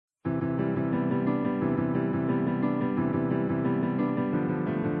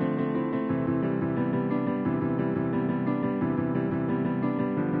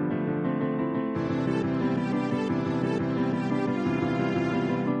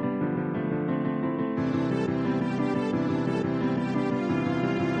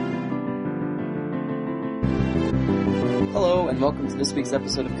and welcome to this week's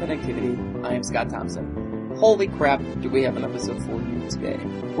episode of Connectivity. I am Scott Thompson. Holy crap, do we have an episode for you today.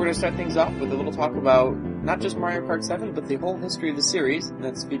 We're going to start things off with a little talk about not just Mario Kart 7, but the whole history of the series, and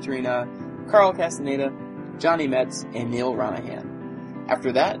that's featuring Carl Castaneda, Johnny Metz, and Neil Ronahan.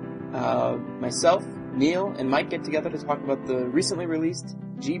 After that, myself, Neil, and Mike get together to talk about the recently released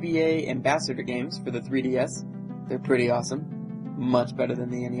GBA Ambassador games for the 3DS. They're pretty awesome. Much better than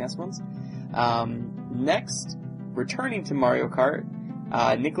the NES ones. Next, returning to Mario Kart,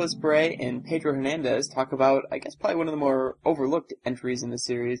 Nicholas Bray and Pedro Hernandez talk about, I guess, probably one of the more overlooked entries in the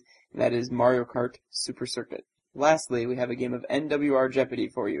series, and that is Mario Kart Super Circuit. Lastly, we have a game of NWR Jeopardy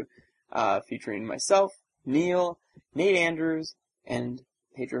for you, featuring myself, Neil, Nate Andrews, and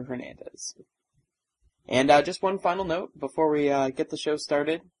Pedro Hernandez. And just one final note before we get the show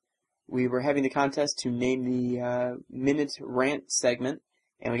started. We were having the contest to name the Minute Rant segment,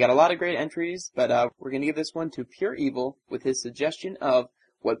 and we got a lot of great entries, but we're going to give this one to Pure Evil with his suggestion of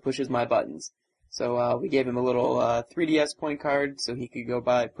what pushes my buttons. So we gave him a little 3DS point card so he could go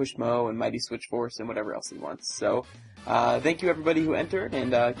buy Pushmo and Mighty Switch Force and whatever else he wants. So thank you everybody who entered,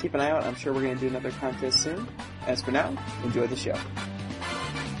 and keep an eye out. I'm sure we're going to do another contest soon. As for now, enjoy the show.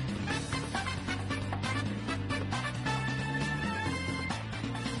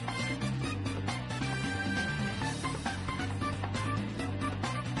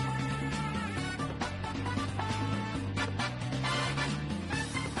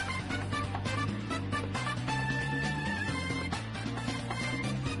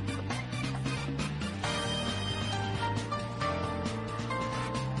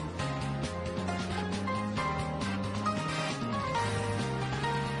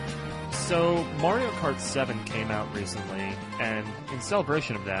 So, Mario Kart 7 came out recently, and in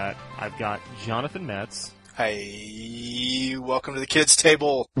celebration of that, I've got Jonathan Metz. Hey, welcome to the kids'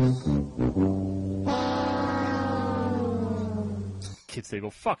 table. Kids'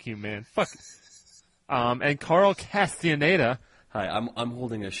 table, fuck you, man. Fuck. And Carl Castaneda. Hi, I'm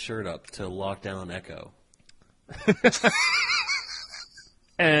holding a shirt up to lock down Echo.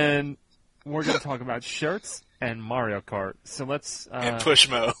 And we're going to talk about shirts and Mario Kart. So let's... and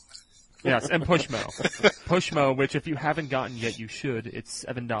Pushmo. Yes, and Pushmo. Pushmo, which if you haven't gotten yet, you should. It's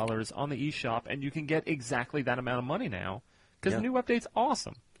 $7 on the eShop, and you can get exactly that amount of money now, because the new update's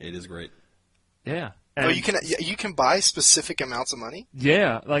awesome. It is great. Yeah. And you can buy specific amounts of money?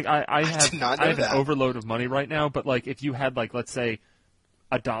 Yeah, like I have that. An overload of money right now, but like if you had like let's say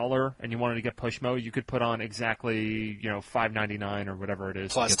 $1 and you wanted to get Pushmo, you could put on exactly $5.99 or whatever it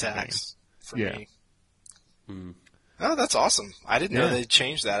is plus tax for me. Hmm. Oh, that's awesome! I didn't know they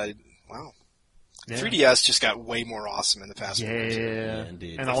changed that. Wow. Yeah. 3DS just got way more awesome in the past few years. Yeah,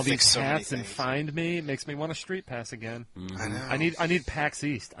 indeed. And all these hats and Find Me makes me want a Street Pass again. Mm-hmm. I know. I need PAX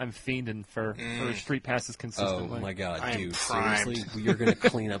East. I'm fiending for Street Passes consistently. Oh my god, dude! Primed. Seriously, you're gonna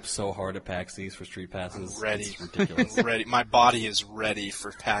clean up so hard at PAX East for Street Passes. I'm ready. It's ridiculous. Ready. My body is ready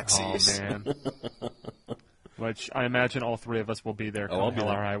for PAX East. Oh man. Which I imagine all three of us will be there. I'll be hell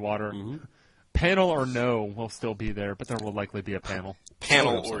or high water. Mm-hmm. Panel or no, we'll still be there, but there will likely be a panel.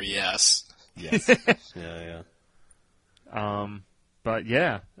 Panel or yes. Yes. Yeah. But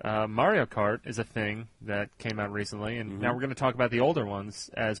yeah, Mario Kart is a thing that came out recently, and now we're going to talk about the older ones,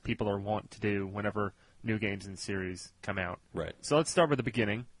 as people are wont to do whenever new games in series come out. Right. So let's start with the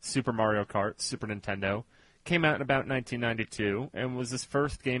beginning. Super Mario Kart, Super Nintendo, came out in about 1992, and was this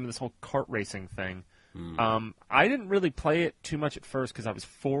first game of this whole kart racing thing. I didn't really play it too much at first because I was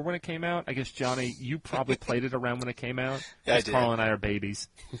 4 when it came out. I guess, Johnny, you probably played it around when it came out. Yeah, I did. Carl and I are babies.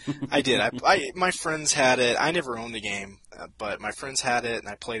 I did. My friends had it. I never owned the game, but my friends had it, and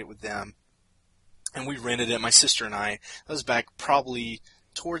I played it with them. And we rented it, my sister and I. That was back probably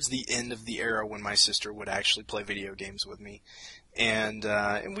towards the end of the era when my sister would actually play video games with me. And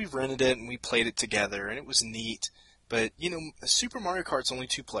we rented it, and we played it together, and it was neat. But, Super Mario Kart's only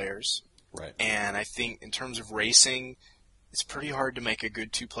 2 players. Right. And I think in terms of racing, it's pretty hard to make a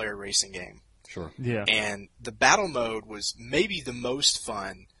good 2-player racing game. Sure. Yeah. And the battle mode was maybe the most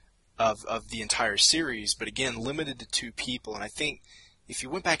fun of the entire series, but again, limited to 2 people. And I think if you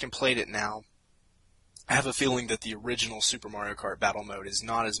went back and played it now, I have a feeling that the original Super Mario Kart battle mode is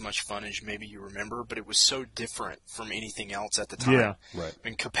not as much fun as maybe you remember, but it was so different from anything else at the time. Yeah. Right. I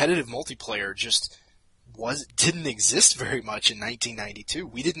mean, competitive multiplayer just didn't exist very much in 1992.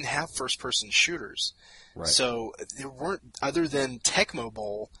 We didn't have first-person shooters. Right. So there weren't, other than Tecmo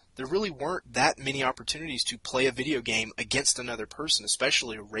Bowl, there really weren't that many opportunities to play a video game against another person,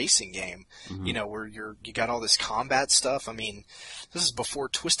 especially a racing game, where you got all this combat stuff. I mean, this is before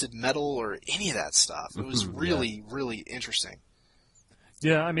Twisted Metal or any of that stuff. It was really, really interesting.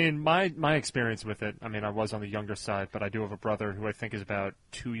 Yeah, I mean, my experience with it, I mean, I was on the younger side, but I do have a brother who I think is about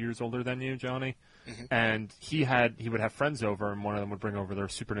 2 years older than you, Johnny. Mm-hmm. And he would have friends over, and one of them would bring over their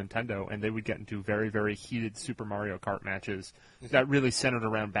Super Nintendo, and they would get into very, very heated Super Mario Kart matches that really centered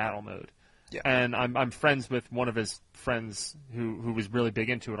around battle mode. Yeah. And I'm friends with one of his friends who was really big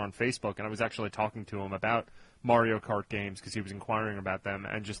into it on Facebook, and I was actually talking to him about Mario Kart games because he was inquiring about them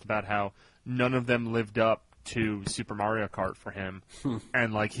and just about how none of them lived up to Super Mario Kart for him.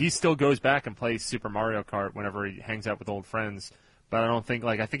 And, like, he still goes back and plays Super Mario Kart whenever he hangs out with old friends. But I don't think,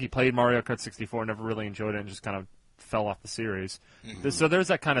 like, I think he played Mario Kart 64, never really enjoyed it, and just kind of fell off the series. Mm-hmm. So there's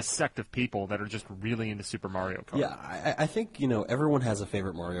that kind of sect of people that are just really into Super Mario Kart. Yeah, I think, everyone has a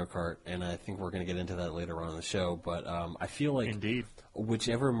favorite Mario Kart, and I think we're going to get into that later on in the show, but I feel like Indeed.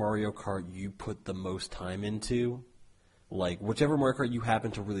 Whichever Mario Kart you put the most time into, like, whichever Mario Kart you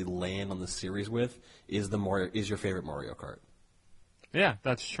happen to really land on the series with is your favorite Mario Kart. Yeah,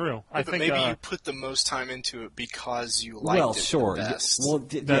 that's true. But maybe you put the most time into it because you liked it the best. Well,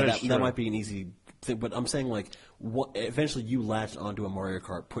 that might be an easy thing, but I'm saying, like, eventually you latched onto a Mario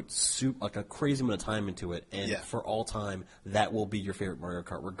Kart, put a crazy amount of time into it, and for all time, that will be your favorite Mario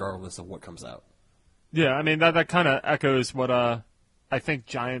Kart, regardless of what comes out. Yeah, I mean, that kind of echoes what I think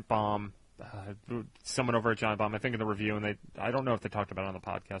Giant Bomb, someone over at Giant Bomb, I think in the review, and I don't know if they talked about it on the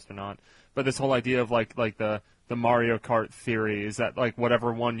podcast or not, but this whole idea of like the Mario Kart theory is that, like,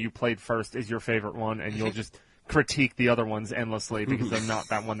 whatever one you played first is your favorite one, and you'll just critique the other ones endlessly because they're not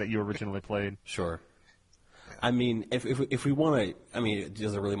that one that you originally played. Sure. I mean, if we want to, I mean,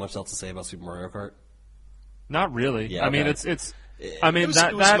 is there really much else to say about Super Mario Kart? Not really. Yeah, I mean, it was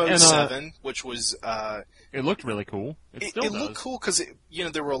that Mode and 7, which was it looked really cool. It looked cool because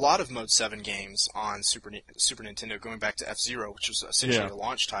there were a lot of Mode 7 games on Super Nintendo, going back to F-Zero, which was essentially the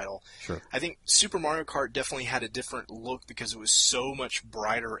launch title. Sure. I think Super Mario Kart definitely had a different look because it was so much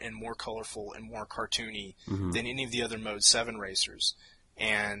brighter and more colorful and more cartoony than any of the other Mode 7 racers,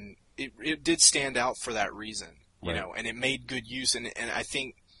 and it did stand out for that reason, you know, and it made good use. And I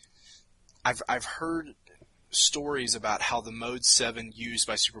think I've heard stories about how the Mode 7 used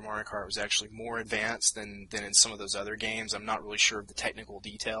by Super Mario Kart was actually more advanced than in some of those other games. I'm not really sure of the technical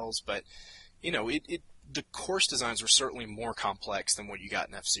details, but the course designs were certainly more complex than what you got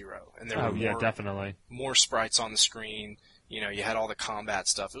in F-Zero, and there were definitely more sprites on the screen. You had all the combat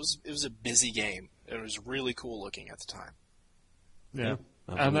stuff. It was a busy game. It was really cool looking at the time. Yeah,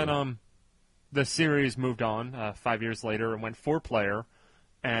 and then the series moved on 5 years later and went 4-player,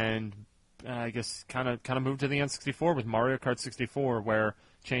 and I guess kind of moved to the N64 with Mario Kart 64, where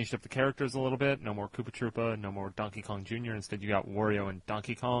changed up the characters a little bit. No more Koopa Troopa, no more Donkey Kong Jr. Instead, you got Wario and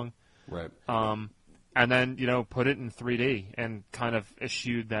Donkey Kong. Right. And then put it in 3D and kind of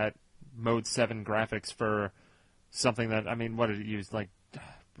eschewed that Mode 7 graphics for something that, I mean, what did it use? Like,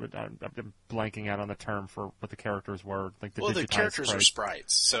 I'm blanking out on the term for what the characters were. Like the characters were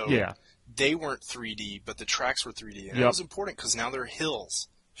sprites, so they weren't 3D, but the tracks were 3D, and it was important because now they're hills.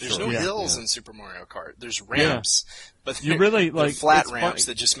 There's no hills in Super Mario Kart. There's ramps, but you really they're flat ramps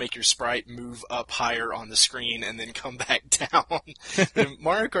that just make your sprite move up higher on the screen and then come back down. In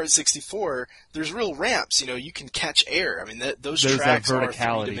Mario Kart 64, there's real ramps. You can catch air. I mean, those tracks are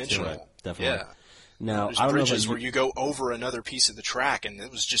three-dimensional. Definitely. Yeah. Now, there's I don't bridges know where you go over another piece of the track, and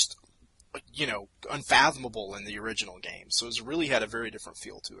it was just, unfathomable in the original game. So it really had a very different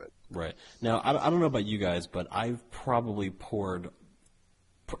feel to it. Right. Now, I don't know about you guys, but I've probably poured.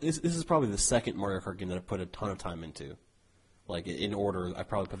 This is probably the second Mario Kart game that I've put a ton of time into. Like, in order, I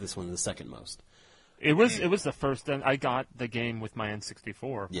probably put this one the second most. It was the first. I got the game with my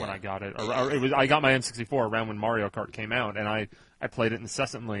N64 when I got it. I got my N64 around when Mario Kart came out, and I played it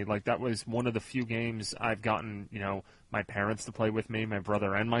incessantly. Like, that was one of the few games I've gotten, my parents to play with me, my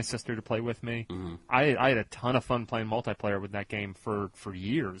brother and my sister to play with me. Mm-hmm. I had a ton of fun playing multiplayer with that game for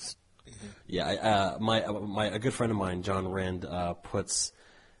years. Mm-hmm. Yeah, a good friend of mine, John Rand, puts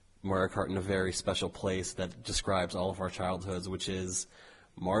Mario Kart in a very special place that describes all of our childhoods, which is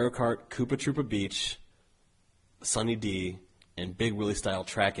Mario Kart, Koopa Troopa Beach, Sunny D, and Big Willie Style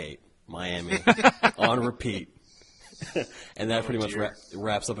Track 8, Miami, on repeat. And that pretty much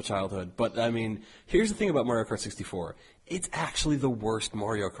wraps up a childhood. But, I mean, here's the thing about Mario Kart 64. It's actually the worst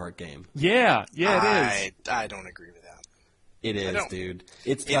Mario Kart game. Yeah, it is. I don't agree with that. It is, dude.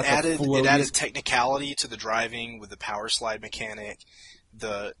 It added technicality to the driving with the power slide mechanic.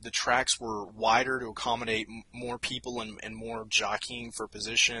 The tracks were wider to accommodate more people and more jockeying for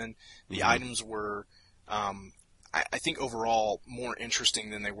position. The items were, I think overall more interesting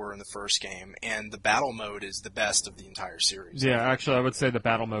than they were in the first game, and the battle mode is the best of the entire series. Yeah, actually, I would say the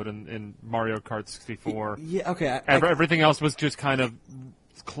battle mode in Mario Kart 64. Yeah, okay. Everything else was just kind of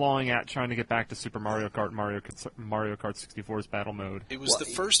clawing at trying to get back to Super Mario Kart, Mario Kart 64's battle mode. It was the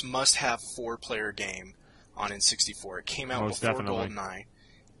first must-have 4-player game on N64. It came out Most before definitely. GoldenEye,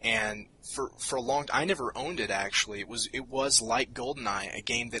 and for a long I never owned it actually. It was like GoldenEye, a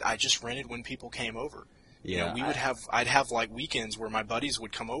game that I just rented when people came over. Yeah, you know, I'd have like weekends where my buddies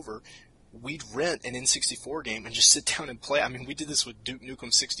would come over. We'd rent an N64 game and just sit down and play. I mean, we did this with Duke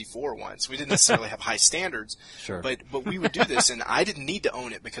Nukem 64 once. We didn't necessarily have high standards, Sure. but we would do this, and I didn't need to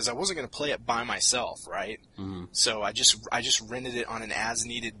own it because I wasn't going to play it by myself, right? Mm-hmm. So I just rented it on an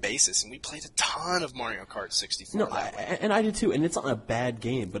as-needed basis, and we played a ton of Mario Kart 64 No, that way. and I did too, and it's not a bad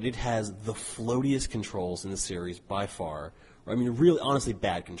game, but it has the floatiest controls in the series by far. I mean, really, honestly,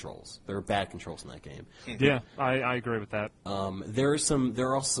 bad controls. There are bad controls in that game. Yeah, I agree with that. There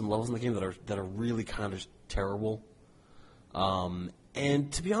are also some levels in the game that are really kind of terrible.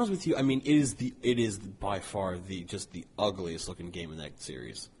 And to be honest with you, I mean, it is by far the ugliest looking game in that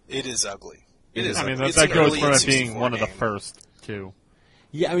series. It is ugly. It is. I mean, ugly. It's that an goes early for it N64 being one of the game. first, too.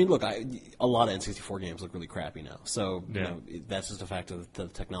 Yeah, I mean, look, a lot of N64 games look really crappy now, so Yeah. you know, that's just a fact of the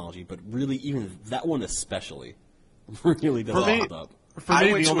technology. But really, even that one especially really doesn't hold up. For I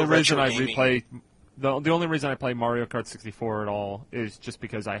me, went the to only a reason retro I gaming- replay the only reason I play Mario Kart 64 at all is just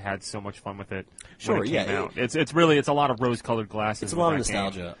because I had so much fun with it Sure, when it came yeah, out. It's a lot of rose-colored glasses. It's a with lot of that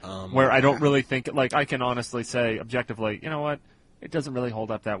game, nostalgia. where I don't really think like I can honestly say objectively, you know what? It doesn't really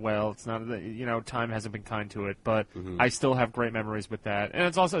hold up that well. It's not, time hasn't been kind to it, but I still have great memories with that. And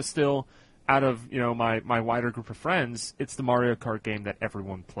it's also still, out of, my wider group of friends, it's the Mario Kart game that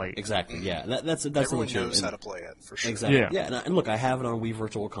everyone plays. Exactly. Yeah, that's Everyone true. knows And- how to play it for sure. Exactly. Yeah. And look, I have it on Wii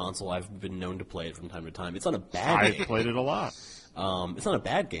Virtual Console. I've been known to play it from time to time. It's not a bad I've game. played it a lot. It's not a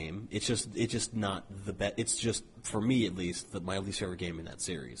bad game. It's just not the best. It's just, for me at least, my least favorite game in that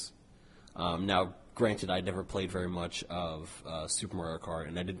series. Now, granted, I never played very much of Super Mario Kart,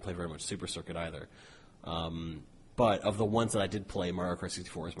 and I didn't play very much Super Circuit either. But of the ones that I did play, Mario Kart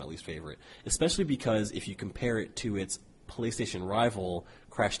 64 is my least favorite, especially because if you compare it to its PlayStation rival,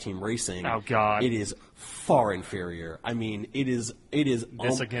 Crash Team Racing, Oh, God. it is far inferior. I mean, it is.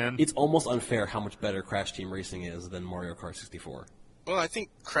 This again? It's almost unfair how much better Crash Team Racing is than Mario Kart 64. Well, I think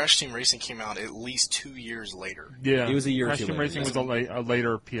Crash Team Racing came out at least 2 years later. Yeah, It was a year or Crash two Team later, Racing was a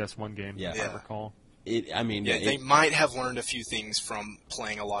later PS1 game, Yeah. if Yeah. I recall. I mean, Yeah, they might have learned a few things from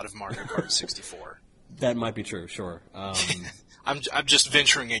playing a lot of Mario Kart 64. that might be true. Sure. I'm just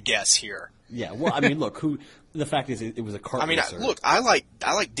venturing a guess here. Yeah, well, I mean, look, the fact is, it was a kart I mean, racer. I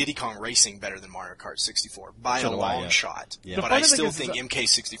like Diddy Kong Racing better than Mario Kart 64 by So a do I, long yeah. shot. Yeah. The But funny I thing still is think that-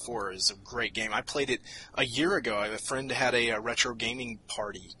 MK64 is a great game. I played it a year ago. I have a friend had a retro gaming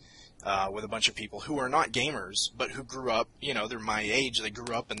party with a bunch of people who are not gamers, but who grew up, they're my age. They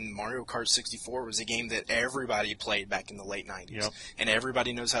grew up, and Mario Kart 64 was a game that everybody played back in the late 90s. Yep. And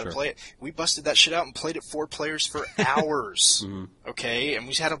everybody knows how to Sure. play it. We busted that shit out and played it 4 players for hours. Okay? And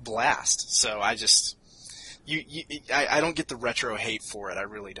we had a blast. So I just... I don't get the retro hate for it. I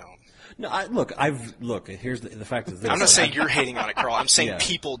really don't. No, here's the fact is this. I'm not saying you're hating on it, Carl. I'm saying Yeah.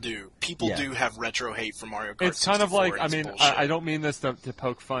 people do. People Yeah. do have retro hate for Mario Kart 64. It's kind of like, and it's bullshit. I don't mean this to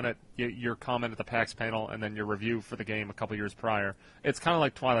poke fun at your comment at the PAX panel and then your review for the game a couple years prior. It's kind of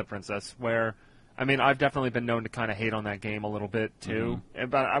like Twilight Princess, where, I've definitely been known to kind of hate on that game a little bit, too.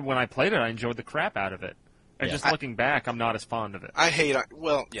 But when I played it, I enjoyed the crap out of it. And Yeah. just looking back, I'm not as fond of it. I hate.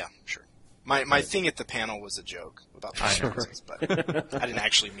 Well, yeah, sure. My thing at the panel was a joke about Twilight Princess, but I didn't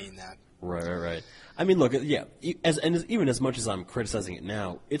actually mean that. Right. I mean, look, yeah. Even as much as I'm criticizing it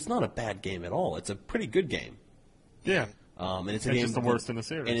now, it's not a bad game at all. It's a pretty good game. Yeah. And it's a It's game just the worst in the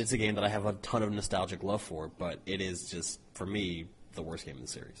series. And it's a game that I have a ton of nostalgic love for, but it is just, for me, the worst game in the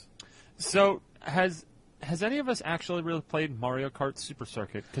series. So, has any of us actually really played Mario Kart Super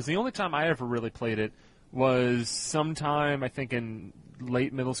Circuit? Because the only time I ever really played it was sometime, I think, in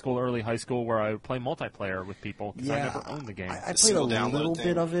late middle school, early high school, where I would play multiplayer with people, because I never owned the game. I played a single download little thing.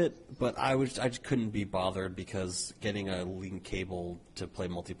 bit of it, but I just couldn't be bothered because getting a link cable to play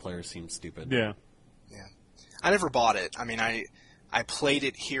multiplayer seemed stupid. Yeah. Yeah, I never bought it. I mean, I played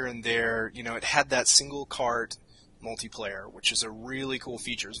it here and there. It had that single cart multiplayer, which is a really cool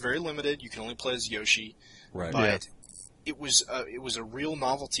feature. It's very limited. You can only play as Yoshi, Right. but it was a real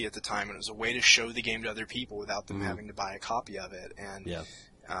novelty at the time, and it was a way to show the game to other people without them having to buy a copy of it. And Yeah.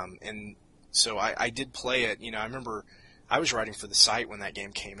 and so I did play it. I remember I was writing for the site when that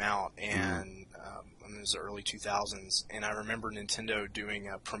game came out, and it was the early 2000s, and I remember Nintendo doing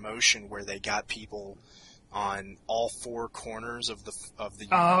a promotion where they got people on all four corners of the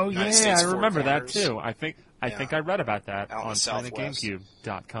Oh United yeah, States I four remember corners. that too. I think I read about that Out in on the Southwest.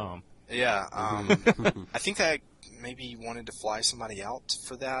 PlanetGameCube.com. Yeah, I think that maybe wanted to fly somebody out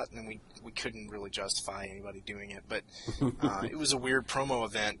for that, and we couldn't really justify anybody doing it. But it was a weird promo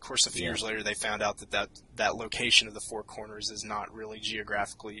event. Of course, a few years later, they found out that location of the four corners is not really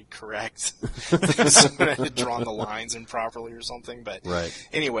geographically correct. Someone had drawn the lines improperly or something. But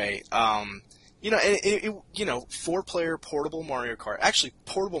anyway, four-player portable Mario Kart. Actually,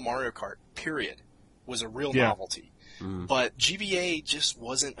 portable Mario Kart, period, was a real novelty. But GBA just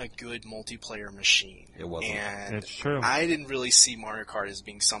wasn't a good multiplayer machine. It wasn't. And it's true. I didn't really see Mario Kart as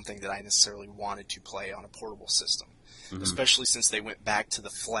being something that I necessarily wanted to play on a portable system, especially since they went back to the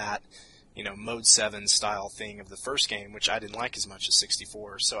flat, Mode 7 style thing of the first game, which I didn't like as much as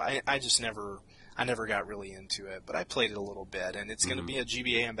 64. So I just never got really into it. But I played it a little bit, and it's going to be a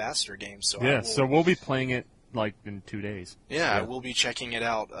GBA Ambassador game. So so we'll be playing it like in 2 days. Yeah, we'll be checking it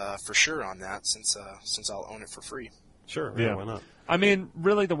out for sure on that since I'll own it for free. Sure, yeah, why not? I mean,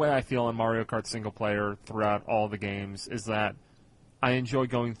 really the way I feel in Mario Kart single player throughout all the games is that I enjoy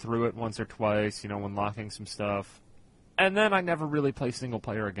going through it once or twice, unlocking some stuff. And then I never really play single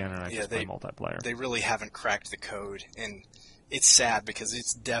player again, and I just play multiplayer. They really haven't cracked the code, and it's sad because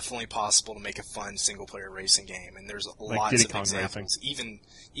it's definitely possible to make a fun single player racing game, and there's lots of examples, even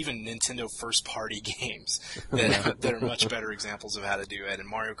Nintendo first party games that are much better examples of how to do it. And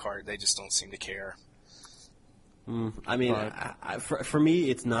Mario Kart, they just don't seem to care. I mean, for me,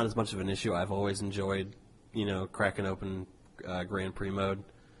 it's not as much of an issue. I've always enjoyed, cracking open Grand Prix mode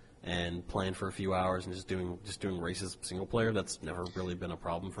and playing for a few hours and just doing races single player. That's never really been a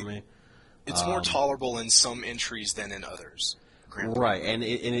problem for me. It's more tolerable in some entries than in others. Right, and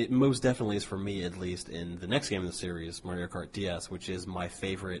it most definitely is for me, at least, in the next game in the series, Mario Kart DS, which is my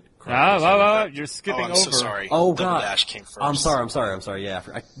favorite. You're skipping over. I'm so sorry. Oh, Double God. Dash came first. I'm sorry. Yeah,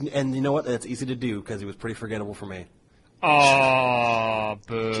 and you know what? That's easy to do because it was pretty forgettable for me. Oh,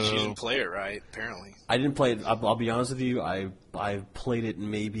 boo! Because you didn't play it right, apparently. I didn't play it. I'll be honest with you. I've played it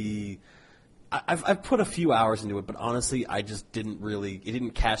maybe. I've put a few hours into it, but honestly, I just didn't really. It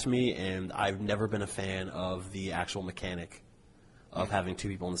didn't catch me, and I've never been a fan of the actual mechanic of having two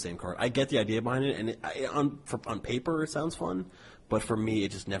people in the same cart. I get the idea behind it, and on paper it sounds fun, but for me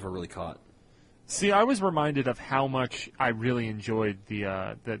it just never really caught. See, I was reminded of how much I really enjoyed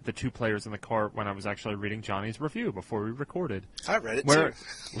the two players in the cart when I was actually reading Johnny's review before we recorded. I read it too.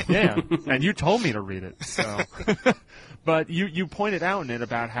 Yeah, and you told me to read it. So, but you pointed out in it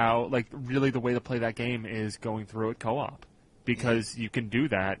about how really the way to play that game is going through it co-op because you can do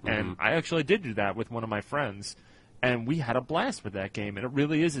that, and I actually did do that with one of my friends. And we had a blast with that game, and it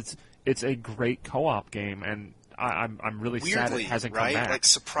really is. It's a great co-op game, and I'm really sad it hasn't come back. Like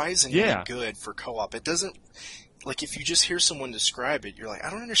surprisingly good for co-op. It doesn't if you just hear someone describe it, you're like,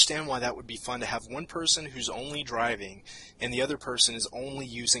 I don't understand why that would be fun to have one person who's only driving and the other person is only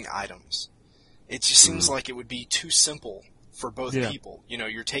using items. It just seems like it would be too simple for both people.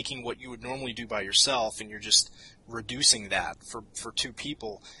 You're taking what you would normally do by yourself and you're just reducing that for two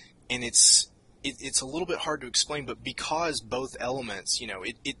people, and it's a little bit hard to explain, but because both elements,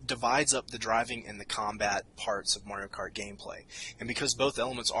 it divides up the driving and the combat parts of Mario Kart gameplay. And because both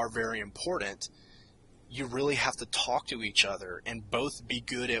elements are very important, you really have to talk to each other and both be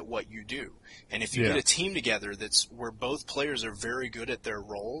good at what you do. And if you get a team together where both players are very good at their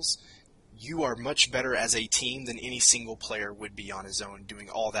roles, you are much better as a team than any single player would be on his own doing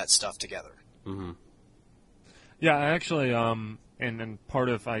all that stuff together. Mm-hmm. Yeah, I actually, and part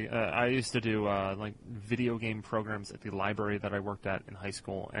of I used to do video game programs at the library that I worked at in high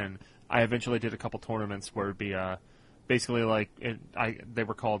school, and I eventually did a couple tournaments where it'd be basically they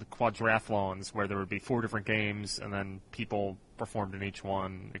were called quadrathlons, where there would be 4 different games, and then people performed in each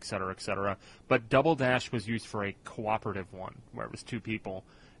one, et cetera, et cetera. But Double Dash was used for a cooperative one, where it was 2 people,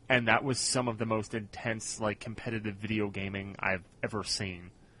 and that was some of the most intense competitive video gaming I've ever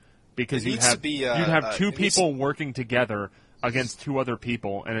seen. Because you'd have 2 people working together against 2 other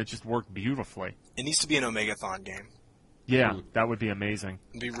people, and it just worked beautifully. It needs to be an Omegathon game. Yeah, that would be amazing.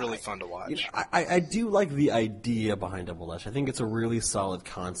 It'd be really fun to watch. I do like the idea behind Double Dash. I think it's a really solid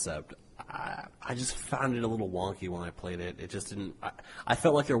concept. I just found it a little wonky when I played it. It just didn't. I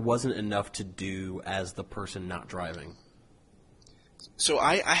felt like there wasn't enough to do as the person not driving. So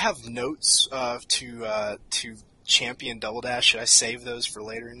I have notes to champion Double Dash. Should I save those for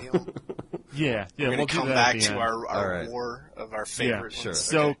later, Neil? Yeah, we're going to come back to our right. war of our favorite sure. ones.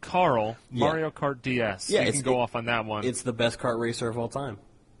 So, okay. Carl, Mario Kart DS. You can go off on that one. It's the best kart racer of all time.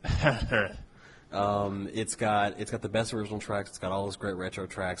 It's got the best original tracks. It's got all those great retro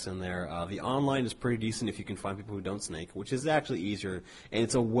tracks in there. The online is pretty decent if you can find people who don't snake, which is actually easier, and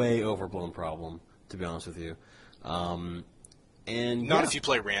it's a way overblown problem, to be honest with you. And Not if you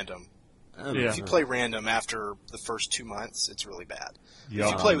play random. Yeah. If you play random after the first 2 months, it's really bad. Yeah,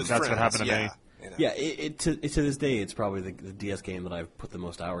 if you play with that's friends, what happened to me. you know. Yeah, to this day, it's probably the DS game that I've put the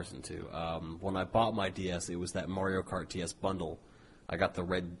most hours into. When I bought my DS, it was that Mario Kart DS bundle. I got the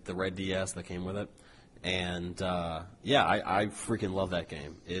red DS that came with it, and I freaking love that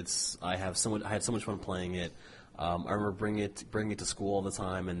game. I had so much fun playing it. I remember bringing it to school all the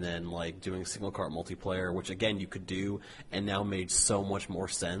time, and then like doing single kart multiplayer, which again you could do, and now made so much more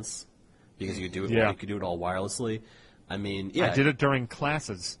sense because you could do it. Yeah. You could do it all wirelessly. I mean, yeah. I did it during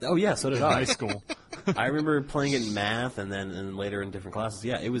classes. Oh yeah, so did in I. high school. I remember playing it in math, and then later in different classes.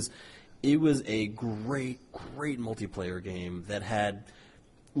 Yeah, it was a great multiplayer game that had.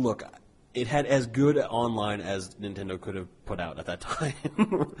 Look, it had as good online as Nintendo could have put out at that time.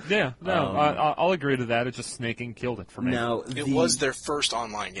 Yeah, no, I'll agree to that. It's just snaking killed it for me. Now, It was their first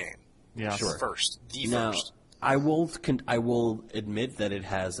online game. yeah, Sure. The Now, first. I will admit that it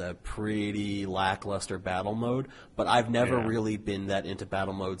has a pretty lackluster battle mode, but I've never Yeah. really been that into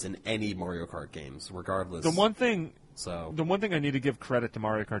battle modes in any Mario Kart games, regardless. The one thing I need to give credit to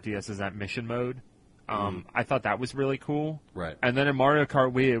Mario Kart DS is that mission mode. I thought that was really cool. Right. And then in Mario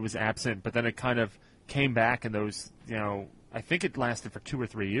Kart Wii, it was absent, but then it kind of came back in those, I think it lasted for 2 or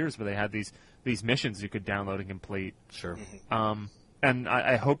 3 years, where they had these missions you could download and complete. Sure. And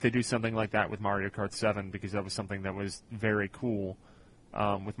I hope they do something like that with Mario Kart 7, because that was something that was very cool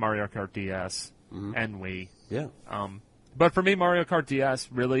with Mario Kart DS and Wii. Yeah. But for me, Mario Kart DS,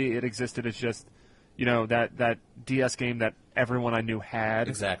 really, it existed as just, that DS game that everyone I knew had.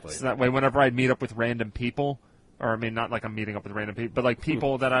 Exactly. So that way, whenever I'd meet up with random people, or I mean, not like I'm meeting up with random people, but like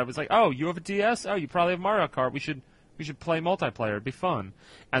people that I was like, oh, you have a DS? Oh, you probably have Mario Kart. We should play multiplayer. It'd be fun.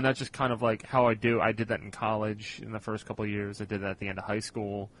 And that's just kind of like how I do. I did that in college in the first couple of years. I did that at the end of high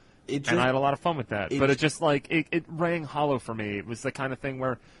school. And I had a lot of fun with that. But it just like, it rang hollow for me. It was the kind of thing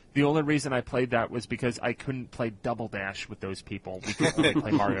where the only reason I played that was because I couldn't play Double Dash with those people. We could only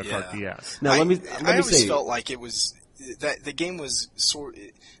play Mario Kart DS. Now, let me I always say, felt like it was that the game was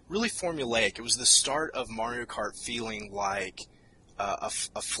really formulaic. It was the start of Mario Kart feeling like a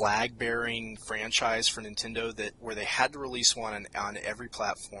flag-bearing franchise for Nintendo where they had to release one on every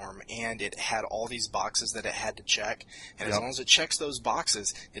platform, and it had all these boxes that it had to check. And as long as it checks those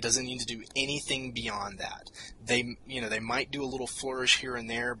boxes, it doesn't need to do anything beyond that. They might do a little flourish here and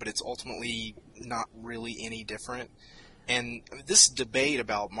there, but it's ultimately not really any different. And this debate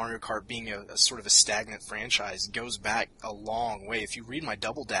about Mario Kart being a sort of a stagnant franchise goes back a long way. If you read my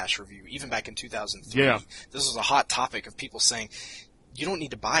Double Dash review, even back in 2003, this was a hot topic of people saying, you don't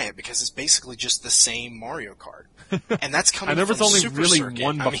need to buy it because it's basically just the same Mario Kart. And that's coming And there from was only Super really Circuit.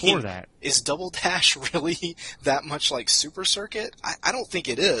 one before that. Is Double Dash really that much like Super Circuit? I don't think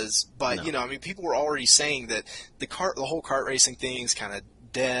it is, but people were already saying that the whole kart racing thing is kind of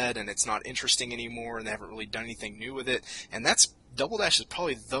dead and it's not interesting anymore, and they haven't really done anything new with it. And Double Dash is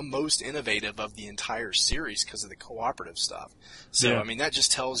probably the most innovative of the entire series because of the cooperative stuff. So that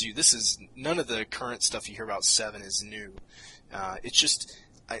just tells you none of the current stuff you hear about 7 is new. It's just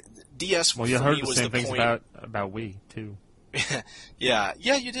DS. Well, you for heard me the was same things point. about Wii too. Yeah,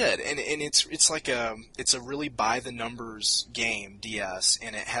 you did, and it's like it's a really by the numbers game, DS,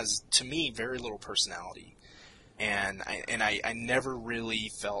 and it has, to me, very little personality, and I never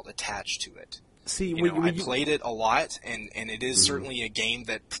really felt attached to it. see, I played it a lot, and it is certainly a game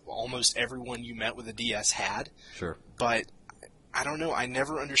that almost everyone you met with a DS had. Sure. But I don't know. I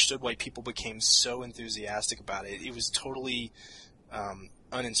never understood why people became so enthusiastic about it. It was totally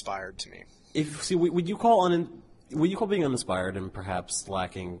uninspired to me. Would you call being uninspired and perhaps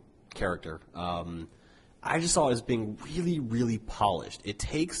lacking character? I just saw it as being really, really polished. It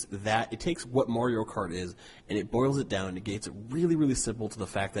takes what Mario Kart is, and it boils it down. It gets it really, really simple to the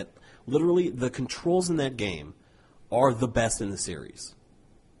fact that literally the controls in that game are the best in the series.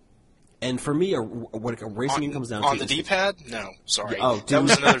 And for me, what a racing game comes down to on the D-pad, no, sorry, dude. that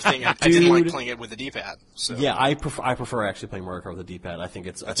was another thing. I didn't like playing it with the D-pad. So. Yeah, I prefer actually playing Mario Kart with the D-pad. I think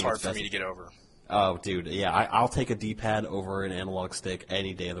it's hard for me to get over. Oh, dude, yeah, I'll take a D-pad over an analog stick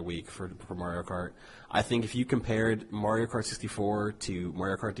any day of the week for Mario Kart. I think if you compared Mario Kart 64 to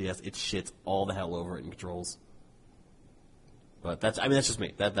Mario Kart DS, it shits all the hell over it in controls. But that's just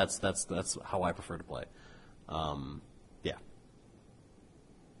me. That's how I prefer to play. Yeah.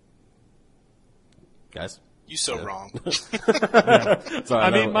 Guys? You so wrong. Sorry, I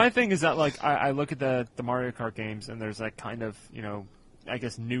mean, my thing is that, like, I look at the Mario Kart games, and there's that kind of, I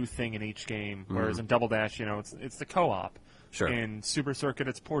guess, new thing in each game. Whereas in Double Dash, it's the co-op. Sure. In Super Circuit,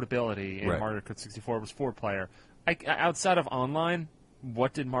 it's portability. In Right. Mario Kart 64, it was 4-player. Outside of online,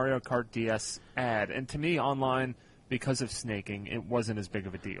 what did Mario Kart DS add? And to me, online, because of snaking, it wasn't as big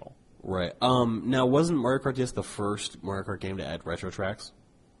of a deal. Right. Now, wasn't Mario Kart DS the first Mario Kart game to add retro tracks?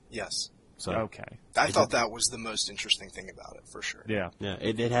 Yes. So Okay. I thought that was the most interesting thing about it, for sure. Yeah. yeah,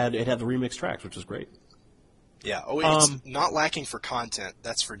 it had the remix tracks, which was great. Yeah. Oh, it's not lacking for content.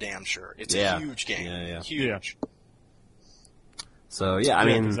 That's for damn sure. It's Yeah. a huge game. Yeah. Huge. So yeah, I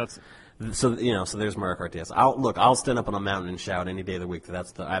mean, 'cause that's so there's Mario Kart DS. I'll stand up on a mountain and shout any day of the week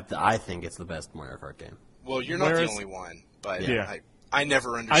that I think it's the best Mario Kart game. Well, you're not Whereas- the only one, but Yeah. I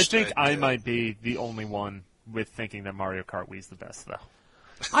never I understood. think I might be the only one with thinking that Mario Kart Wii is the best, though.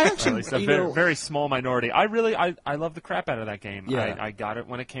 I Or at actually, least a very small minority. I love the crap out of that game. Yeah. I got it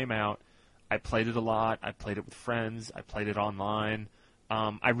when it came out. I played it a lot. I played it with friends. I played it online.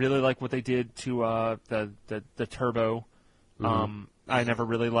 I really like what they did to the turbo. I never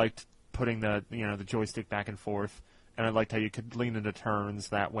really liked putting the joystick back and forth, and I liked how you could lean into turns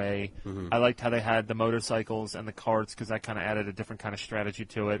that way. I liked how they had the motorcycles and the carts because that kind of added a different kind of strategy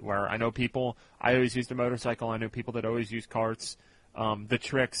to it. Where I always used a motorcycle. I knew people that always used carts. The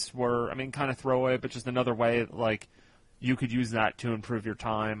tricks were, kind of throwaway, but just another way, like, you could use that to improve your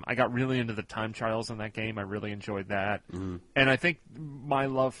time. I got really into the time trials in that game. I really enjoyed that. And I think my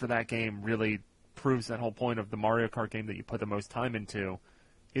love for that game really proves that whole point of the Mario Kart game that you put the most time into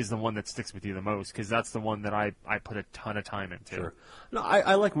is the one that sticks with you the most, because that's the one that I put a ton of time into. Sure. No,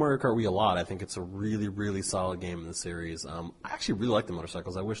 I like Mario Kart Wii a lot. I think it's a really, really solid game in the series. I actually really like the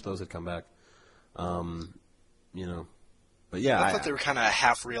motorcycles. I wish those had come back. But yeah, I thought they were kind of a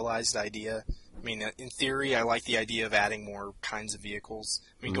half-realized idea. I mean, in theory, I like the idea of adding more kinds of vehicles.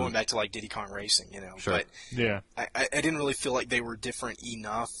 I mean, going back to like Diddy Kong Racing, Sure. But Yeah. I didn't really feel like they were different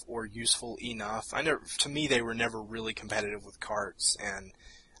enough or useful enough. To me, they were never really competitive with karts, and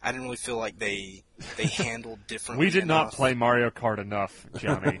I didn't really feel like they handled differently. We did not enough. play Mario Kart enough,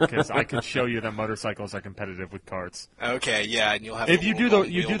 Johnny, because I could show you that motorcycles are competitive with karts. Okay, yeah, and you'll have If the you do little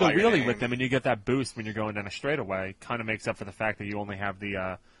the you wheel do the by your wheelie name. with them and you get that boost when you're going down a straightaway, kind of makes up for the fact that you only have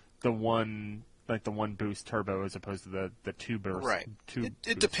the one boost turbo as opposed to the two burst. Right. Two It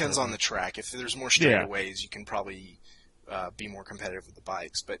boost depends turbo. on the track. If there's more Yeah. straightaways, you can probably be more competitive with the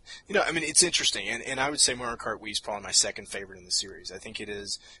bikes. But, it's interesting. And I would say Mario Kart Wii is probably my second favorite in the series. I think it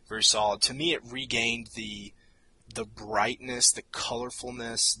is very solid. To me, it regained the brightness, the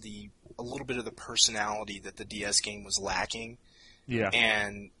colorfulness, a little bit of the personality that the DS game was lacking. Yeah.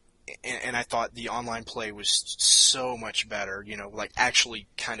 And I thought the online play was so much better, like actually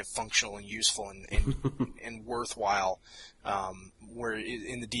kind of functional and useful and worthwhile. Where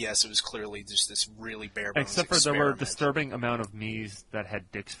in the DS it was clearly just this really bare bones Except for there were a experiment. disturbing amount of Miis that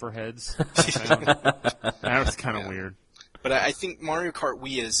had dicks for heads. That was kind of weird. But I think Mario Kart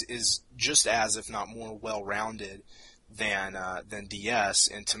Wii is just as, if not more, well-rounded than DS,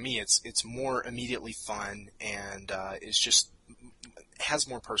 and to me it's more immediately fun and it's just has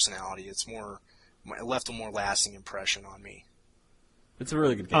more personality. It left a more lasting impression on me. it's a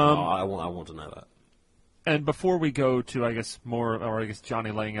really good game. I won't deny that. And before we go to, I guess,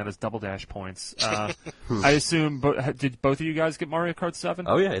 Johnny laying out his Double Dash points, I assume, did both of you guys get Mario Kart 7?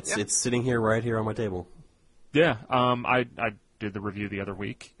 Oh yeah, it's sitting right here on my table. Yeah, I did the review the other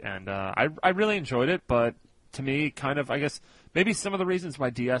week, and I really enjoyed it, but to me, kind of, I guess, maybe some of the reasons why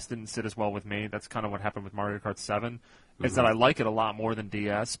DS didn't sit as well with me, that's kind of what happened with Mario Kart 7, is that I like it a lot more than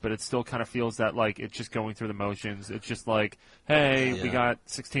DS, but it still kind of feels that, like, it's just going through the motions. It's just like, hey, we got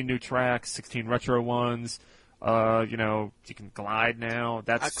 16 new tracks, 16 retro ones, you can glide now.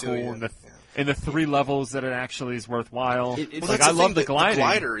 That's I feel cool. you. And in the 3 levels that it actually is worthwhile. Well, Like, that's I love the thing, gliding. The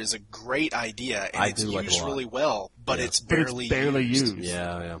glider is a great idea, and it's do like it a used lot. really well, but Yeah. it's But it's barely used.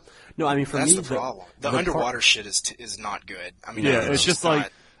 Yeah. No, I mean for That's me the problem. The underwater shit is not good. I mean, Yeah, it's just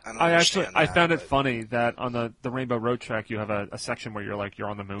like, I don't I understand found it but- funny that on the Rainbow Road track you have a section where you're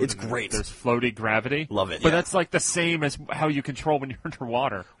on the moon. It's and great. There's floaty gravity. Love it, But yeah. that's like the same as how you control when you're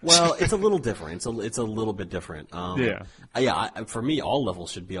underwater. Well, it's a little different. It's a little bit different. For me, all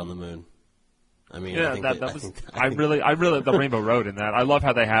levels should be on the moon. I mean, Yeah, I think that I was. think- I really the Rainbow Road in that. I love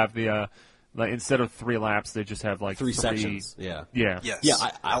how they have the like instead of 3 laps, they just have like 3 sections. Yeah. Yeah. Yes. Yeah,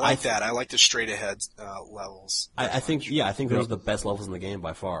 I like that. I like the straight ahead levels. I think those are the best levels in the game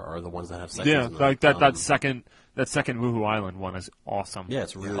by far. Are the ones that have sections. Yeah, in them. like that second Woohoo Island one is awesome. Yeah,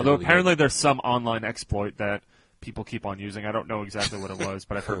 it's really. Although really apparently good. there's some online exploit that people keep on using. I don't know exactly what it was,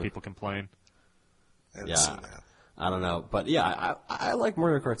 but I've heard people complain. I haven't Yeah. seen that. I don't know, but yeah, I like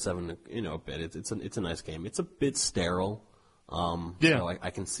Mario Kart 7. A bit. It's a nice game. It's a bit sterile. So I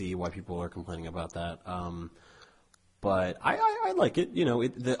can see why people are complaining about that. But I like it.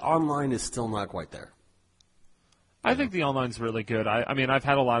 The online is still not quite there. I think the online's really good. I mean, I've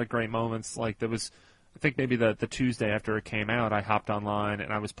had a lot of great moments. Like there was, I think maybe the Tuesday after it came out, I hopped online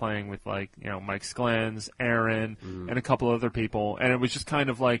and I was playing with Mike Sklens, Aaron, and a couple other people, and it was just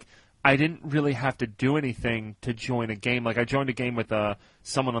kind of like I didn't really have to do anything to join a game. Like I joined a game with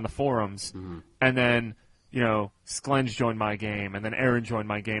someone on the forums, and then Sklens joined my game, and then Aaron joined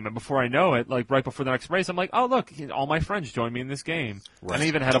my game, and before I know it, like right before the next race, I'm like, oh look, all my friends joined me in this game. Right. And I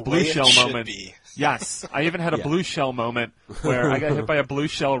even had a blue shell moment. Yes, I even had a blue shell moment where I got hit by a blue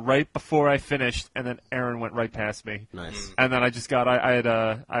shell right before I finished, and then Aaron went right past me. Nice. And then I just got I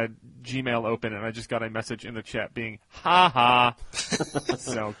had Gmail open, and I just got a message in the chat being ha ha.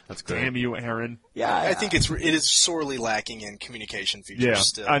 So that's great. Damn you, Aaron. Yeah, I think it is sorely lacking in communication features.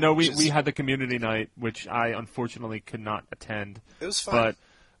 Still, I know we had the community night, which I unfortunately could not attend. It was fun. But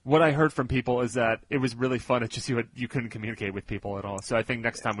what I heard from people is that it was really fun. It's just you couldn't communicate with people at all. So I think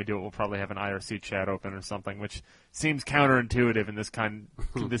next time we do it, we'll probably have an IRC chat open or something, which seems counterintuitive in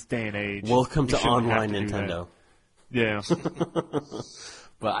this day and age. Welcome to online Nintendo. Yeah.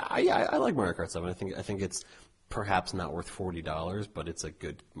 But I like Mario Kart 7. I think it's perhaps not worth $40, but it's a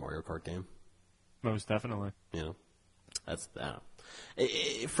good Mario Kart game. Most definitely. That's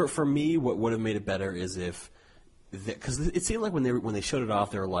for me. What would have made it better is if. Because it seemed like when they showed it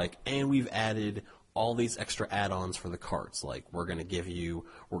off, they were like, and we've added all these extra add-ons for the carts. Like, we're going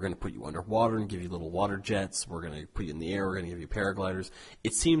to put you underwater and give you little water jets. We're going to put you in the air. We're going to give you paragliders.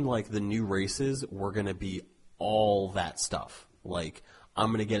 It seemed like the new races were going to be all that stuff. Like, I'm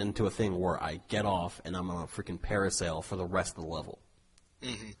going to get into a thing where I get off and I'm on a freaking parasail for the rest of the level.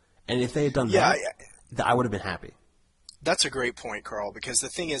 Mm-hmm. And if they had done that, I would have been happy. That's a great point, Carl, because the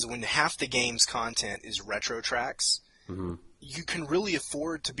thing is, when half the game's content is retro tracks, you can really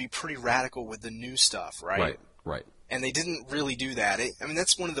afford to be pretty radical with the new stuff, right? Right. And they didn't really do that.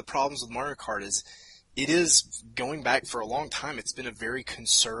 That's one of the problems with Mario Kart is it is, going back for a long time, it's been a very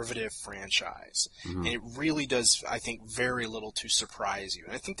conservative franchise. And it really does, I think, very little to surprise you.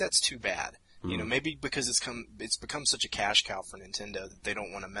 And I think that's too bad. Maybe because it's become such a cash cow for Nintendo that they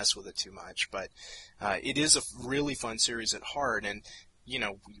don't want to mess with it too much. But it is a really fun series at heart, and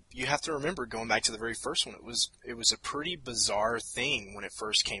you have to remember, going back to the very first one, it was a pretty bizarre thing when it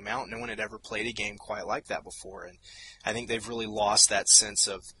first came out. No one had ever played a game quite like that before, and I think they've really lost that sense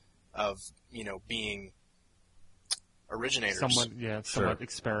of being originators. Somewhat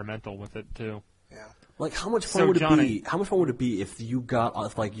experimental with it too. Yeah. Like, how much fun would it be? How much fun would it be if you got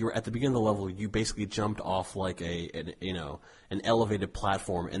off, like, you were at the beginning of the level, you basically jumped off like an elevated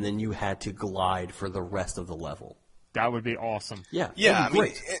platform, and then you had to glide for the rest of the level. That would be awesome. Yeah.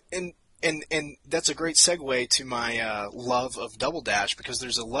 And that's a great segue to my love of Double Dash, because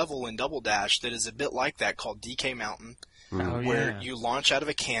there's a level in Double Dash that is a bit like that called DK Mountain, where you launch out of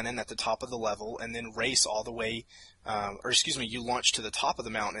a cannon at the top of the level and then race all the way. You launch to the top of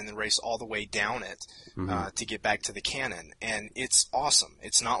the mountain and then race all the way down it to get back to the cannon. And it's awesome.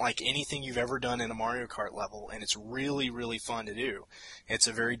 It's not like anything you've ever done in a Mario Kart level, and it's really, really fun to do. It's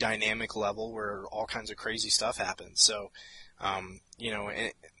a very dynamic level where all kinds of crazy stuff happens. So,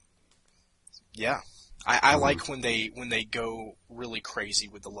 I like when they go really crazy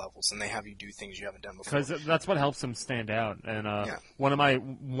with the levels and they have you do things you haven't done before. Because that's what helps them stand out. And one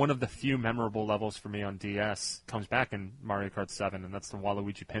of the few memorable levels for me on DS comes back in Mario Kart 7, and that's the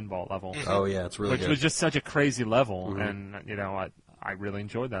Waluigi pinball level. Oh yeah, it's really good. Which was just such a crazy level, and I really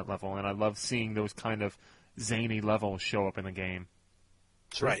enjoyed that level, and I love seeing those kind of zany levels show up in the game.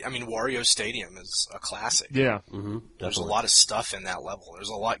 That's right. Wario Stadium is a classic. Yeah. There's a lot of stuff in that level. There's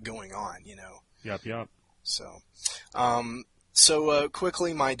a lot going on, Yep. So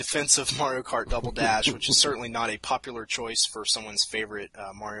quickly, my defense of Mario Kart Double Dash, which is certainly not a popular choice for someone's favorite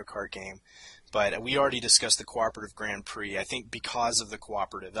Mario Kart game, but we already discussed the Cooperative Grand Prix. I think because of the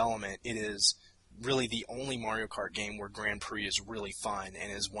cooperative element, it is really the only Mario Kart game where Grand Prix is really fun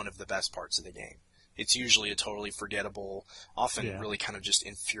and is one of the best parts of the game. It's usually a totally forgettable, often really kind of just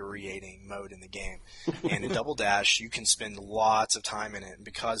infuriating mode in the game. And in Double Dash, you can spend lots of time in it, and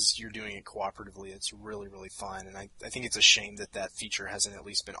because you're doing it cooperatively, it's really, really fun. And I think it's a shame that feature hasn't at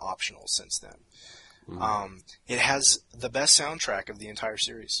least been optional since then. It has the best soundtrack of the entire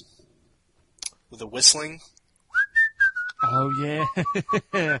series, with the whistling. Oh,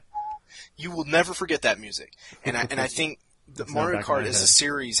 yeah. You will never forget that music. And I think Mario Kart as a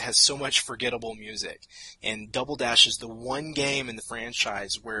series has so much forgettable music, and Double Dash is the one game in the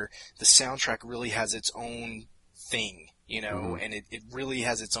franchise where the soundtrack really has its own thing. and it really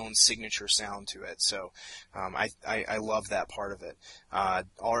has its own signature sound to it. So I love that part of it. I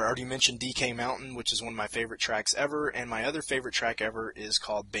already mentioned DK Mountain, which is one of my favorite tracks ever, and my other favorite track ever is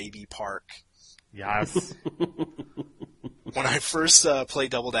called Baby Park. Yes. When I first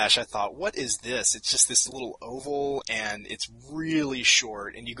played Double Dash, I thought, what is this? It's just this little oval, and it's really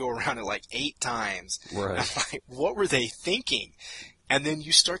short, and you go around it like 8 times. Right. I'm like, what were they thinking? And then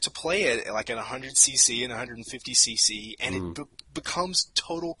you start to play it like at 100cc and 150cc, and it becomes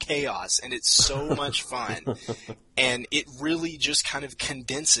total chaos, and it's so much fun. And it really just kind of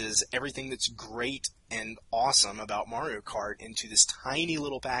condenses everything that's great and awesome about Mario Kart into this tiny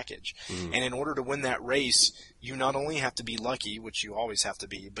little package. And in order to win that race, you not only have to be lucky, which you always have to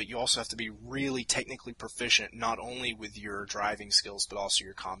be, but you also have to be really technically proficient, not only with your driving skills, but also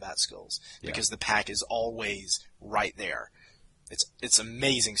your combat skills, because the pack is always right there. It's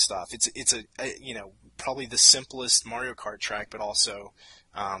amazing stuff. It's a probably the simplest Mario Kart track, but also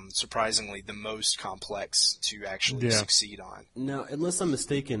surprisingly the most complex to actually succeed on. Now, unless I'm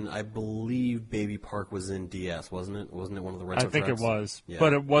mistaken, I believe Baby Park was in DS, wasn't it? Wasn't it one of the retro I think tracks? it was,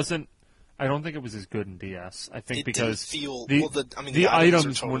 but it wasn't. I don't think it was as good in DS. I think because the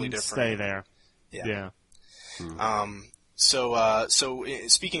items totally wouldn't different. stay there. Yeah. So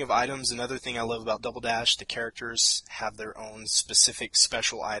speaking of items, another thing I love about Double Dash, the characters have their own specific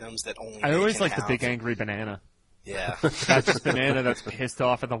special items that only I always like have. the big angry banana. Yeah. That's just banana that's pissed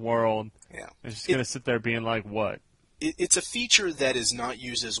off at the world. Yeah. It's just going to sit there being like, what? It's a feature that is not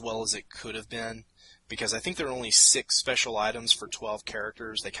used as well as it could have been, because I think there are only 6 special items for 12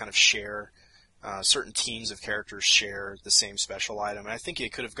 characters. They kind of share, certain teams of characters share the same special item, and I think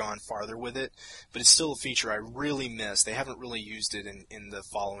it could have gone farther with it, but it's still a feature I really miss. They haven't really used it in the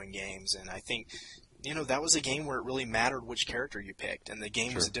following games, and I think, that was a game where it really mattered which character you picked, and the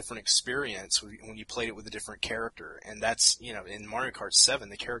game was a different experience when you played it with a different character, and that's, in Mario Kart 7,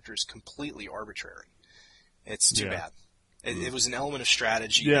 the character is completely arbitrary. It's too bad. It was an element of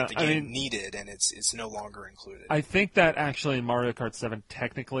strategy that the game needed, and it's no longer included. I think that actually in Mario Kart 7,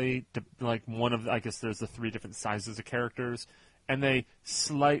 technically, I guess there's the 3 different sizes of characters, and they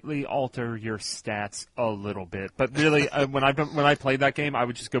slightly alter your stats a little bit. But really, when I played that game, I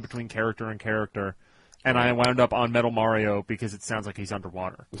would just go between character and character, and I wound up on Metal Mario because it sounds like he's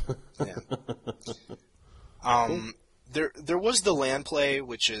underwater. There was the land play,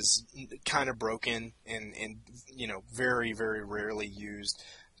 which is kind of broken and very, very rarely used.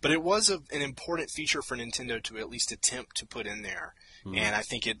 But it was an important feature for Nintendo to at least attempt to put in there. And I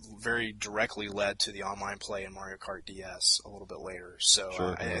think it very directly led to the online play in Mario Kart DS a little bit later.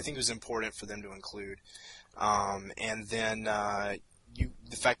 So I think it was important for them to include. And then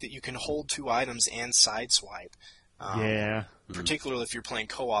the fact that you can hold 2 items and sideswipe. Particularly if you're playing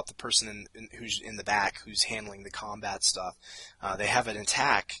co-op, the person who's in the back, who's handling the combat stuff, they have an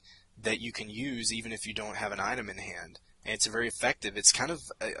attack that you can use even if you don't have an item in hand. And it's very effective. It's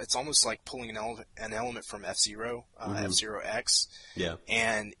it's almost like pulling an element from F-Zero, F-Zero X. Yeah.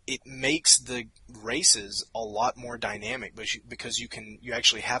 And it makes the races a lot more dynamic because you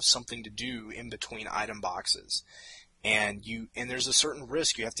actually have something to do in between item boxes. And there's a certain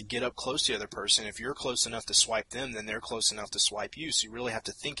risk. You have to get up close to the other person. If you're close enough to swipe them, then they're close enough to swipe you. So you really have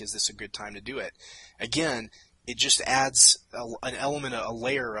to think, is this a good time to do it? Again, it just adds an element, a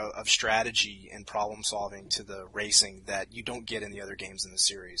layer of strategy and problem solving to the racing that you don't get in the other games in the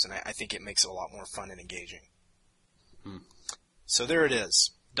series. And I think it makes it a lot more fun and engaging. So there it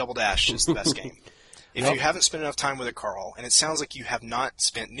is. Double Dash is the best game. If you haven't spent enough time with it, Carl, and it sounds like you have not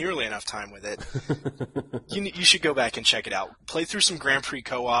spent nearly enough time with it, you should go back and check it out. Play through some Grand Prix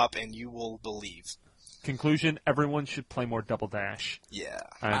co-op, and you will believe. Conclusion, everyone should play more Double Dash. Yeah.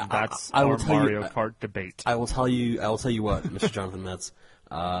 And that's our Mario Kart debate. I will tell you what, Mr. Jonathan Metz.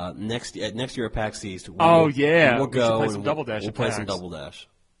 Next year at PAX East, we'll go and we'll play some Double Dash.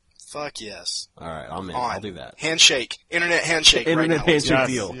 Fuck yes. All right, I'm in. I'll do that. Handshake. Internet handshake. Internet right handshake now.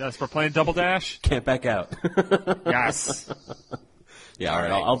 deal. Yes, we're playing Double Dash. Can't back out. Yes. Yeah, all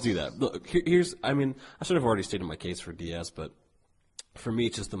right, I'll do that. Look, I should have already stated my case for DS, but for me,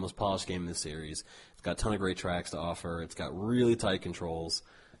 it's just the most polished game in the series. It's got a ton of great tracks to offer. It's got really tight controls,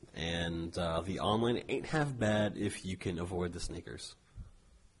 and the online ain't half bad if you can avoid the sneakers.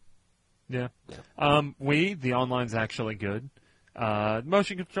 Yeah. The online's actually good.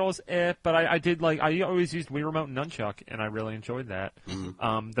 Motion controls, but I always used Wii Remote and Nunchuck, and I really enjoyed that.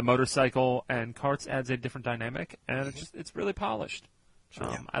 Mm-hmm. The motorcycle and karts adds a different dynamic, and it's really polished.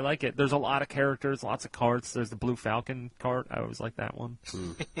 Sure. I like it. There's a lot of characters, lots of karts. There's the Blue Falcon kart. I always like that one.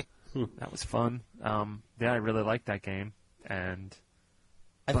 That was fun. I really liked that game, and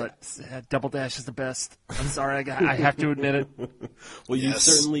Double Dash is the best. I'm sorry, I have to admit it. Yes. Well, you've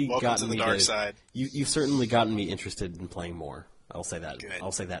certainly Welcome gotten to the me dark side. You've certainly gotten me interested in playing more. I'll say that. Good.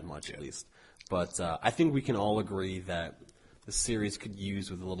 I'll say that much at least. But I think we can all agree that the series could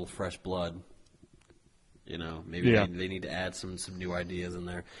use with a little fresh blood. You know, maybe they need to add some new ideas in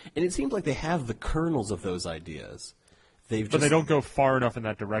there. And it seems like they have the kernels of those ideas. But they don't go far enough in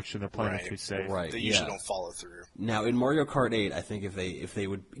that direction. They're playing it too safe. Right. They usually don't follow through. Now, in Mario Kart 8, I think if they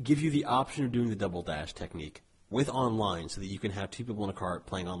would give you the option of doing the double dash technique with online, so that you can have two people in a cart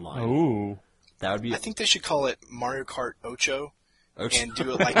playing online. Ooh. That would be. I think they should call it Mario Kart Ocho. And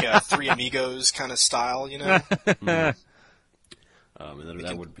do it like a Three Amigos kind of style, you know? And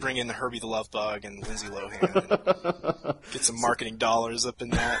that would bring in Herbie the Love Bug and Lindsay Lohan and get some marketing dollars up in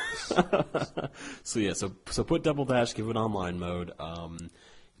that. So put Double Dash, give it online mode.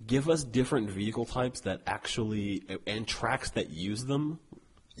 Give us different vehicle types that actually and tracks that use them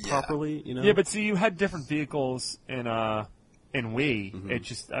properly. You know. Yeah, but see, you had different vehicles in Wii. Mm-hmm. It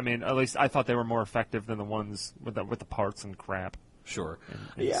just, I mean, at least I thought they were more effective than the ones with the parts and crap. Sure.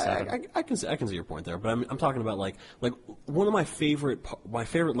 I can see your point there, but I'm talking about like one of my favorite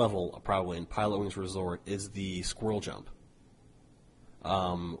level probably in Pilot Wings Resort is the squirrel jump,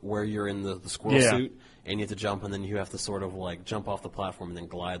 where you're in the squirrel suit and you have to jump and then you have to sort of like jump off the platform and then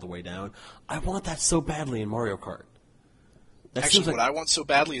glide the way down. I want that so badly in Mario Kart. Actually, what I want so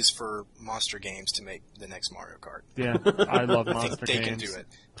badly is for Monster Games to make the next Mario Kart. Yeah, I love Monster Games. They can do it.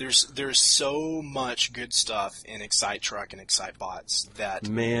 There's so much good stuff in Excite Truck and Excite Bots that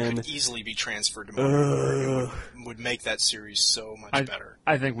could easily be transferred to Mario Kart. It would make that series so much better.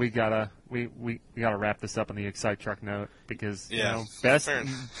 I think we gotta wrap this up on the Excite Truck note because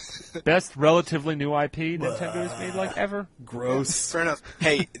best relatively new IP Nintendo's made like ever. Gross. Fair enough.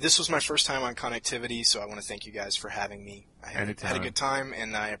 Hey, this was my first time on Connectivity, so I want to thank you guys for having me. I had a good time,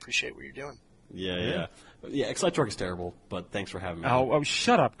 and I appreciate what you're doing. Yeah. Excite Truck is terrible, but thanks for having me. Oh,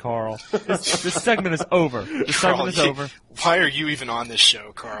 shut up, Carl. This segment is over. Carl, over. Why are you even on this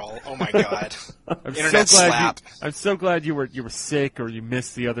show, Carl? Oh my God. Internet slap. I'm so glad you were sick or you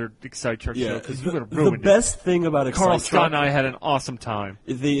missed the other Excite Truck show because you would have ruined it. The best thing about Excite Carl Truck, Scott and I had an awesome time.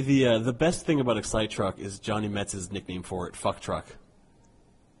 The best thing about Excite Truck is Johnny Metz's nickname for it, Fuck Truck.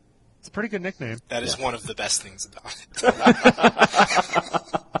 It's a pretty good nickname. That is one of the best things about it.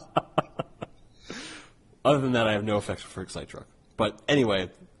 Other than that, I have no affection for Excite Truck. But anyway,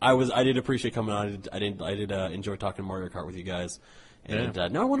 I did appreciate coming on. I did enjoy talking Mario Kart with you guys. And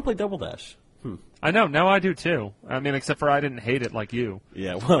now I want to play Double Dash. I know. Now I do too. I mean, except for I didn't hate it like you.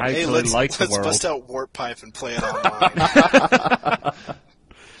 Yeah. Well, I actually liked the world. Let's bust out Warp Pipe and play it online.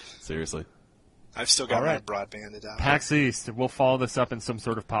 Seriously. I've still got my broadband adapter. PAX East. We'll follow this up in some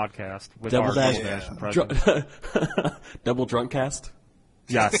sort of podcast with Double our Dash. Double Dash impression. Double Drunk Cast?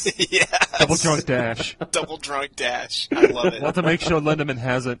 Yes. Yes. Double Drunk Dash. Double Drunk Dash. I love it. We'll have to make sure Lindemann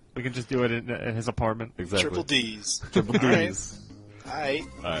has it. We can just do it in his apartment. Exactly. Triple D's. Triple D's. All right.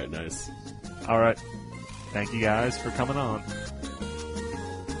 All right, nice. All right. Thank you guys for coming on.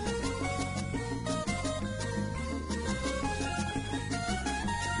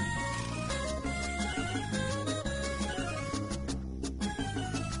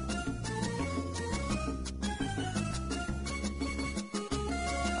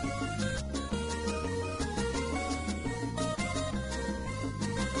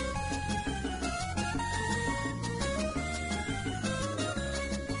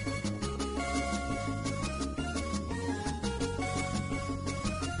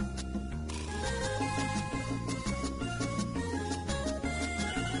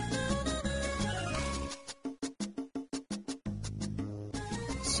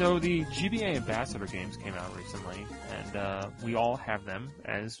 So the GBA Ambassador games came out recently, and we all have them,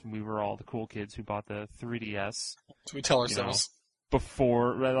 as we were all the cool kids who bought the 3DS. So we tell ourselves.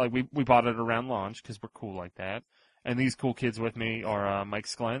 Before, like, we bought it around launch, because we're cool like that. And these cool kids with me are Mike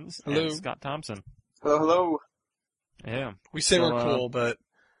Sklens and Scott Thompson. Hello. Yeah. We say we're cool, but,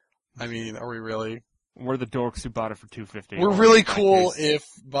 I mean, are we really? We're the dorks who bought it for $250. We're really cool if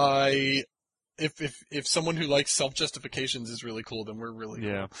someone who likes self-justifications is really cool, then we're really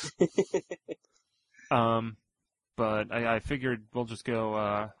cool. Yeah. But I figured we'll just go,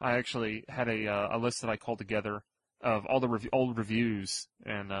 I actually had a list that I called together of all the old reviews,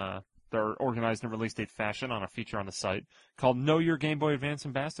 and they're organized in a release date fashion on a feature on the site called Know Your Game Boy Advance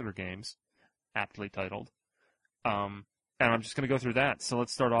Ambassador Games, aptly titled. And I'm just going to go through that. So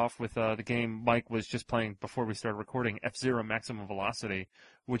let's start off with the game Mike was just playing before we started recording, F-Zero Maximum Velocity,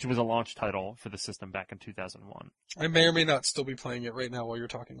 which was a launch title for the system back in 2001. I may or may not still be playing it right now while you're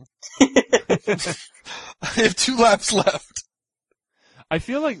talking. I have 2 laps left. I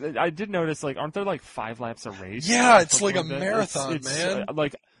feel like I did notice, like, aren't there like 5 laps a race? Yeah, or it's something like a that? marathon, It's, man.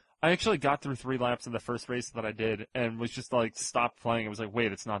 like, I actually got through 3 laps in the first race that I did, and was just like stopped playing. It was like,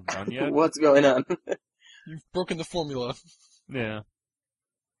 wait, it's not done yet. What's going on? You've broken the formula. Yeah.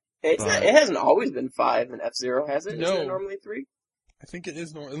 It's not, it hasn't always been 5 in F-Zero, has it? No. Isn't it normally 3? I think it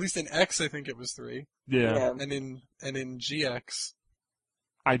is normal. At least in X, I think it was 3. Yeah. And in GX.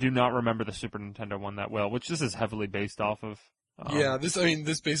 I do not remember the Super Nintendo one that well, which this is heavily based off of. Yeah, this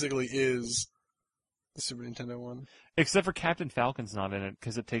basically is the Super Nintendo one. Except for Captain Falcon's not in it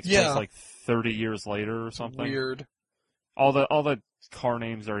because it takes Yeah. place like 30 years later or something. Weird. All the car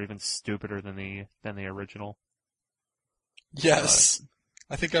names are even stupider than the original. Yes.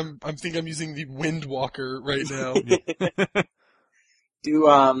 I think I'm using the Windwalker right now.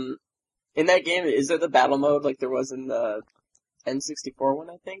 In that game, is there the battle mode like there was in the N64 one,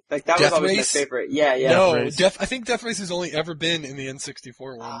 I think? Like, that was Death always Race? my favorite. Yeah, yeah. No, Race. I think Death Race has only ever been in the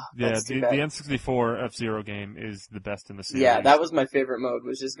N64 one. Yeah, That's the too bad. N64 F-Zero game is the best in the series. Yeah, that was my favorite mode,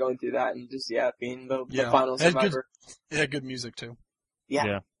 was just going through that and just, being the final It had good- survivor. It had good music too.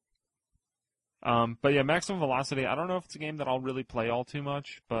 Yeah. But yeah, Maximum Velocity, I don't know if it's a game that I'll really play all too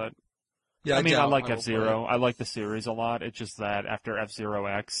much, but Yeah, I mean, I doubt like will F-Zero. I like the series a lot. It's just that after F-Zero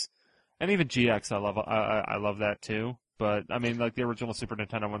X, and even GX, I love that too. But I mean, like the original Super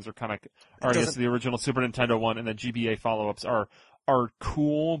Nintendo ones are kind of, or I guess the original Super Nintendo one and the GBA follow-ups are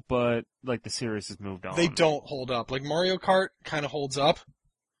cool, but like the series has moved on. They don't hold up. Like Mario Kart kind of holds up,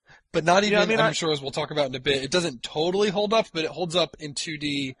 but not even. Yeah, I mean, I'm sure as we'll talk about in a bit, it doesn't totally hold up, but it holds up in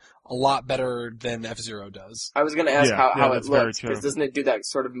 2D a lot better than F-Zero does. I was gonna ask Yeah, how it that's very looks, true. because doesn't it do that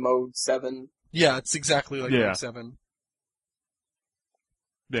sort of mode 7? Yeah, it's exactly like Yeah. Mode 7.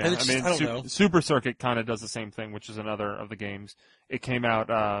 Yeah, And it's I mean, just- I don't know. Super Circuit kind of does the same thing, which is another of the games. It came out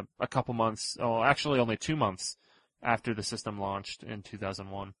a couple months, actually only 2 months after the system launched in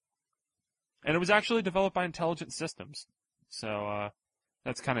 2001. And it was actually developed by Intelligent Systems. So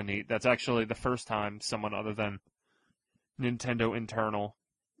that's kind of neat. That's actually the first time someone other than Nintendo internal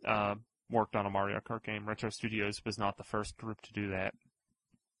worked on a Mario Kart game. Retro Studios was not the first group to do that.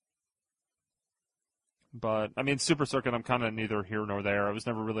 But, I mean, Super Circuit, I'm kind of neither here nor there. I was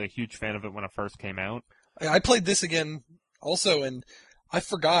never really a huge fan of it when it first came out. I played this again also, and I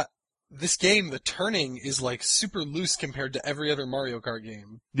forgot this game, the turning is like super loose compared to every other Mario Kart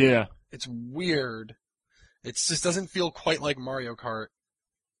game. Yeah. It's weird. It just doesn't feel quite like Mario Kart.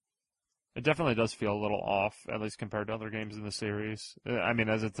 It definitely does feel a little off, at least compared to other games in the series. I mean,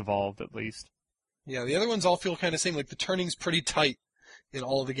 as it's evolved, at least. Yeah, the other ones all feel kind of same. Like the turning's pretty tight in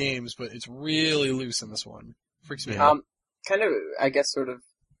all of the games, but it's really loose in this one. Freaks me out. Kind of, I guess,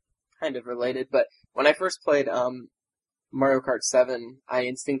 kind of related, but when I first played Mario Kart 7, I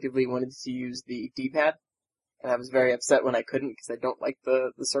instinctively wanted to use the D-pad, and I was very upset when I couldn't because I don't like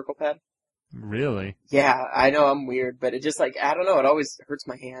the circle pad. Really? Yeah, I know I'm weird, but it just I don't know, it always hurts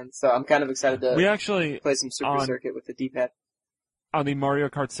my hands, so I'm kind of excited to We actually, play some Super Circuit with the D-pad. on the Mario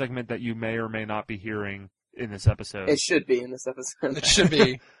Kart segment that you may or may not be hearing in this episode. It should be in this episode. It should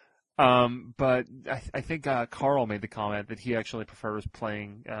be. But I think Carl made the comment that he actually prefers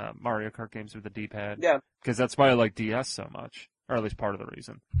playing Mario Kart games with the D-pad. Yeah. Because that's why I like DS so much, or at least part of the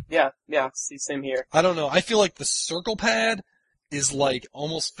reason. Yeah, same here. I don't know. I feel like the circle pad is like,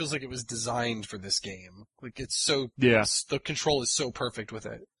 almost feels like it was designed for this game. Like it's so, Yeah. the control is so perfect with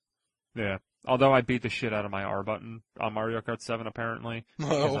it. Yeah. Although I beat the shit out of my R button on Mario Kart 7 apparently,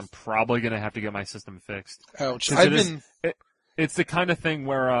 because Oh, I'm probably going to have to get my system fixed. ouch. 'Cause It's the kind of thing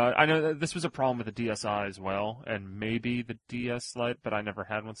where I know that this was a problem with the DSi as well, and maybe the DS Lite, but I never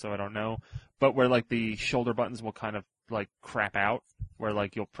had one, so I don't know. But where like the shoulder buttons will kind of like crap out, where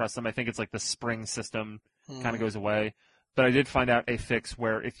like you'll press them. I think it's like the spring system kind of goes away. But I did find out a fix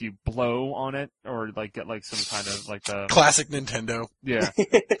where if you blow on it or like get like some kind of like the Classic Nintendo. yeah.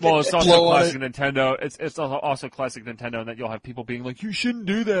 Well, it's also Blow on classic Nintendo. It's also classic Nintendo in that you'll have people being like, "You shouldn't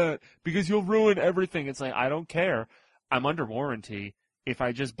do that because you'll ruin everything." It's like I don't care. I'm under warranty. If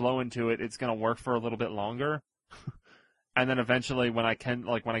I just blow into it, it's going to work for a little bit longer. And then eventually when I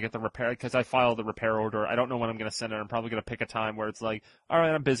get the repair, because I file the repair order, I don't know when I'm going to send it. I'm probably going to pick a time where it's like, all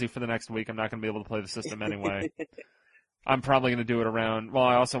right, I'm busy for the next week. I'm not going to be able to play the system anyway. I'm probably going to do it around, well,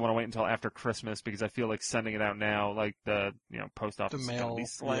 I also want to wait until after Christmas because I feel like sending it out now, like the, post office is going to mail, be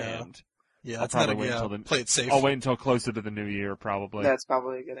slammed. Yeah, I'll that's not a probably wait until play it safe. I'll wait until closer to the new year, probably. That's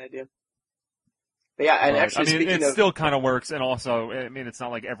probably a good idea. But yeah, and But, actually, I mean, speaking it of, still kind of works, and also, I mean, it's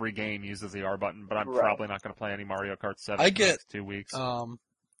not like every game uses the R button, but I'm Right. probably not going to play any Mario Kart 7 I for the get, next 2 weeks.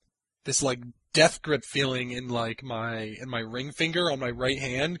 this like death grip feeling in like my ring finger on my right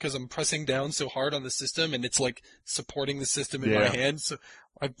hand because I'm pressing down so hard on the system and it's like supporting the system in my hand. So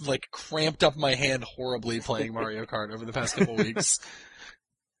I've like cramped up my hand horribly playing Mario Kart over the past couple weeks.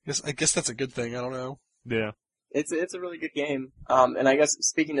 I guess that's a good thing. I don't know. Yeah. It's a really good game. And I guess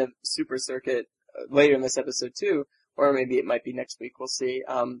speaking of Super Circuit, later in this episode too, or maybe it might be next week, we'll see.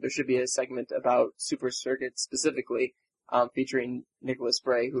 There should be a segment about Super Circuit specifically, featuring Nicholas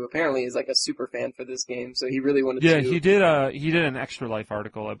Bray, who apparently is like a super fan for this game, so he really wanted to. Yeah, he did an Extra Life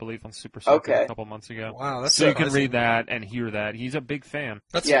article, I believe, on Super Circuit a couple months ago. Wow, that's so surprising. you can read that and hear that. He's a big fan.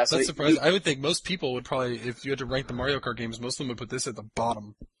 That's surprising. I would think most people would probably, if you had to rank the Mario Kart games, most of them would put this at the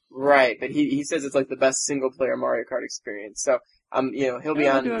bottom. Right, but he says it's like the best single player Mario Kart experience. So he'll be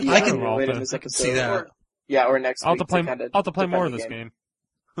on later in this episode. See that. Or next week. I'll have to play more of this game.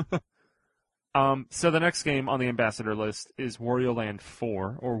 So the next game on the ambassador list is Wario Land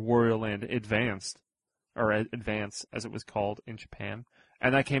 4, or Wario Land Advanced, or Advance as it was called in Japan.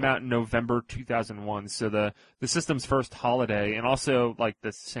 And that came out in November 2001, so the system's first holiday, and also like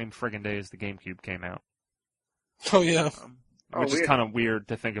the same friggin' day as the GameCube came out. Oh yeah. Which is kind of weird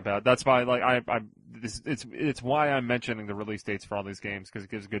to think about. That's why, like, it's why I'm mentioning the release dates for all these games, because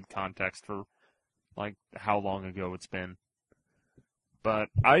it gives good context for, like, how long ago it's been. But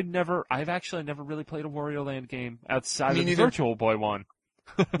I've actually never really played a Wario Land game outside of the Virtual Boy one.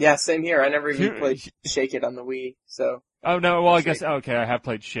 Yeah, same here. I never even played Shake It on the Wii, so. Oh, no, well, I guess, okay, I have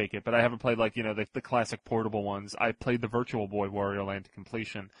played Shake It, but I haven't played, like, the classic portable ones. I played the Virtual Boy Wario Land to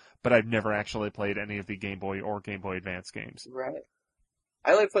completion, but I've never actually played any of the Game Boy or Game Boy Advance games. Right.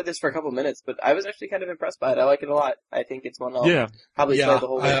 I only played this for a couple minutes, but I was actually kind of impressed by it. I like it a lot. I think it's one I'll probably play the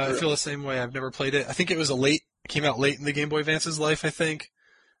whole way through. I feel the same way. I've never played it. I think it came out late in the Game Boy Advance's life, I think.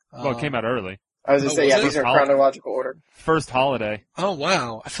 Well, it came out early. I was going to say, these are chronological order. First holiday. Oh,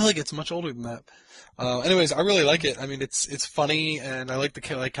 wow. I feel like it's much older than that. Anyways, I really like it. I mean, it's funny, and I like the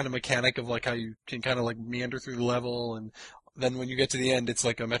kind of mechanic of like how you can kind of like meander through the level, and then when you get to the end, it's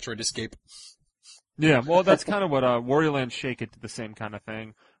like a Metroid escape. Yeah, well, that's kind of what Wario Land Shake It did the same kind of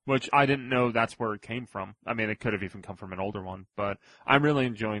thing, which I didn't know that's where it came from. I mean, it could have even come from an older one, but I'm really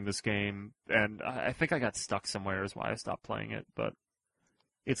enjoying this game, and I think I got stuck somewhere is why I stopped playing it, but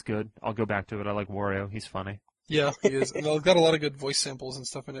it's good. I'll go back to it. I like Wario. He's funny. Yeah, he is. And it's got a lot of good voice samples and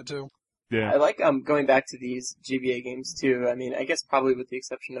stuff in it, too. Yeah. I like going back to these GBA games, too. I mean, I guess probably with the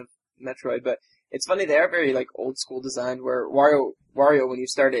exception of Metroid, but it's funny, they are very, like, old-school designed, where Wario, when you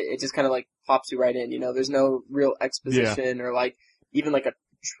start it, it just kind of, like, pops you right in, There's no real exposition or, like, even, like, a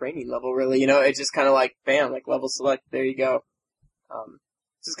training level, really, It's just kind of like, bam, like, level select, there you go.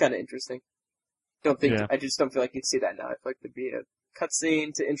 This is kind of interesting. I just don't feel like you'd see that now. I feel like there'd be a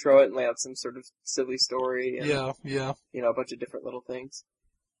cutscene to intro it and lay out some sort of silly story. And, a bunch of different little things.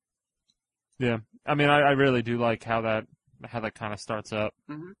 Yeah. I mean, I really do like how that kind of starts up.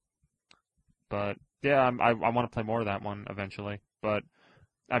 Mm-hmm. But, yeah, I want to play more of that one eventually. But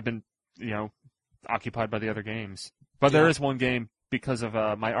I've been, occupied by the other games. But there is one game, because of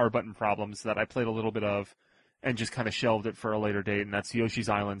my R-button problems, that I played a little bit of and just kind of shelved it for a later date, and that's Yoshi's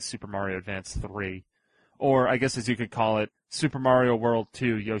Island Super Mario Advance 3. Or, I guess as you could call it, Super Mario World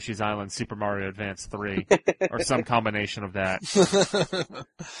 2, Yoshi's Island, Super Mario Advance 3, or some combination of that.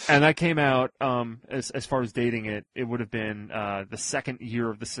 And that came out, as far as dating it, it would have been the second year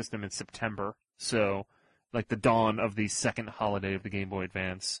of the system in September. So, like the dawn of the second holiday of the Game Boy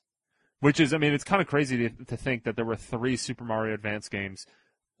Advance. Which is, I mean, it's kind of crazy to think that there were 3 Super Mario Advance games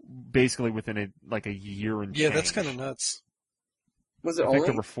basically within a year and change. Yeah, that's kind of nuts. Was it I think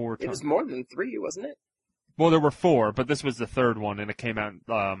there were 4 It was more than 3, wasn't it? Well, there were 4, but this was the third one, and it came out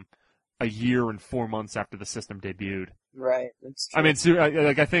a year and 4 months after the system debuted. Right, that's true. I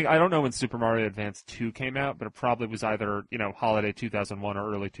mean, I don't know when Super Mario Advance 2 came out, but it probably was either, holiday 2001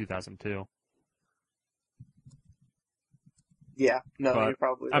 or early 2002. Yeah, no, you're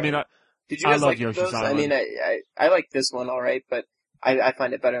probably right. I mean, did you guys like Yoshi's those? Island. I mean, I like this one all right, but I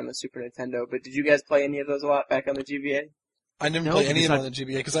find it better on the Super Nintendo. But did you guys play any of those a lot back on the GBA? I never played any of them on the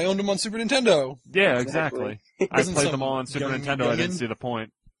GBA because I owned them on Super Nintendo. Yeah, exactly. I played them all on Super Nintendo. I didn't see the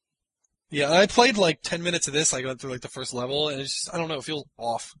point. Yeah, I played like 10 minutes of this. I got through like the first level, and it's just, I don't know, it feels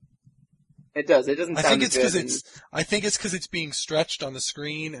off. It does. It doesn't sound I think it's good. It's being stretched on the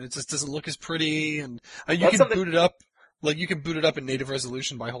screen, and it just doesn't look as pretty. And you can boot it up. Like, you can boot it up in native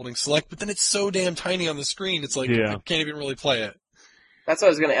resolution by holding select, but then it's so damn tiny on the screen, it's like, I can't even really play it. That's what I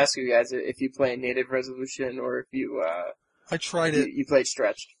was going to ask you guys, if you play native resolution, or if you, I tried it. You played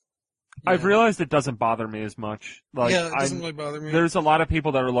stretched. Yeah. I've realized it doesn't bother me as much. Like, yeah, it doesn't really bother me. There's a lot of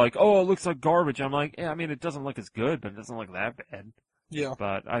people that are like, oh, it looks like garbage. I'm like, yeah, I mean, it doesn't look as good, but it doesn't look that bad. Yeah.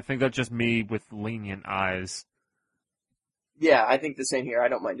 But I think that's just me with lenient eyes. Yeah, I think the same here. I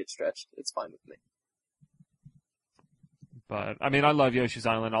don't mind it stretched. It's fine with me. But, I mean, I love Yoshi's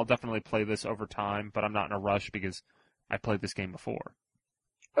Island. I'll definitely play this over time, but I'm not in a rush because I played this game before.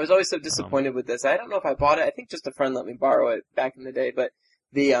 I was always so disappointed with this. I don't know if I bought it. I think just a friend let me borrow it back in the day, but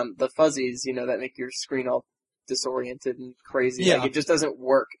the fuzzies, that make your screen all disoriented and crazy. Yeah. Like, it just doesn't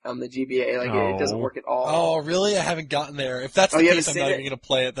work on the GBA. Like, it doesn't work at all. Oh, really? I haven't gotten there. If that's the you case, I'm haven't not seen even going to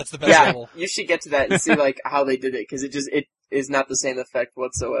play it. That's the best level. You should get to that and see, like, how they did it, because it is not the same effect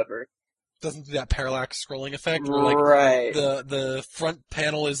whatsoever. Doesn't do that parallax scrolling effect where, like, Right. the front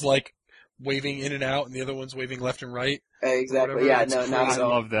panel is, like, waving in and out and the other one's waving left and right. Exactly. Yeah, It's no, not I at all.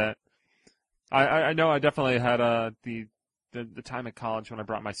 love that. I know I definitely had the time at college when I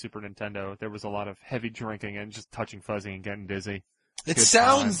brought my Super Nintendo. There was a lot of heavy drinking and just touching fuzzy and getting dizzy. It Good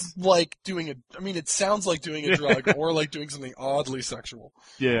sounds like doing it sounds like doing a drug or like doing something oddly sexual.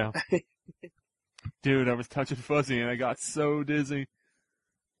 Yeah. Dude, I was touching fuzzy and I got so dizzy.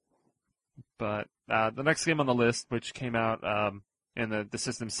 But the next game on the list, which came out in the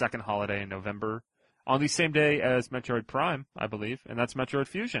system's second holiday in November, on the same day as Metroid Prime, I believe, and that's Metroid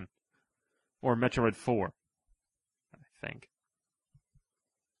Fusion. Or Metroid 4, I think.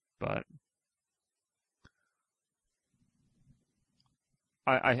 But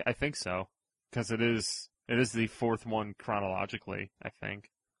I think so, because it is the fourth one chronologically, I think.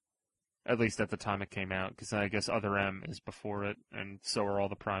 At least at the time it came out, because I guess Other M is before it, and so are all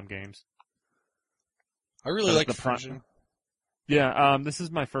the Prime games. I really like Fusion. Yeah, this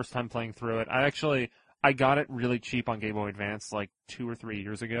is my first time playing through it. I got it really cheap on Game Boy Advance like 2 or 3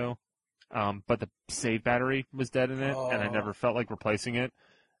 years ago. But the save battery was dead in it, and I never felt like replacing it.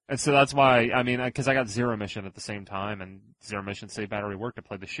 And so that's why, because I got Zero Mission at the same time, and Zero Mission save battery worked. I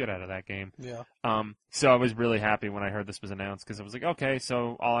played the shit out of that game. Yeah. So I was really happy when I heard this was announced, because I was like, okay,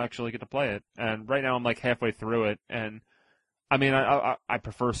 so I'll actually get to play it. And right now I'm like halfway through it, and I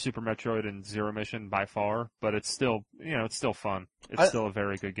prefer Super Metroid and Zero Mission by far, but it's still, it's still fun. It's still a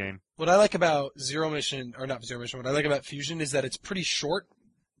very good game. What I like about what I like about Fusion is that it's pretty short.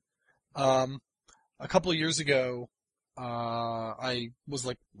 A couple of years ago, I was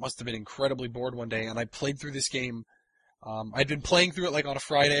must have been incredibly bored one day, and I played through this game. I'd been playing through it on a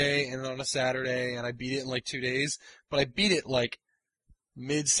Friday and on a Saturday, and I beat it in 2 days. But I beat it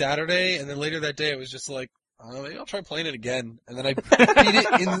mid-Saturday, and then later that day I was just like, maybe I'll try playing it again. And then I beat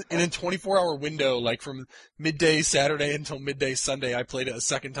it in a 24-hour window, from midday Saturday until midday Sunday. I played it a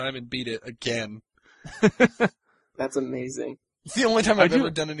second time and beat it again. That's amazing. It's the only time I've ever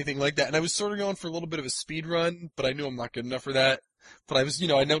done anything like that. And I was sort of going for a little bit of a speed run, but I knew I'm not good enough for that. But I was,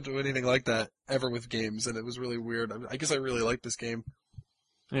 I don't do anything like that ever with games, and it was really weird. I guess I really like this game.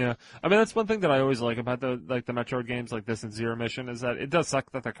 Yeah. That's one thing that I always like about the Metroid games like this and Zero Mission is that it does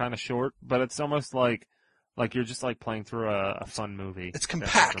suck that they're kind of short, but it's almost like you're just playing through a fun movie. It's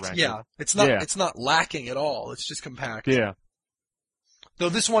compact, yeah. It's not lacking at all. It's just compact. Yeah. Though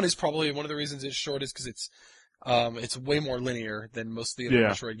this one is probably one of the reasons it's short is because it's way more linear than most of the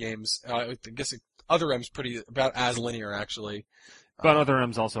other Metroid games. I guess Other M's about as linear actually. But Other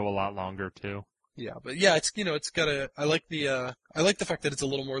M's also a lot longer too. Yeah, but yeah, it's it's got I like the fact that it's a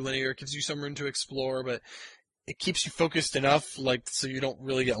little more linear. It gives you some room to explore, but it keeps you focused enough so you don't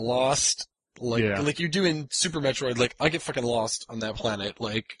really get lost. Like you do in Super Metroid, I get fucking lost on that planet.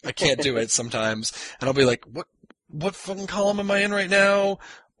 I can't do it sometimes, and I'll be like, what fucking column am I in right now?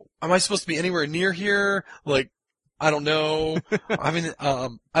 Am I supposed to be anywhere near here? I don't know.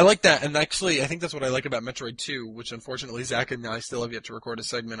 I like that, and actually, I think that's what I like about Metroid 2, which unfortunately Zach and I still have yet to record a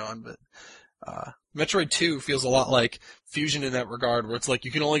segment on, but Metroid 2 feels a lot like Fusion in that regard, where it's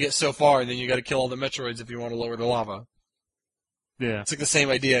you can only get so far, and then you gotta kill all the Metroids if you want to lower the lava. Yeah. It's the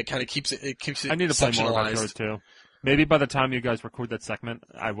same idea, it kind of keeps it I need to play more Metroid 2. Maybe by the time you guys record that segment,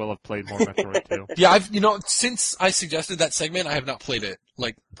 I will have played more Metroid 2. Yeah, since I suggested that segment, I have not played it,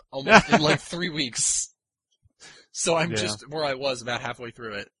 almost in 3 weeks. So I'm just where I was about halfway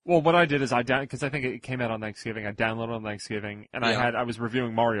through it. Well, what I did is because I think it came out on Thanksgiving, I downloaded it on Thanksgiving, and I was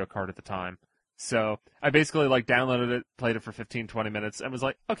reviewing Mario Kart at the time. So I basically downloaded it, played it for 15, 20 minutes, and was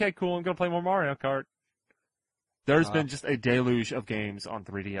like, okay, cool, I'm going to play more Mario Kart. There's been just a deluge of games on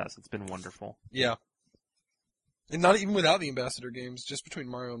 3DS. It's been wonderful. Yeah. And not even without the Ambassador games, just between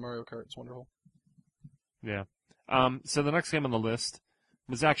Mario and Mario Kart, it's wonderful. Yeah. So the next game on the list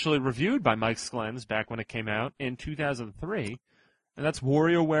was actually reviewed by Mike Sklens back when it came out in 2003, and that's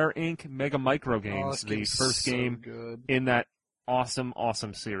WarioWare Inc. Mega Micro Games, the first game in that awesome,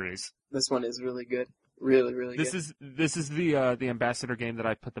 awesome series. This one is really good. Really, really This good. this is the ambassador game that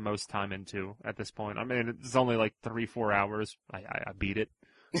I put the most time into at this point. I mean, it's only like 3-4 hours. I beat it.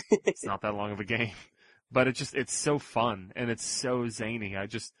 It's not that long of a game, but it's so fun and it's so zany.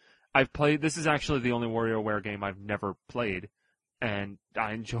 I've played. This is actually the only WarioWare game I've never played, and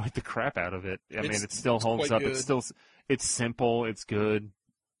I enjoyed the crap out of it. I mean, it still holds quite up. good. It's simple. It's good.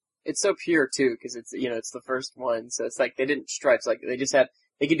 It's so pure too, because it's the first one, so it's like they didn't stretch. Like they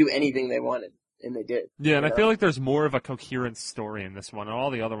could do anything they wanted, and they did. Yeah, and you I know? feel like there's more of a coherent story in this one. And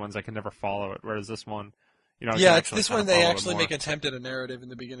all the other ones I can never follow it, whereas this one, I can Yeah, actually this kinda one they follow it actually more. make an attempt at a narrative in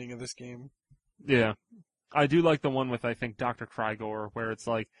the beginning of this game. Yeah. I do like the one with, I think, Dr. Krygor, where it's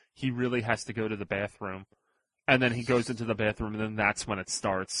like he really has to go to the bathroom. And then he goes into the bathroom, and then that's when it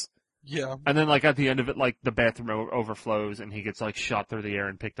starts. Yeah. And then, like, at the end of it, like, the bathroom overflows, and he gets, like, shot through the air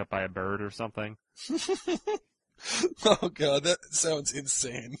and picked up by a bird or something. Oh god, that sounds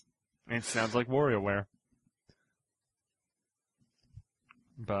insane. It sounds like WarioWare.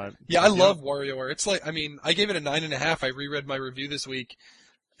 But Yeah, I love WarioWare. It's like, I mean, I gave it a 9.5. I reread my review this week,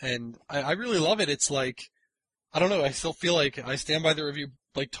 and I really love it. It's like, I don't know, I still feel like I stand by the review,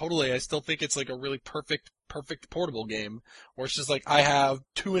 like, totally. I still think it's like a really perfect portable game, where it's just like, I have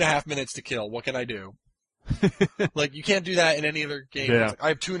 2.5 minutes to kill. What can I do? Like, you can't do that in any other game. Yeah. It's like, I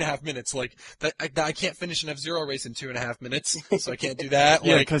have 2.5 minutes. Like, I can't finish an F-Zero race in 2.5 minutes, so I can't do that.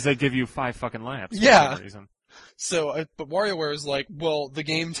 Yeah, Like, because they give you 5 fucking laps for Yeah. some reason. so, but WarioWare is like, well, the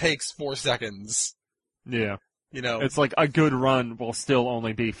game takes 4 seconds. Yeah. You know? It's like a good run will still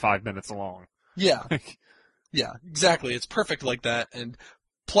only be 5 minutes long. Yeah. Yeah, exactly. It's perfect like that. And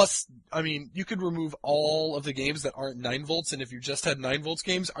plus, I mean, you could remove all of the games that aren't 9 volts, and if you just had 9 volts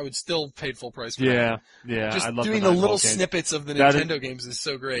games, I would still pay full price for Yeah, that. yeah. Just I love doing the the little 9-volt game. snippets of the That is- Nintendo games is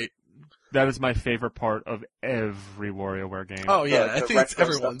so great. That is my favorite part of every WarioWare game. Oh yeah, The I think it's retro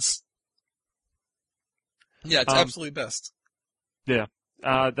everyone's. Yeah, it's Um, absolutely best. Yeah.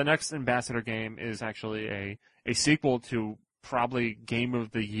 The next Ambassador game is actually a sequel to probably Game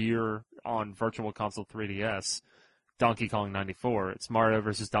of the Year on Virtual Console 3DS, Donkey Kong 94. It's Mario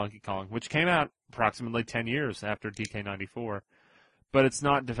vs. Donkey Kong, which came out approximately 10 years after DK94. But it's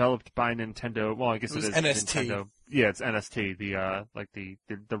not developed by Nintendo. Well, I guess It was is NST. Nintendo. Yeah, it's NST,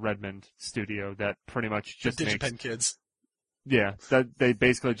 the Redmond studio that pretty much The just makes DigiPen kids. Yeah, that they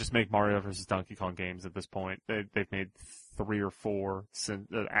basically just make Mario vs. Donkey Kong games at this point. They've made 3 or 4 since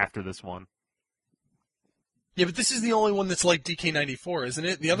after this one. Yeah, but this is the only one that's like DK94, isn't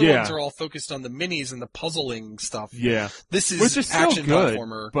it? The other Yeah. ones are all focused on the minis and the puzzling stuff. Yeah, This is which is still action good,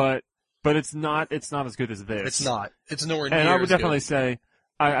 platformer. but it's not as good as this. It's not. It's nowhere near And I would as definitely good. say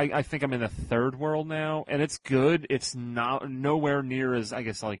I think I'm in the third world now, and it's good. It's not nowhere near as I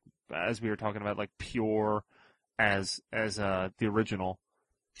guess like as we were talking about like pure as the original.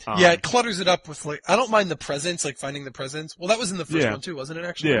 Yeah, it clutters it up with like, I don't mind the presents, like finding the presents. Well, that was in the first Yeah. one too, wasn't it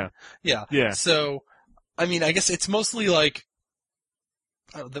actually? Yeah. Yeah. Yeah. So, I mean, I guess it's mostly like,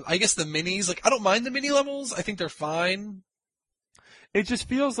 I guess the minis, like, I don't mind the mini levels. I think they're fine. It just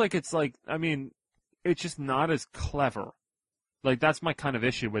feels like it's like, I mean, it's just not as clever. Like, that's my kind of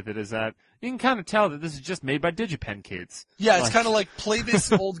issue with it, is that you can kind of tell that this is just made by DigiPen kids. Yeah, it's Like- kind of like play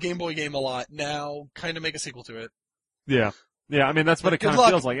this old Game Boy game a lot. Now, kind of make a sequel to it. Yeah. Yeah, I mean, that's what But it kind good of luck.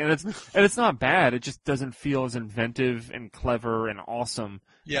 feels like. And it's not bad, it just doesn't feel as inventive and clever and awesome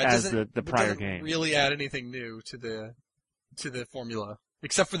Yeah, it as doesn't, the it prior doesn't game. really add anything new to the formula,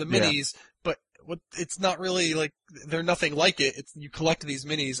 except for the Yeah. minis. But it's not really like they're nothing like it. It's you collect these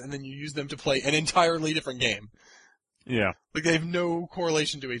minis and then you use them to play an entirely different game. Yeah. Like they have no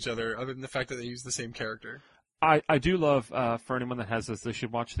correlation to each other other than the fact that they use the same character. I do love, for anyone that has this, they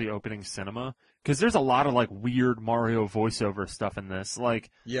should watch the opening cinema, because there's a lot of, like, weird Mario voiceover stuff in this. Like,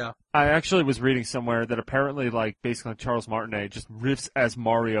 Yeah. I actually was reading somewhere that apparently, like, basically Charles Martinet just riffs as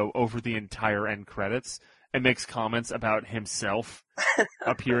Mario over the entire end credits and makes comments about himself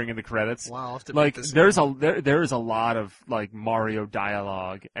appearing in the credits. Wow, I'll have to Like, beat this there is one. a lot of, like, Mario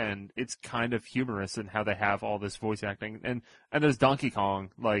dialogue, and it's kind of humorous in how they have all this voice acting. And there's Donkey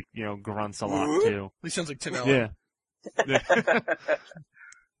Kong, like, you know, grunts a lot, too. He sounds like Tim Allen. Yeah.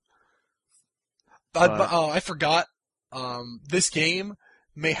 I forgot. This game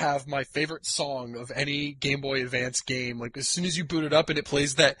may have my favorite song of any Game Boy Advance game. Like as soon as you boot it up and it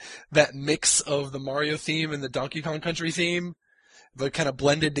plays that mix of the Mario theme and the Donkey Kong Country theme, they're kind of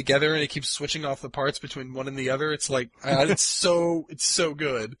blended together and it keeps switching off the parts between one and the other. It's like it's so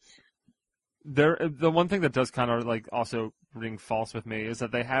good. The one thing that does kind of like also ring false with me is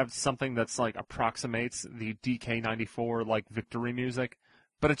that they have something that's like approximates the DK94 like victory music,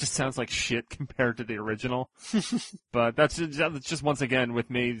 but it just sounds like shit compared to the original. But that's just once again with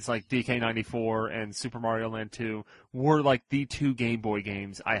me, it's like DK94 and Super Mario Land 2 were like the two Game Boy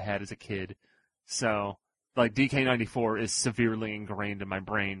games I had as a kid. So, like, DK94 is severely ingrained in my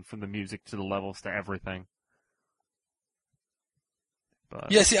brain, from the music to the levels to everything.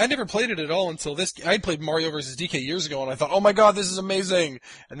 But Yeah, see, I never played it at all until this. I played Mario vs. DK years ago, and I thought, oh my god, this is amazing!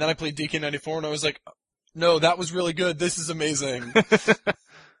 And then I played DK94, and I was like, no, that was really good, this is amazing.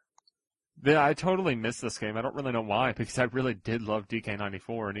 Yeah, I totally missed this game. I don't really know why, because I really did love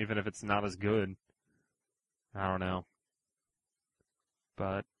DK94, and even if it's not as good, I don't know.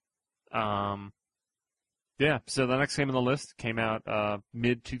 But, yeah, so the next game on the list came out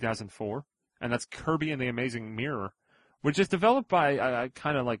mid-2004, and that's Kirby and the Amazing Mirror, which is developed by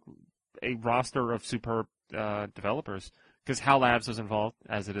kind of like a roster of superb developers, because HAL Labs was involved,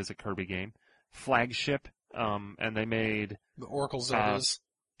 as it is a Kirby game. Flagship, and they made... The Oracle Zeldas.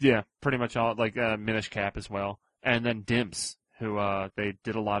 Yeah, pretty much all, like Minish Cap as well. And then Dimps, who they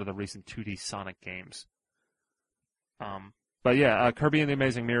did a lot of the recent 2D Sonic games. But yeah, Kirby and the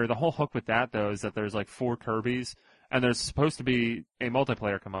Amazing Mirror, the whole hook with that, though, is that there's like 4 Kirbys, and there's supposed to be a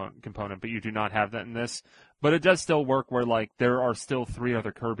multiplayer component, but you do not have that in this. But it does still work where, like, there are still 3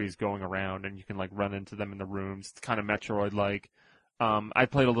 other Kirbys going around, and you can, like, run into them in the rooms. It's kind of Metroid-like. I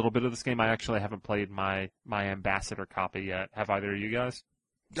played a little bit of this game. I actually haven't played my Ambassador copy yet. Have either of you guys?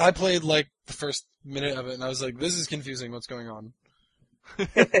 I played, like, the first minute of it, and I was like, this is confusing, what's going on? I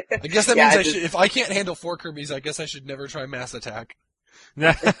guess that means if I can't handle 4 Kirbys, I guess I should never try Mass Attack.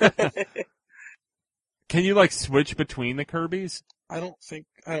 Can you, like, switch between the Kirbys? I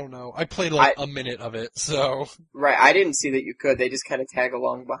don't know. I played, like, a minute of it, so... Right, I didn't see that you could. They just kind of tag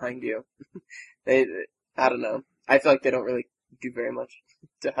along behind you. I don't know. I feel like they don't really do very much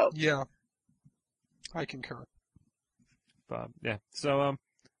to help. Yeah. I concur. But, yeah. So,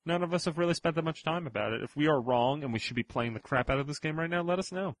 none of us have really spent that much time about it. If we are wrong and we should be playing the crap out of this game right now, let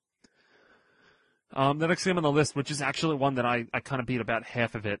us know. The next game on the list, which is actually one that I kind of beat about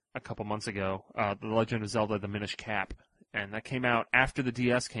half of it a couple months ago, The Legend of Zelda: The Minish Cap. And that came out after the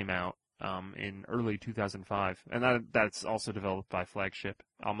DS came out in early 2005. And that's also developed by Flagship.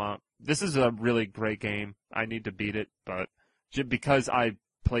 This is a really great game. I need to beat it, but because I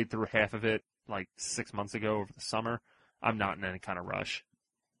played through half of it like 6 months ago over the summer, I'm not in any kind of rush.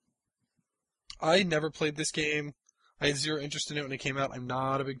 I never played this game. I had zero interest in it when it came out. I'm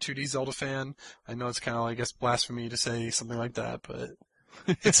not a big 2D Zelda fan. I know it's kind of, I guess, blasphemy to say something like that, but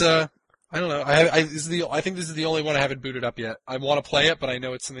it's I don't know. I think this is the only one I haven't booted up yet. I want to play it, but I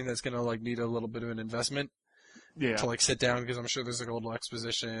know it's something that's going to like need a little bit of an investment to like sit down, because I'm sure there's like a little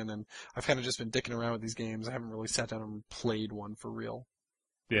exposition, and I've kind of just been dicking around with these games. I haven't really sat down and played one for real.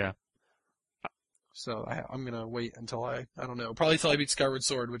 Yeah. So I'm going to wait until I don't know, probably until I beat Skyward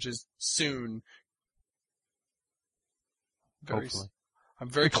Sword, which is soon. Hopefully. I'm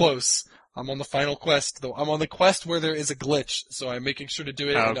very close. I'm on the final quest, though. I'm on the quest where there is a glitch, so I'm making sure to do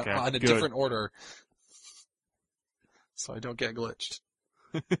it in a different order, so I don't get glitched.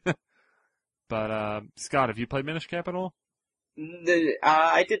 But, Scott, have you played Minish Cap at all?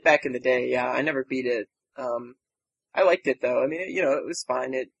 I did back in the day, yeah. I never beat it. I liked it, though. I mean, it was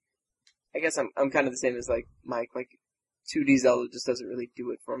fine. I guess I'm kind of the same as, like, Mike. Like, 2D Zelda just doesn't really do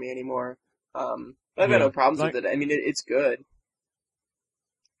it for me anymore. But I've got no problems with it. I mean, it's good.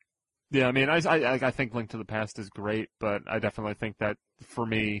 Yeah, I mean, I think Link to the Past is great, but I definitely think that, for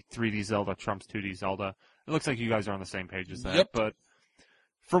me, 3D Zelda trumps 2D Zelda. It looks like you guys are on the same page as that. Yep. But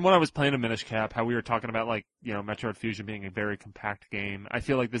from when I was playing a Minish Cap, how we were talking about, like, Metroid Fusion being a very compact game, I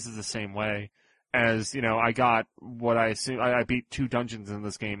feel like this is the same way. As, I got what I assume, I beat 2 dungeons in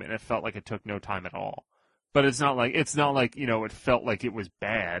this game, and it felt like it took no time at all. But it's not like, it felt like it was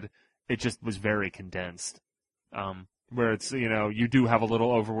bad. It just was very condensed. Where it's, you do have a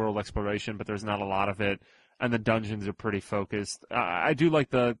little overworld exploration, but there's not a lot of it, and the dungeons are pretty focused. I do like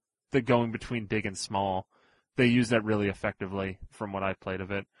the going between big and small. They use that really effectively from what I've played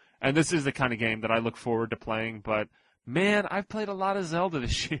of it. And this is the kind of game that I look forward to playing, but man, I've played a lot of Zelda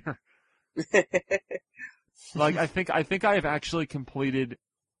this year. Like, I think I have actually completed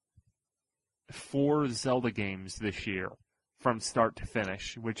 4 Zelda games this year from start to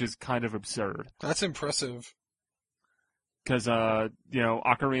finish, which is kind of absurd. That's impressive. Because,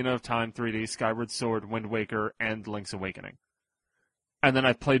 Ocarina of Time 3D, Skyward Sword, Wind Waker, and Link's Awakening. And then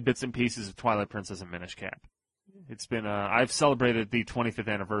I've played bits and pieces of Twilight Princess and Minish Cap. It's been, I've celebrated the 25th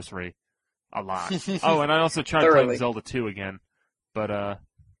anniversary a lot. Oh, and I also tried playing Zelda 2 again. But,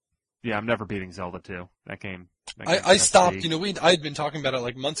 Yeah, I'm never beating Zelda 2. That game. I stopped. I had been talking about it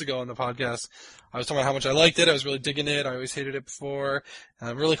like months ago on the podcast. I was talking about how much I liked it. I was really digging it. I always hated it before. And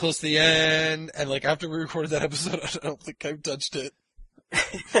I'm really close to the end. And like after we recorded that episode, I don't think I've touched it.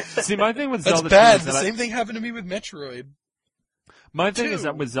 See, my thing with That's Zelda bad. 2 The is that same thing happened to me with Metroid. my thing is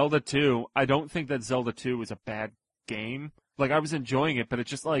that with Zelda 2, I don't think that Zelda 2 is a bad game. Like, I was enjoying it, but it's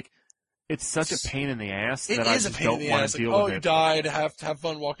just like, it's such a pain in the ass that I just don't want to deal with it. You died. Have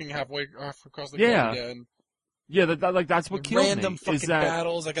fun walking halfway across the court again. Yeah, that's what killed me. Random fucking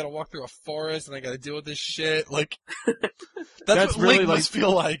battles. I gotta walk through a forest and I gotta deal with this shit. Like, that's what really Link must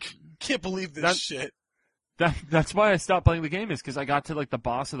feel like. Can't believe this shit. That's why I stopped playing the game, is because I got to like the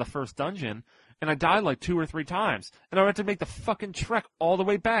boss of the first dungeon and I died like 2 or 3 times, and I had to make the fucking trek all the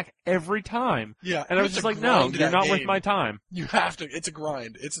way back every time. Yeah, and I was just like, no, you're not worth my time. You have to. It's a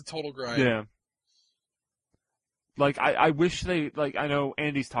grind. It's a total grind. Yeah. Like, I wish they, like, I know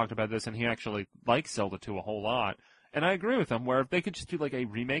Andy's talked about this, and he actually likes Zelda 2 a whole lot, and I agree with him, where if they could just do, like, a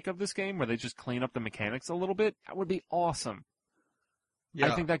remake of this game, where they just clean up the mechanics a little bit, that would be awesome.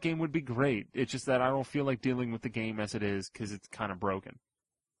 Yeah. I think that game would be great. It's just that I don't feel like dealing with the game as it is, because it's kind of broken.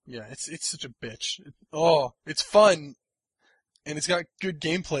 Yeah, it's such a bitch. It's fun, and it's got good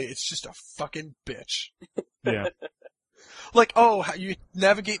gameplay. It's just a fucking bitch. Yeah. Like, you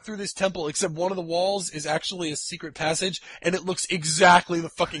navigate through this temple, except one of the walls is actually a secret passage, and it looks exactly the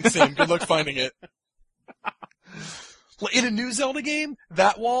fucking same. Good luck finding it. In a new Zelda game,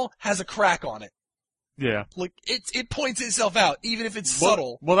 that wall has a crack on it. Yeah. Like, it points itself out, even if it's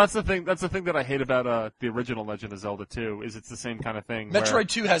subtle. Well, that's the thing that I hate about the original Legend of Zelda 2, is it's the same kind of thing. Metroid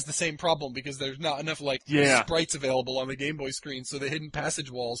 2 has the same problem, because there's not enough, sprites available on the Game Boy screen, so the hidden passage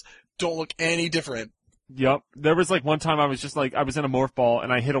walls don't look any different. Yep. There was one time I was just I was in a morph ball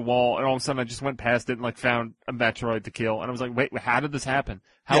and I hit a wall and all of a sudden I just went past it and found a Metroid to kill, and I was like, wait, how did this happen?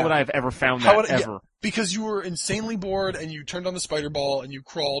 How would I have ever found that ever? Yeah, because you were insanely bored and you turned on the spider ball and you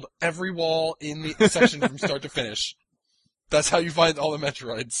crawled every wall in the section from start to finish. That's how you find all the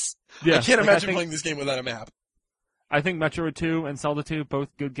Metroids. Yeah, I can't imagine playing this game without a map. I think Metroid 2 and Zelda 2, both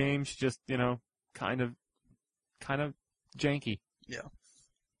good games, just, kind of janky. Yeah.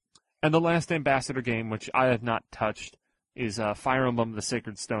 And the last Ambassador game, which I have not touched, is Fire Emblem: The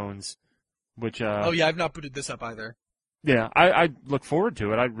Sacred Stones, which... I've not booted this up either. Yeah, I look forward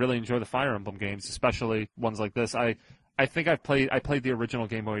to it. I really enjoy the Fire Emblem games, especially ones like this. I think I played the original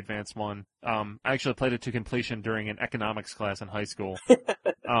Game Boy Advance one. I actually played it to completion during an economics class in high school.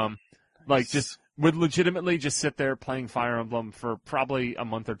 Just would legitimately just sit there playing Fire Emblem for probably a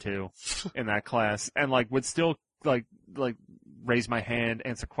month or two in that class, and would still raise my hand,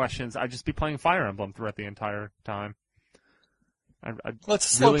 answer questions. I'd just be playing Fire Emblem throughout the entire time. Let's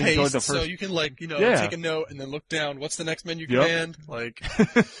slow pace, so you can take a note and then look down. What's the next menu command?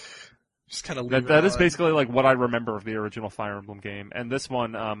 Just kind of leave that is basically what I remember of the original Fire Emblem game. And this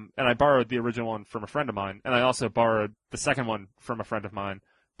one, and I borrowed the original one from a friend of mine, and I also borrowed the second one from a friend of mine,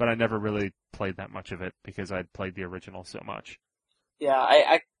 but I never really played that much of it because I'd played the original so much. Yeah,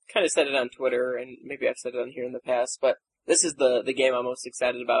 I kind of said it on Twitter, and maybe I've said it on here in the past, but this is the game I'm most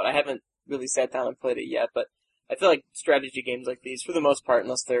excited about. I haven't really sat down and played it yet, but I feel like strategy games like these, for the most part,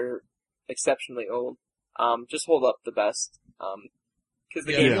 unless they're exceptionally old, just hold up the best. Cause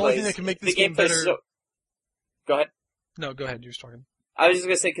the only thing that can make this game better... Go ahead. No, go ahead. You were talking. I was just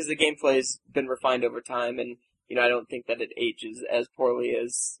going to say, because the gameplay's been refined over time, and, I don't think that it ages as poorly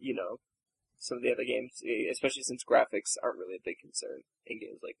as, some of the other games, especially since graphics aren't really a big concern in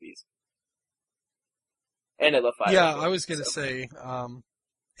games like these. And I love Fire Emblem, I was going to say,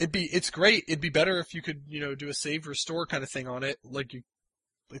 it's great. It'd be better if you could, do a save restore kind of thing on it.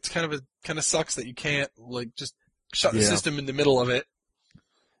 It's kind of sucks that you can't, just shut the system in the middle of it.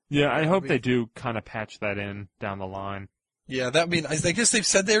 Yeah, I hope they do kind of patch that in down the line. Yeah, I guess they've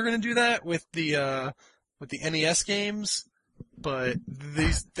said they were going to do that with the NES games, but at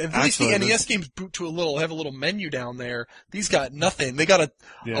least the NES games boot to have a little menu down there. These got nothing. They got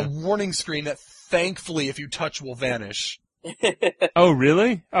a warning screen that thankfully if you touch will vanish. Oh,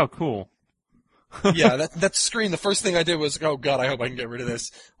 really? Oh, cool. Yeah, that screen, the first thing I did was, oh god, I hope I can get rid of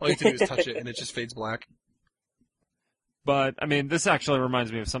this. All you have to do is touch it and it just fades black. But, this actually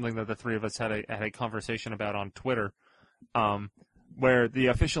reminds me of something that the three of us had a conversation about on Twitter, where the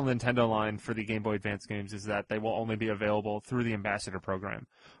official Nintendo line for the Game Boy Advance games is that they will only be available through the Ambassador program,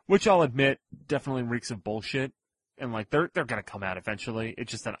 which I'll admit definitely reeks of bullshit, and they're going to come out eventually.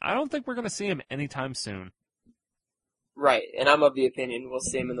 It's just that I don't think we're going to see them anytime soon. Right, and I'm of the opinion we'll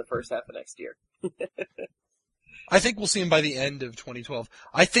see them in the first half of next year. I think we'll see them by the end of 2012.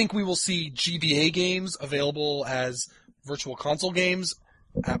 I think we will see GBA games available as Virtual Console games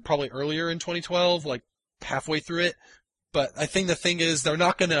probably earlier in 2012, like halfway through it. But I think the thing is they're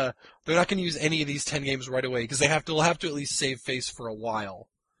not gonna use any of these 10 games right away because they'll have to at least save face for a while.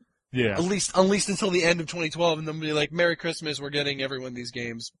 Yeah. At least until the end of 2012, and then be like, Merry Christmas, we're getting everyone these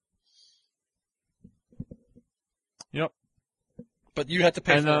games. Yep. But you have to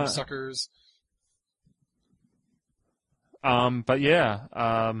pay for them, suckers. But yeah,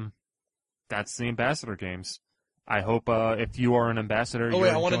 that's the Ambassador games. I hope if you are an ambassador, oh you're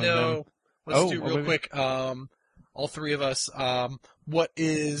wait, I want to know. them. Let's do real quick. All three of us. What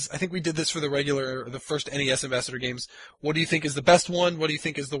is? I think we did this for the first NES Ambassador games. What do you think is the best one? What do you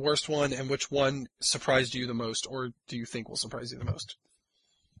think is the worst one? And which one surprised you the most, or do you think will surprise you the most?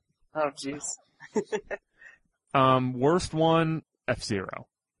 Oh, jeez. Worst one, F-Zero.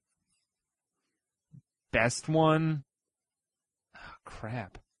 Best one,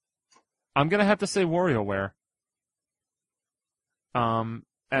 crap. I'm gonna have to say WarioWare.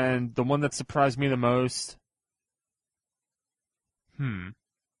 And the one that surprised me the most,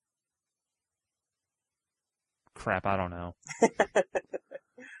 crap, I don't know.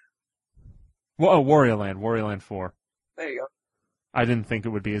 Well, Wario Land 4. There you go. I didn't think it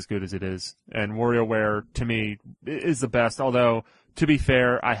would be as good as it is. And WarioWare, to me, is the best. Although, to be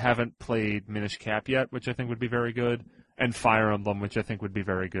fair, I haven't played Minish Cap yet, which I think would be very good. And Fire Emblem, which I think would be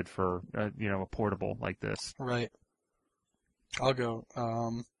very good for, a portable like this. Right. I'll go.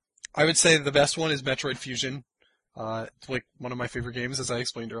 I would say the best one is Metroid Fusion. It's like one of my favorite games, as I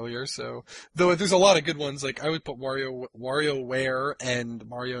explained earlier. So, though there's a lot of good ones, like I would put WarioWare and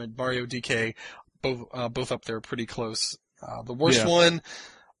Mario DK both up there pretty close. The worst one,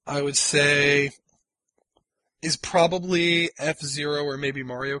 I would say, is probably F-Zero or maybe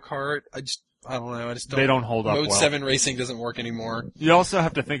Mario Kart. I don't know. They don't hold up well. Mode 7 racing doesn't work anymore. You also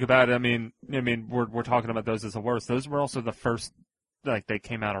have to think about it. I mean, we're talking about those as the worst. Those were also the first, they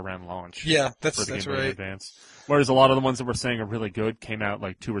came out around launch. Yeah, that's right. Game Boy Advance. Whereas a lot of the ones that we're saying are really good came out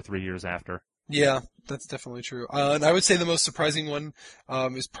 2 or 3 years after. Yeah, that's definitely true. And I would say the most surprising one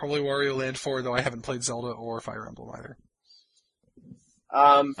is probably Wario Land 4, though I haven't played Zelda or Fire Emblem either.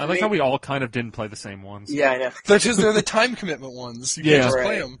 I like how we all kind of didn't play the same ones. Yeah, I know. They're the time commitment ones. You can't just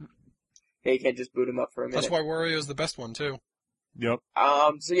play them. Yeah, you can't just boot them up for a minute. That's why Wario's the best one, too. Yep.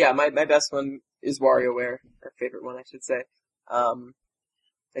 So yeah, my best one is WarioWare. Our favorite one, I should say.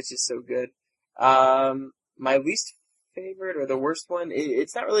 It's just so good. My least favorite, or the worst one,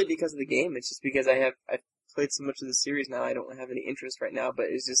 it's not really because of the game, it's just because I've played so much of the series now, I don't have any interest right now, but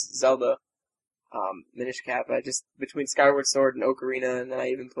it's just Zelda, Minish Cap. Between Skyward Sword and Ocarina, and then I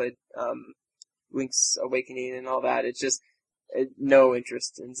even played, Link's Awakening and all that, it's just, no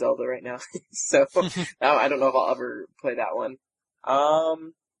interest in Zelda right now. So, I don't know if I'll ever play that one.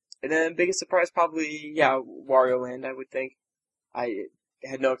 And then biggest surprise probably, Wario Land, I would think. I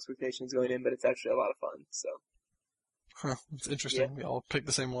had no expectations going in, but it's actually a lot of fun, so. Huh, it's interesting. Yeah. We all picked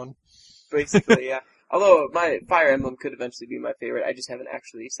the same one. Basically, yeah. Although my Fire Emblem could eventually be my favorite, I just haven't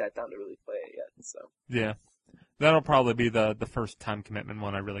actually sat down to really play it yet, so. Yeah. That'll probably be the first time commitment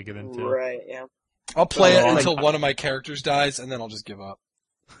one I really get into. Right, yeah. I'll play it until one of my characters dies, and then I'll just give up.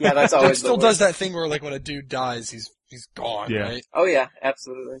 Yeah, that's always It still does that thing where, when a dude dies, he's gone, right? Oh, yeah,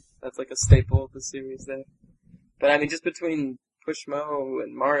 absolutely. That's like a staple of the series there. But, I mean, just between Pushmo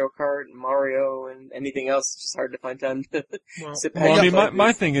and Mario Kart and Mario and anything else, it's just hard to find time to sit back. Well, I mean,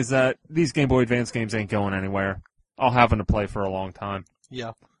 my thing is that these Game Boy Advance games ain't going anywhere. I'll have them to play for a long time.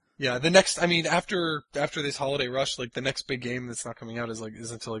 Yeah. Yeah, the next, after this holiday rush, the next big game that's not coming out is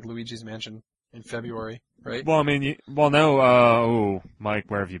until Luigi's Mansion in February, right? Well, I mean, no, Mike,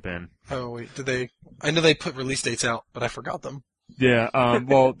 where have you been? Oh, wait, I know they put release dates out, but I forgot them. Yeah,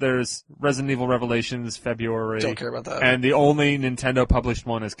 well, there's Resident Evil Revelations, February. Don't care about that. And the only Nintendo published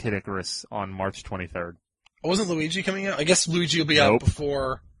one is Kid Icarus on March 23rd. Wasn't Luigi coming out? I guess Luigi will be out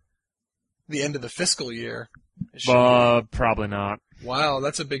before the end of the fiscal year. Probably not. Wow,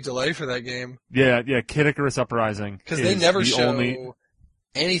 that's a big delay for that game. Yeah, Kid Icarus Uprising. Because they never show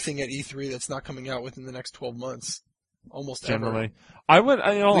anything at E3 that's not coming out within the next 12 months. Almost generally. Ever. I would,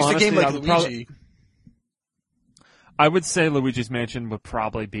 at least honestly, a game like Luigi. I would say Luigi's Mansion would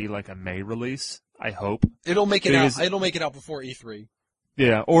probably be a May release. I hope it'll make it out. It'll make it out before E3.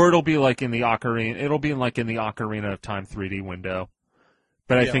 Yeah, or it'll be in the Ocarina. It'll be in the Ocarina of Time 3D window.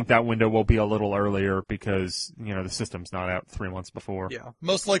 But I think that window will be a little earlier because the system's not out 3 months before. Yeah,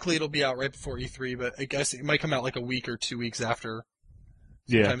 most likely it'll be out right before E3, but I guess it might come out a week or 2 weeks after.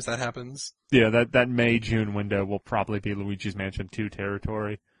 Sometimes that happens. Yeah, that May-June window will probably be Luigi's Mansion 2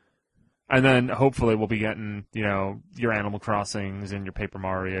 territory. And then hopefully we'll be getting, your Animal Crossings and your Paper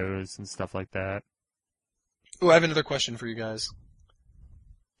Marios and stuff like that. Oh, I have another question for you guys.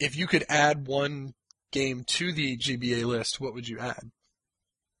 if you could add one game to the GBA list, what would you add?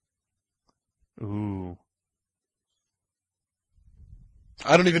 Ooh.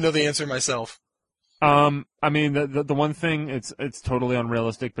 I don't even know the answer myself. I mean, the one thing, it's totally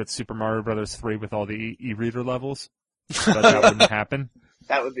unrealistic, but Super Mario Brothers 3 with all the e-reader levels, but that wouldn't happen.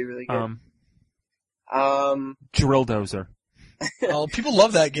 That would be really good. Drill Dozer. Oh, people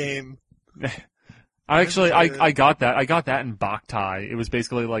love that game. I got that. I got that in Boktai. It was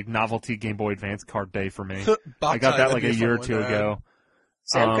basically like novelty Game Boy Advance card day for me. I got that like a year or two ago.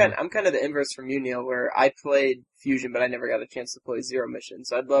 See, I'm kind of the inverse from you, Neil, where I played Fusion, but I never got a chance to play Zero Mission,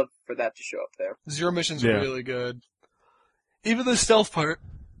 so I'd love for that to show up there. Zero Mission's really good. Even the stealth part,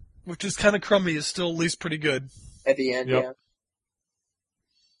 which is kind of crummy, is still at least pretty good. At the end, yeah.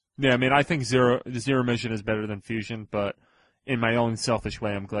 Yeah, I mean, I think Zero Mission is better than Fusion, but in my own selfish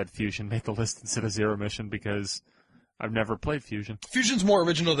way, I'm glad Fusion made the list instead of Zero Mission because I've never played Fusion. Fusion's more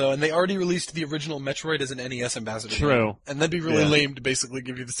original, though, and they already released the original Metroid as an NES ambassador. True. Game. And that'd be really lame to basically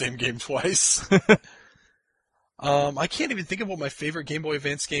give you the same game twice. I can't even think of what my favorite Game Boy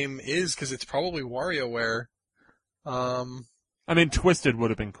Advance game is, because it's probably WarioWare. I mean, Twisted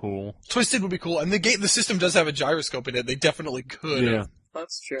would have been cool. Twisted would be cool, and the system does have a gyroscope in it. They definitely could have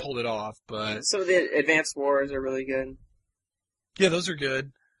That's true. pulled it off, but... Some of the Advance Wars are really good. Yeah, those are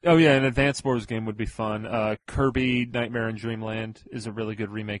good. Oh yeah, an Advance Wars game would be fun. Kirby Nightmare in Dreamland is a really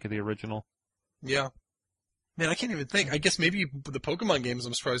good remake of the original. Yeah. Man, I can't even think. I guess maybe the Pokemon games,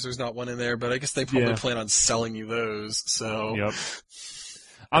 I'm surprised there's not one in there, but I guess they probably plan on selling you those, so... Yep.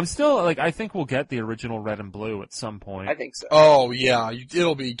 I'm still, I think we'll get the original Red and Blue at some point. I think so. Oh, yeah,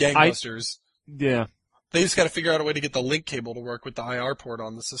 it'll be gangbusters. Yeah. They just gotta figure out a way to get the link cable to work with the IR port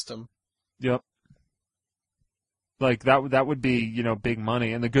on the system. Yep. That would be, big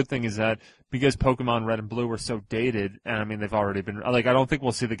money. And the good thing is that because Pokemon Red and Blue were so dated, and I mean, they've already been, I don't think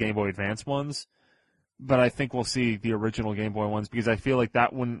we'll see the Game Boy Advance ones, but I think we'll see the original Game Boy ones because I feel like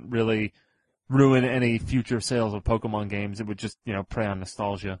that wouldn't really ruin any future sales of Pokemon games. It would just, prey on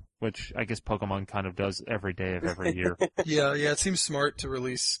nostalgia, which I guess Pokemon kind of does every day of every year. Yeah, it seems smart to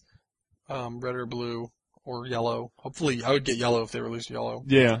release, Red or Blue or Yellow. Hopefully, I would get Yellow if they released Yellow.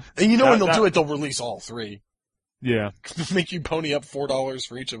 Yeah. And when they'll do it, they'll release all three. Yeah. Make you pony up $4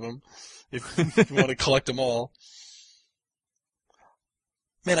 for each of them if you want to collect them all.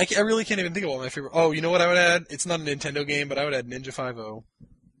 Man, I really can't even think of what my favorite... Oh, you know what I would add? It's not a Nintendo game, but I would add Ninja 5.0. Oh,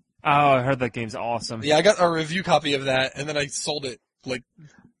 I heard that game's awesome. Yeah, I got a review copy of that, and then I sold it,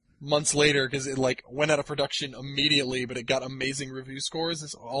 months later, because it, went out of production immediately, but it got amazing review scores.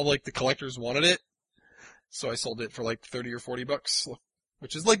 It's all, the collectors wanted it. So I sold it for, $30 or $40.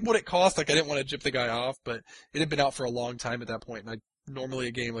 Which is what it cost. I didn't want to jip the guy off, but it had been out for a long time at that point, and normally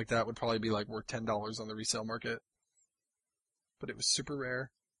a game like that would probably be worth $10 on the resale market. But it was super rare.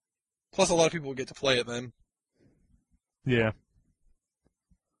 Plus, a lot of people would get to play it then. Yeah.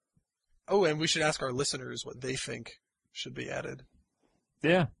 Oh, and we should ask our listeners what they think should be added.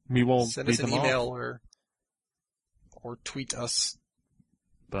 Yeah, we will send us an email or tweet us.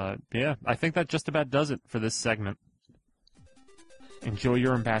 But yeah, I think that just about does it for this segment. Enjoy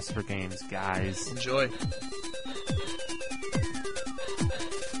your Ambassador games, guys. Enjoy.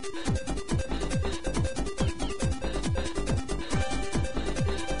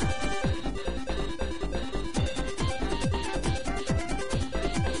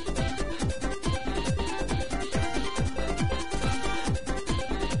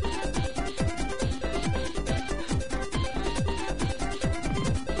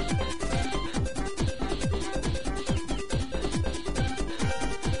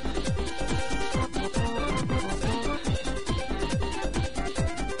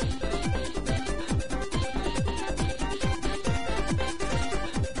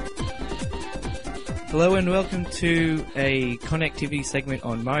 Hello and welcome to a connectivity segment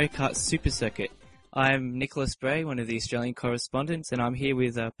on Mario Kart Super Circuit. I'm Nicholas Bray, one of the Australian correspondents, and I'm here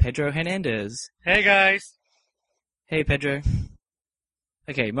with Pedro Hernandez. Hey guys! Hey Pedro.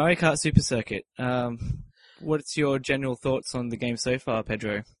 Okay, Mario Kart Super Circuit. What's your general thoughts on the game so far,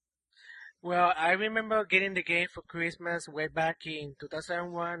 Pedro? Well, I remember getting the game for Christmas way back in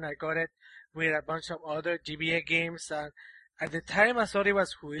 2001. I got it with a bunch of other GBA games, and at the time I thought it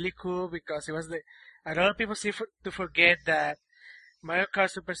was really cool because it was a lot of people seem to forget that Mario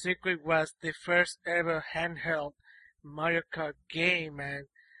Kart Super Circuit was the first ever handheld Mario Kart game, and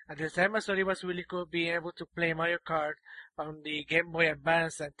at the time I thought it was really cool being able to play Mario Kart on the Game Boy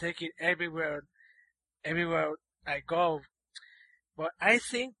Advance and take it everywhere I go. But I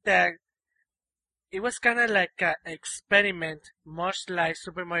think that it was kind of like an experiment, much like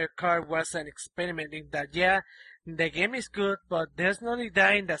Super Mario Kart was an experiment in that, yeah, The game is good, but there's no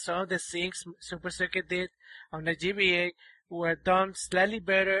denying that some of the things Super Circuit did on the GBA were done slightly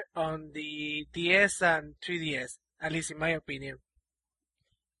better on the DS and 3DS, at least in my opinion.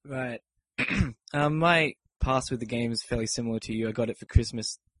 Right. My past with the game is fairly similar to you. I got it for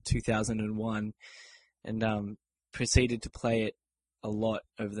Christmas 2001 and proceeded to play it a lot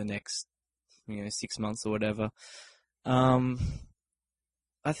over the next 6 months or whatever.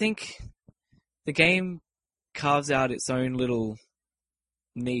 I think the game carves out its own little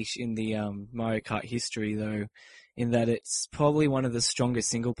niche in the Mario Kart history, though, in that it's probably one of the strongest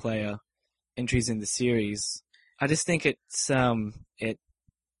single-player entries in the series. I just think it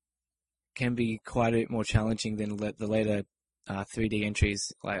can be quite a bit more challenging than the later 3D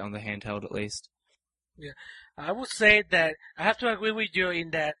entries, like on the handheld at least. Yeah, I would say that I have to agree with you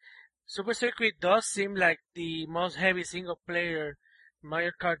in that Super Circuit does seem like the most heavy single-player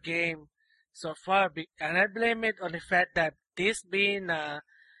Mario Kart game so far, and I blame it on the fact that this being a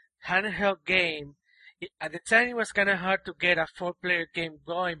handheld game, at the time it was kind of hard to get a 4-player game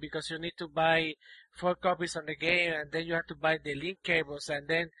going because you need to buy 4 copies on the game, and then you have to buy the link cables, and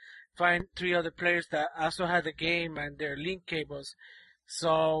then find 3 other players that also had the game and their link cables.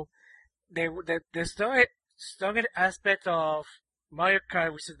 So the strongest aspect of Mario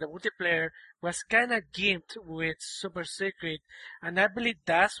Kart, which is the multiplayer, was kind of gimped with Super Circuit, and I believe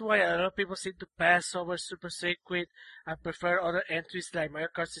that's why a lot of people seem to pass over Super Circuit and prefer other entries like Mario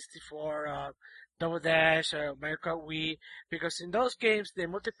Kart 64, Double Dash, or Mario Kart Wii, because in those games the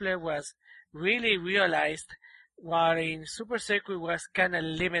multiplayer was really realized, while in Super Circuit was kind of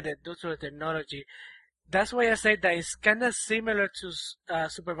limited due to the technology. That's why I say that it's kind of similar to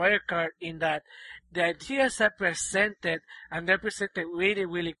Super Mario Kart in that the ideas are presented and they're presented really,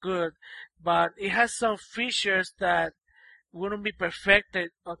 really good, but it has some features that wouldn't be perfected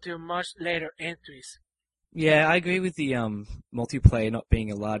until much later entries. Yeah, I agree with the multiplayer not being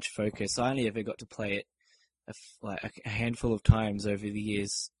a large focus. I only ever got to play it a handful of times over the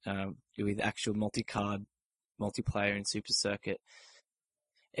years with actual multi-card multiplayer in Super Circuit.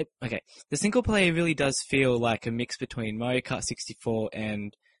 The single player really does feel like a mix between Mario Kart 64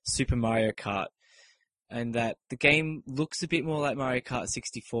 and Super Mario Kart, and that the game looks a bit more like Mario Kart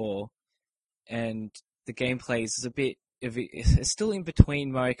 64, and the gameplay is it's still in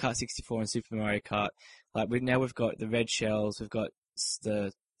between Mario Kart 64 and Super Mario Kart. Like we've got the red shells, we've got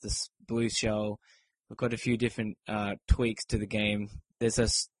the blue shell, we've got a few different tweaks to the game. There's a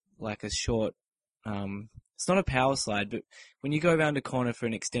short. It's not a power slide, but when you go around a corner for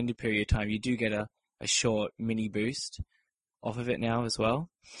an extended period of time, you do get a short mini boost off of it now as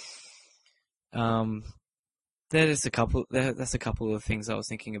well. That's a couple of things I was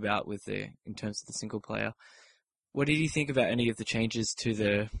thinking about in terms of the single player. What did you think about any of the changes to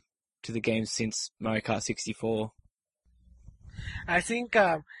the game since Mario Kart 64? I think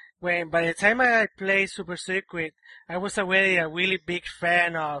by the time I played Super Circuit, I was already a really big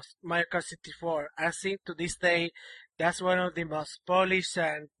fan of Mario Kart 64. I think to this day, that's one of the most polished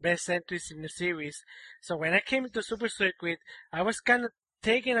and best entries in the series. So when I came into Super Circuit, I was kind of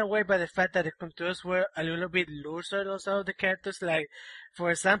taken away by the fact that the controls were a little bit looser on some of the characters. Like,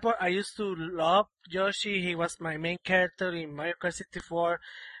 for example, I used to love Yoshi. He was my main character in Mario Kart 64.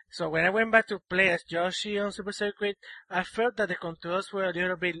 So when I went back to play as Yoshi on Super Circuit, I felt that the controls were a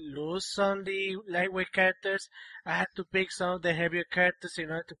little bit loose on the lightweight characters. I had to pick some of the heavier characters in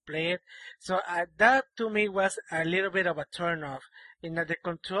order to play it. So that to me was a little bit of a turn-off, in that the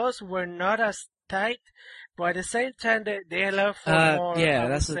controls were not as tight, but at the same time they allow for more. Yeah,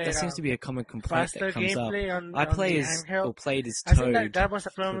 that seems to be a common complaint that comes up. I played as I Toad. think that was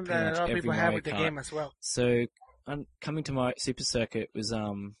a problem that a lot of people have with the game as well. So coming to my Super Circuit was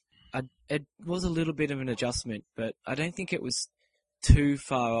it was a little bit of an adjustment, but I don't think it was too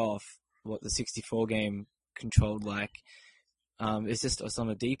far off what the 64 game controlled like. It was on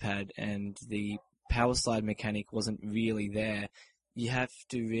a D-pad, and the power slide mechanic wasn't really there. You have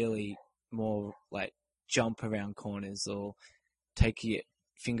to really more like jump around corners or take your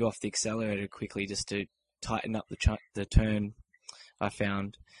finger off the accelerator quickly just to tighten up the turn, I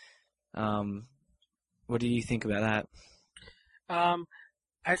found. What do you think about that?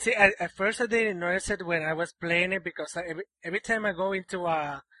 I see. At first, I didn't notice it when I was playing it because every time I go into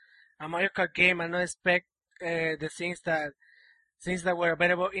a Mario Kart game, I don't expect the things that were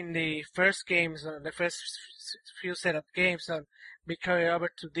available in the first games, or the first few set of games, and be carried over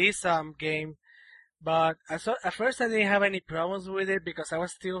to this game. But at first, I didn't have any problems with it because I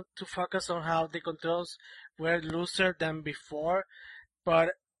was still too focused on how the controls were looser than before.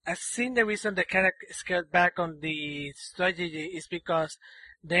 But I think the reason they kind of scaled back on the strategy is because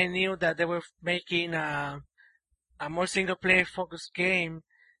they knew that they were making a a more single player focused game.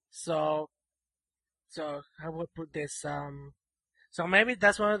 So how would I put this? So maybe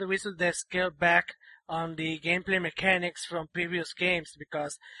that's one of the reasons they scaled back on the gameplay mechanics from previous games,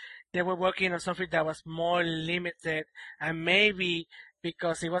 because they were working on something that was more limited, and maybe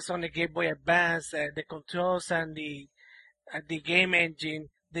because it was on the Game Boy Advance, the controls and the game engine,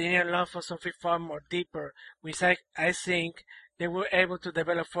 they needed allow for something far more deeper, which I think they were able to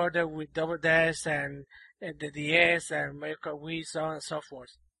develop further with Double Dash and the DS and Mario Kart Wii, so on and so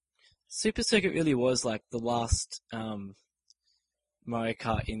forth. Super Circuit really was like the last Mario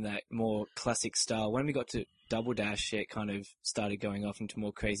Kart in that more classic style. When we got to Double Dash, it kind of started going off into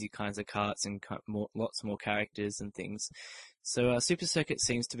more crazy kinds of karts and lots more characters and things. So Super Circuit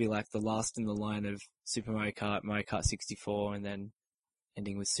seems to be like the last in the line of Super Mario Kart 64, and then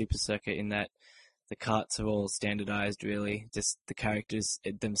ending with Super Circuit, in that the karts are all standardized really. Just the characters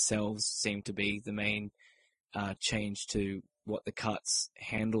themselves seem to be the main change to what the karts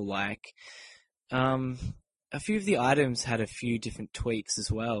handle like. A few of the items had a few different tweaks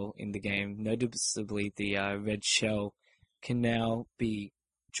as well in the game. Noticeably, the red shell can now be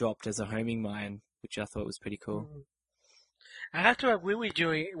dropped as a homing mine, which I thought was pretty cool. I have to agree with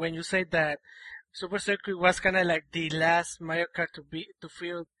you when you said that Super Circuit was kind of like the last Mario Kart to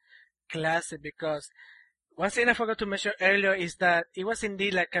feel classic, because one thing I forgot to mention earlier is that it was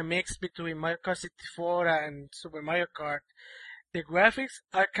indeed like a mix between Mario Kart 64 and Super Mario Kart. The graphics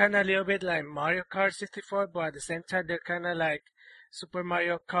are kind of a little bit like Mario Kart 64, but at the same time they're kind of like Super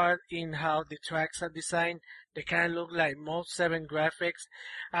Mario Kart in how the tracks are designed. They kind of look like Mode 7 graphics,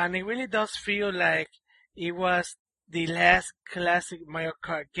 and it really does feel like it was the last classic Mario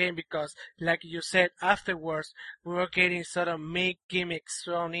Kart game, because like you said, afterwards we were getting sort of make gimmicks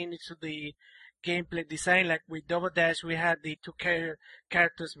thrown into the gameplay design. Like with Double Dash, we had the two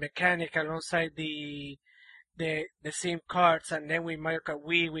characters mechanic alongside the same cards, and then with Mario Kart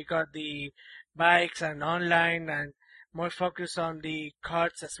Wii we got the bikes and online and more focus on the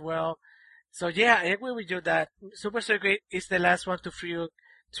cards as well. So yeah, I agree with you that Super Circuit is the last one to feel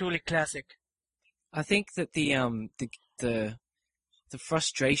truly classic. I think that the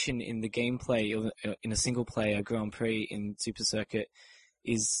frustration in the gameplay in a single player Grand Prix in Super Circuit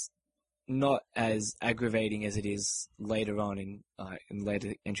is not as aggravating as it is later on in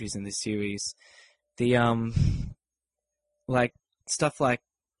later entries in the series. The like stuff like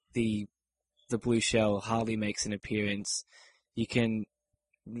the blue shell hardly makes an appearance. You can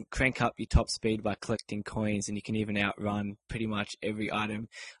crank up your top speed by collecting coins, and you can even outrun pretty much every item.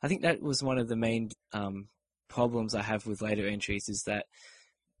 I think that was one of the main problems I have with later entries, is that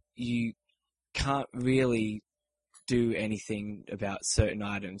you can't really do anything about certain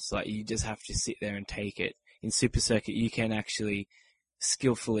items. Like, you just have to sit there and take it. In Super Circuit, you can actually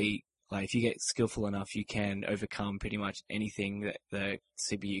skillfully, like, if you get skillful enough, you can overcome pretty much anything that the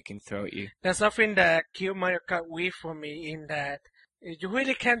CPU can throw at you. That's something that killed Mario Kart Wii for me, in that you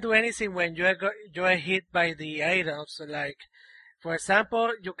really can't do anything when you are hit by the items. Like, for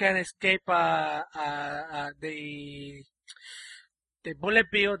example, you can escape the bullet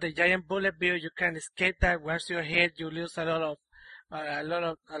bill, the giant bullet bill. You can escape that. Once you're hit, you lose a lot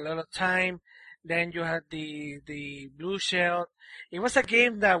of time. Then you had the blue shell. It was a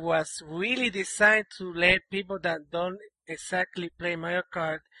game that was really designed to let people that don't exactly play Mario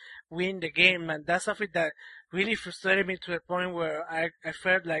Kart win the game, and that's something that really frustrated me to the point where I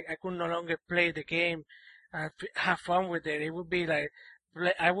felt like I could no longer play the game and have fun with it. It would be like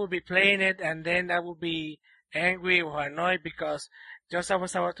I would be playing it, and then I would be angry or annoyed because just as I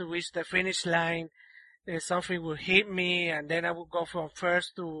was about to reach the finish line, something would hit me, and then I would go from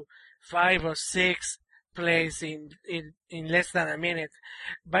first to 5 or 6 place in less than a minute.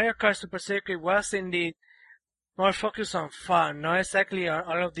 Mario Kart Super Circuit was indeed more focused on fun, not exactly on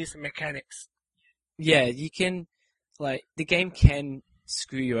all of these mechanics. Yeah, you can, like, the game can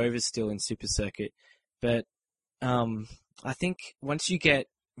screw you over still in Super Circuit, but I think once you get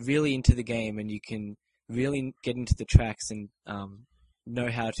really into the game and you can really get into the tracks and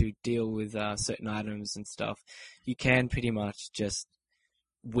know how to deal with certain items and stuff, you can pretty much just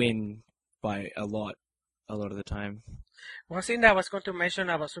win by a lot of the time. One thing that I was going to mention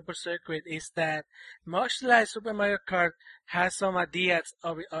about Super Circuit is that, much like Super Mario Kart has some ideas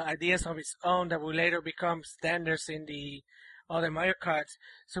of its own that will later become standards in the other Mario Karts,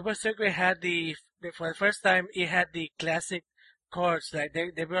 Super Circuit had for the first time, it had the classic course. Like,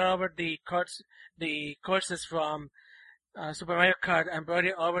 they brought over the courses from Super Mario Kart and brought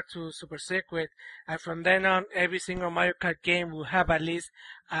it over to Super Circuit, and from then on, every single Mario Kart game will have at least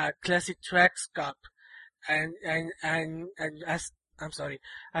a classic tracks cup. And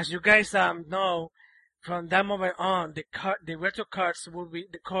as you guys know, from that moment on, the retro cards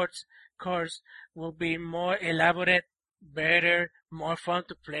cards will be more elaborate, better, more fun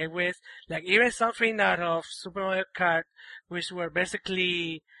to play with. Like even something out of Super Mario Kart, which were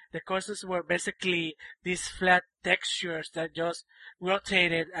basically the courses were basically these flat textures that just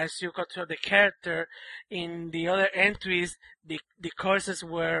rotated as you control the character. In the other entries, the courses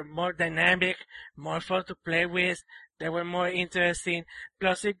were more dynamic, more fun to play with. They were more interesting.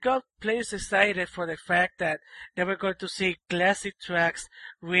 Plus, it got players excited for the fact that they were going to see classic tracks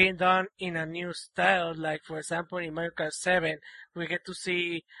redone in a new style. Like, for example, in Mario Kart 7, we get to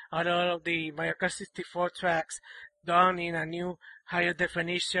see a lot of the Mario Kart 64 tracks done in a new higher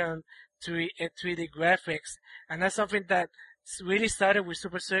definition 3D graphics. And that's something that really started with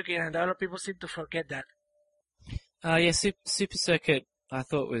Super Circuit, and a lot of people seem to forget that. Yeah, Super Circuit I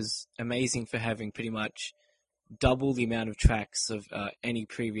thought was amazing for having pretty much double the amount of tracks of any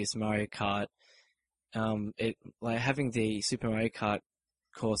previous Mario Kart. Like having the Super Mario Kart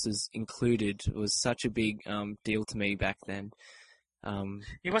courses included was such a big deal to me back then.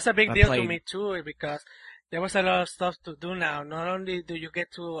 It was a big deal to me too, because there was a lot of stuff to do now. Not only do you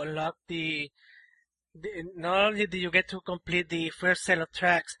get to unlock not only do you get to complete the first set of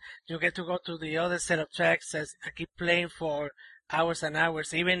tracks, you get to go to the other set of tracks as I keep playing for hours and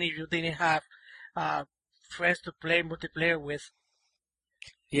hours, even if you didn't have friends to play multiplayer with.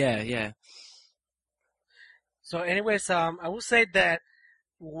 Yeah. So anyways, I would say that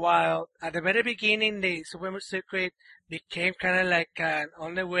while at the very beginning the Super Circuit became kind of like an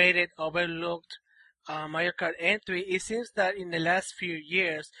underrated, overlooked Mario Kart entry, it seems that in the last few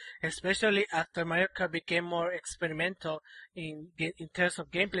years, especially after Mario Kart became more experimental in terms of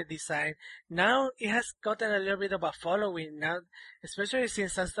gameplay design, now it has gotten a little bit of a following. Now, especially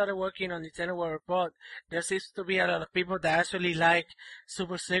since I started working on the NWR Report, there seems to be a lot of people that actually like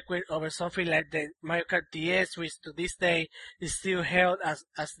Super Circuit over something like the Mario Kart DS, which to this day is still held as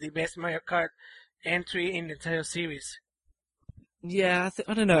the best Mario Kart entry in the entire series. Yeah,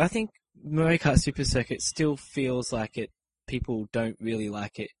 I don't know. I think Mario Kart Super Circuit still feels like people don't really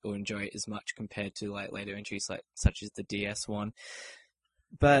like it or enjoy it as much compared to like later entries such as the DS one.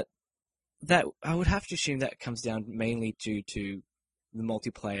 But that I would have to assume that comes down mainly due to the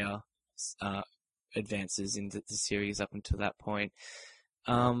multiplayer advances in the series up until that point.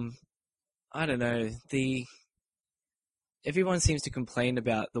 I don't know. Everyone seems to complain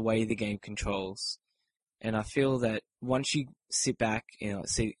about the way the game controls, and I feel that once you sit back,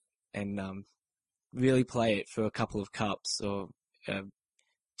 and really play it for a couple of cups or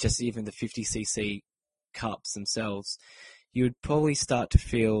just even the 50cc cups themselves, you would probably start to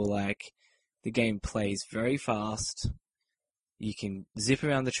feel like the game plays very fast. You can zip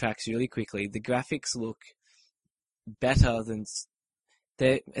around the tracks really quickly. The graphics look better than...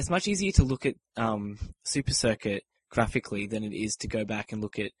 It's much easier to look at Super Circuit graphically than it is to go back and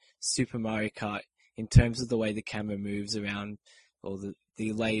look at Super Mario Kart in terms of the way the camera moves around or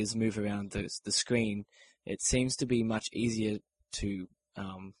the layers move around the screen. It seems to be much easier to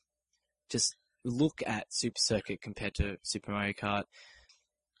just look at Super Circuit compared to Super Mario Kart.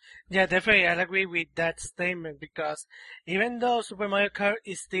 Yeah, definitely, I agree with that statement, because even though Super Mario Kart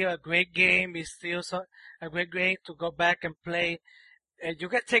is still a great game, it's still a great game to go back and play, you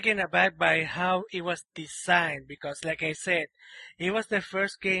get taken aback by how it was designed, because like I said, it was the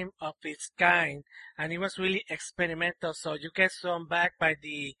first game of its kind, and it was really experimental, so you get thrown back by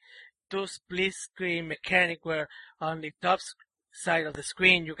the two split screen mechanic where on the top side of the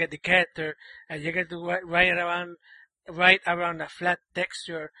screen you get the character and you get to right around a flat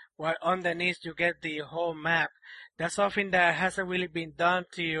texture, while underneath you get the whole map. That's something that hasn't really been done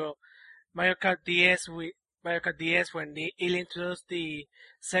to Mario Kart DS when it introduced the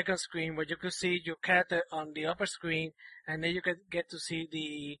second screen, where you could see your character on the upper screen and then you could get to see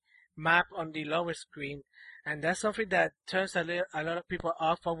the map on the lower screen. And that's something that turns a lot of people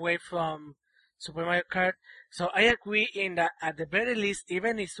off away from Super Mario Kart. So I agree in that at the very least,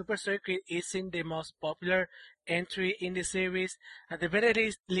 even if Super Circuit isn't the most popular entry in the series, at the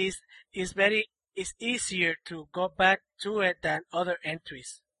very least it's easier to go back to it than other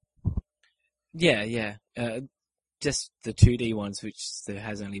entries. Yeah. Just the 2D ones, which there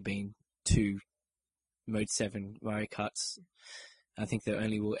has only been 2 Mode 7 Mario Karts. I think there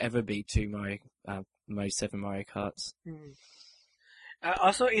only will ever be 2 Mode 7 Mario Karts.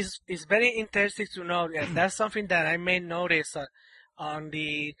 Also, it's very interesting to know that that's something that I may notice on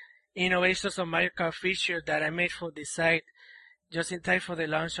the innovations of Mario Kart feature that I made for the site just in time for the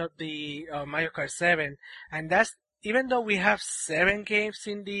launch of the Mario Kart 7. And that's, even though we have 7 games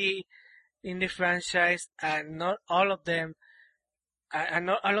in the franchise, and not all of them and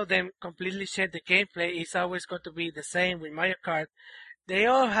not all of them completely share the gameplay. It's always going to be the same with Mario Kart. They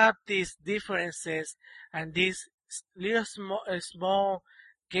all have these differences and these little small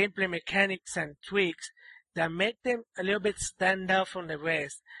gameplay mechanics and tweaks that make them a little bit stand out from the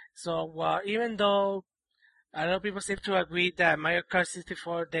rest. So even though a lot of people seem to agree that Mario Kart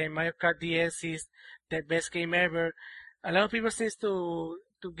 64, the Mario Kart DS is the best game ever, a lot of people seem to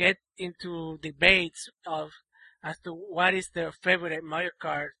get into debates of as to what is their favorite Mario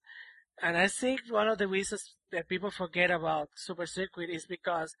Kart. And I think one of the reasons that people forget about Super Circuit is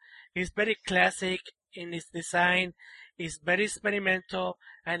because it's very classic in its design, it's very experimental,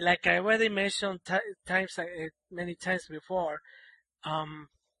 and like I already mentioned many times before,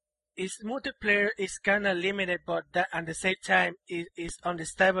 its multiplayer is kind of limited, but that at the same time is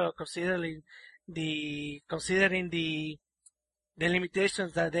understandable considering the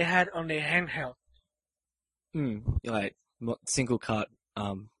limitations that they had on the handheld. Like single cart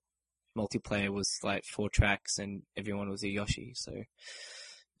multiplayer was like 4 tracks and everyone was a Yoshi, so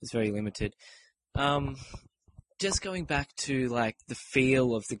it's very limited. Just going back to like the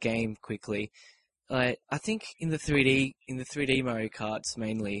feel of the game quickly, I think in the 3D Mario Karts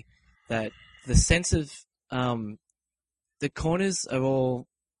mainly, that the sense of the corners are all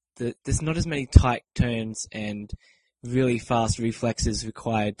there's not as many tight turns and really fast reflexes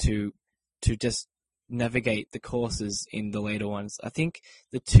required to just navigate the courses in the later ones. I think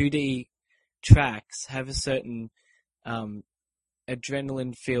the 2D tracks have a certain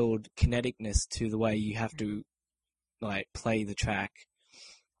adrenaline-filled kineticness to the way you have to like play the track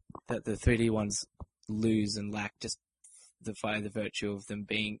that the 3D ones lose and lack, just by the virtue of them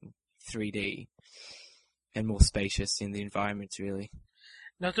being 3D and more spacious in the environments, really.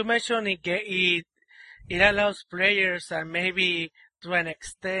 Not to mention it allows players and maybe to an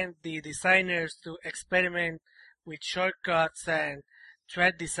extent the designers to experiment with shortcuts and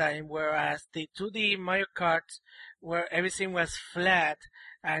track design, whereas the 2D Mario Kart, where everything was flat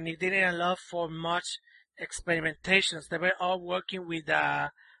and it didn't allow for much experimentations, they were all working with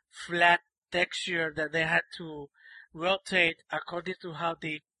a flat texture that they had to rotate according to how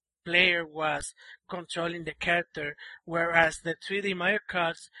the player was controlling the character, whereas the 3D Mario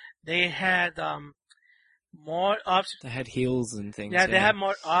Karts, they had more options. They had heels and things. Yeah, they had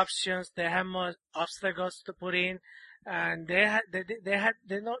more options. They had more obstacles to put in, and they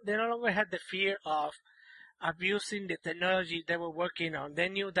no longer had the fear of abusing the technology they were working on. They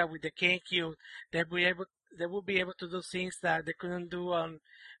knew that with the GameCube, they would be able to do things that they couldn't do on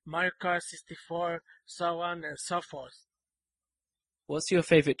Mario Kart 64, so on and so forth. What's your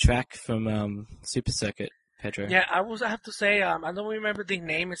favorite track from Super Circuit, Pedro? Yeah, I have to say, I don't remember the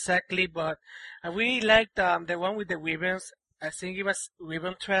name exactly, but I really liked the one with the ribbons. I think it was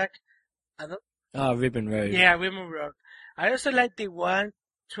Ribbon Track. Ribbon Road. Yeah, Ribbon Road. I also like the one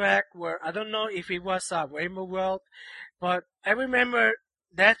track where, I don't know if it was Rainbow World, but I remember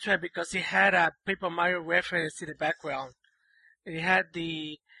that track because it had a Paper Mario reference in the background. It had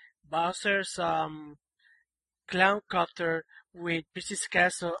the Bowser's clown copter with Peach's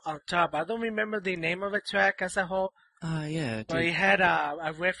Castle on top. I don't remember the name of the track as a whole. Yeah. But it had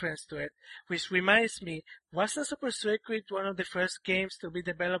a reference to it, which reminds me, wasn't Super Circuit one of the first games to be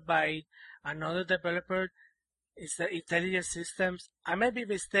developed by another developer? Is the Intelligent Systems? I may be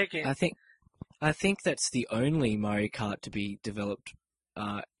mistaken. I think that's the only Mario Kart to be developed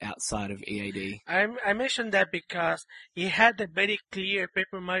outside of EAD. I mentioned that because it had a very clear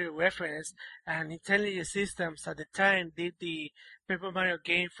Paper Mario reference, and Intelligent Systems at the time did the Paper Mario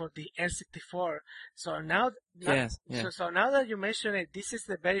game for the N64. So now, So now that you mention it, this is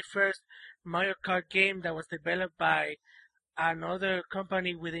the very first Mario Kart game that was developed by another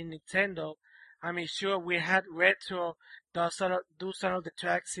company within Nintendo. I mean, sure, we had Retro do some of the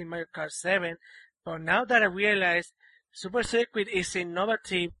tracks in Mario Kart 7, but now that I realize Super Circuit is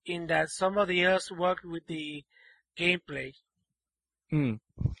innovative in that somebody else worked with the gameplay.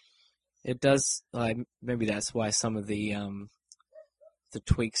 It does. Maybe that's why some of the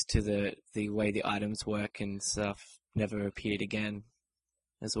tweaks to the way the items work and stuff never appeared again,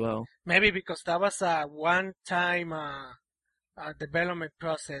 as well. Maybe because that was a one-time development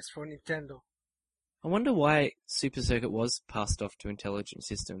process for Nintendo. I wonder why Super Circuit was passed off to Intelligent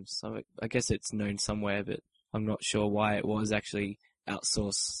Systems. I guess it's known somewhere, but I'm not sure why it was actually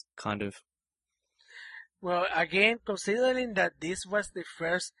outsourced, kind of. Well, again, considering that this was the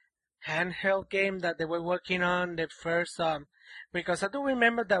first handheld game that they were working on, the first, because I do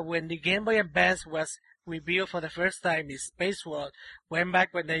remember that when the Game Boy Advance was revealed for the first time in Space World, way back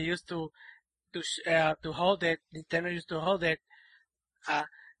when they used to hold it, Nintendo used to hold it,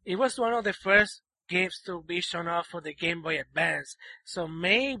 it was one of the first games to be shown off for the Game Boy Advance. So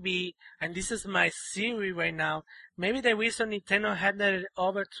maybe, and this is my theory right now, maybe the reason Nintendo handed it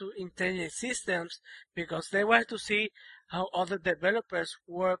over to Intelligent Systems because they wanted to see how other developers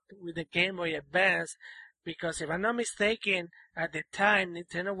worked with the Game Boy Advance. Because if I'm not mistaken, at the time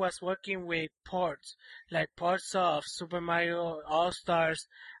Nintendo was working with ports, like ports of Super Mario All-Stars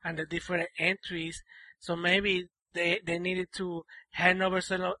and the different entries. So maybe they needed to hand over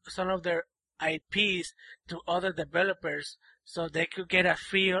some of their IPs to other developers so they could get a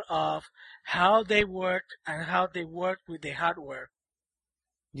feel of how they worked and how they worked with the hardware.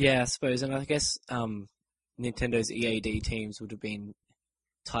 Yeah, I suppose, and I guess Nintendo's EAD teams would have been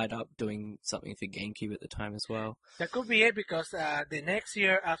tied up doing something for GameCube at the time as well. That could be it because the next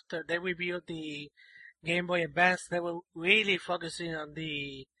year after they revealed the Game Boy Advance, they were really focusing on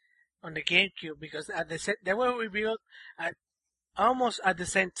the GameCube because they were revealed almost at the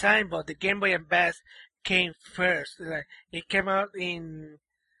same time, but the Game Boy Advance came first. Like, it came out in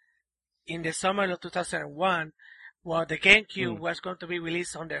the summer of 2001, while the GameCube was going to be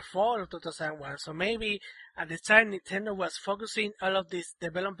released on the fall of 2001. So maybe at the time Nintendo was focusing all of these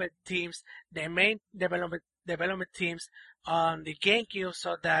development teams, the main development teams, on the GameCube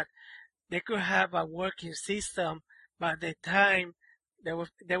so that they could have a working system by the time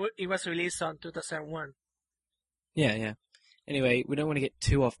it was released on 2001. Yeah. Anyway, we don't want to get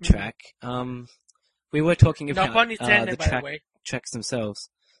too off track. We were talking about no pun intended, by the way. Tracks themselves.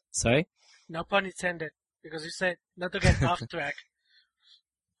 Sorry? No pun intended, because you said not to get off track.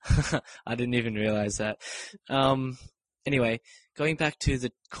 I didn't even realize that. Anyway, going back to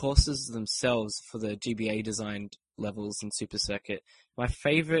the courses themselves for the GBA designed levels in Super Circuit, my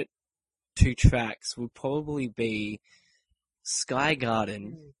favorite two tracks would probably be Sky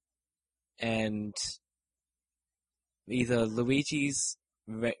Garden and either Luigi's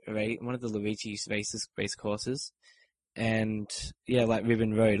one of the Luigi's race courses, and like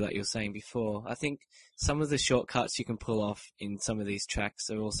Ribbon Road, like you were saying before. I think some of the shortcuts you can pull off in some of these tracks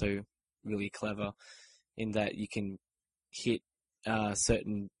are also really clever, in that you can hit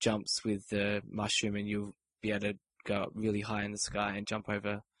certain jumps with the mushroom, and you'll be able to go up really high in the sky and jump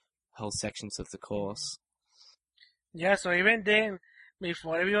over whole sections of the course. Yeah, so even then,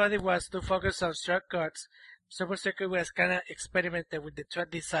 before everybody was too focused on shortcuts, Super Circuit was kind of experimented with the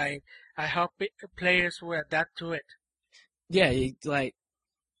track design and how players would adapt to it. Yeah, like,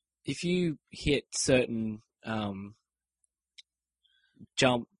 if you hit certain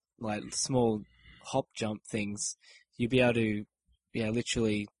jump, like small hop jump things, you'll be able to,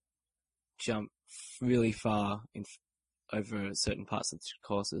 literally jump really far over certain parts of the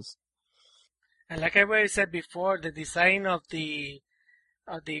courses. And like I already said before, the design of the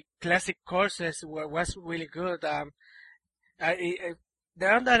classic courses was really good. Now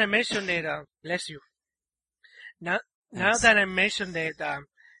that I mentioned it, bless you. Now that I mentioned it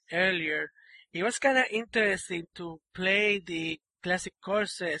earlier, it was kind of interesting to play the classic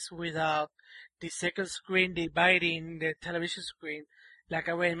courses without the second screen dividing the television screen. Like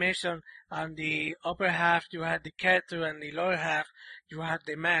I already mentioned, on the upper half you had the character, and the lower half you had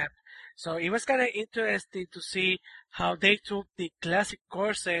the map. So it was kind of interesting to see how they took the classic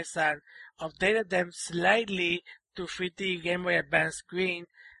courses and updated them slightly to fit the Game Boy Advance screen,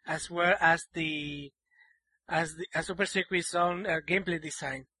 as well as as Super Circuit's own gameplay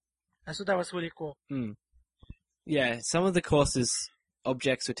design. I thought that was really cool. Yeah, some of the courses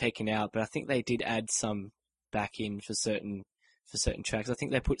objects were taken out, but I think they did add some back in for certain tracks. I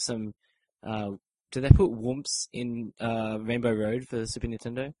think they put some. Did they put Whoops in Rainbow Road for the Super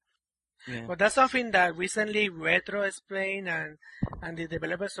Nintendo? Yeah. Well, that's something that recently Retro explained, and the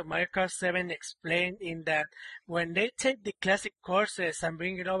developers of Mario Kart 7 explained, in that when they take the classic courses and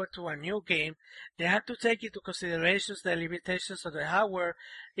bring it over to a new game, they have to take into consideration the limitations of the hardware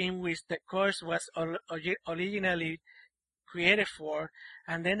in which the course was originally created for,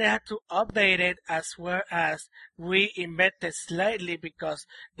 and then they had to update it as well as reinvent it slightly, because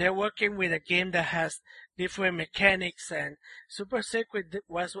they're working with a game that has different mechanics, and Super Circuit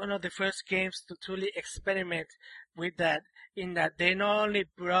was one of the first games to truly experiment with that, in that they not only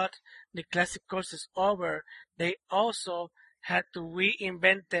brought the classic courses over, they also had to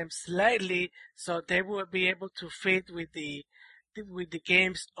reinvent them slightly so they would be able to fit with the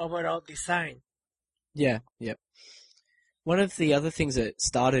game's overall design. Yeah, yep. One of the other things that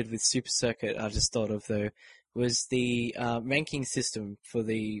started with Super Circuit, I just thought of though, was the ranking system for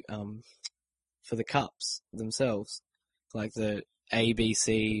the cups themselves, like the A, B,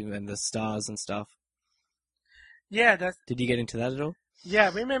 C, and the stars and stuff. Yeah, Did you get into that at all?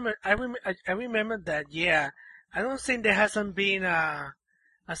 Yeah, I remember that. Yeah, I don't think there hasn't been a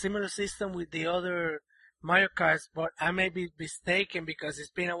a similar system with the other Mario Karts, but I may be mistaken because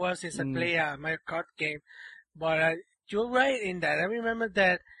it's been a while since I played a Mario Kart game. But you're right in that. I remember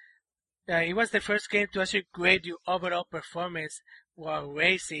that it was the first game to actually grade your overall performance while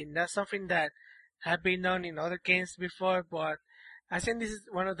racing. That's something that had been done in other games before, but I think this is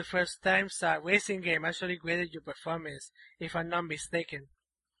one of the first times a racing game actually graded your performance, if I'm not mistaken.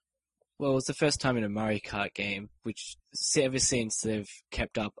 Well, it was the first time in a Mario Kart game, which ever since they've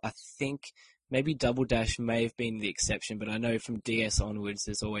kept up. I think maybe Double Dash may have been the exception, but I know from DS onwards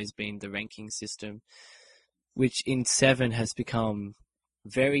there's always been the ranking system, which in 7 has become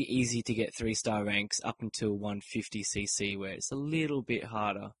very easy to get 3-star ranks up until 150cc, where it's a little bit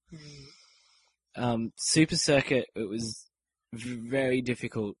harder. Super Circuit, it was very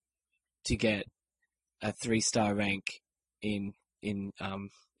difficult to get a 3-star rank in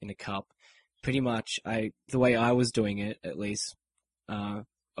a cup. Pretty much, the way I was doing it, at least, I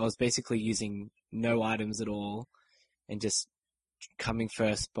was basically using no items at all and just coming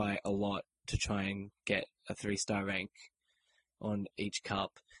first by a lot to try and get a 3-star rank on each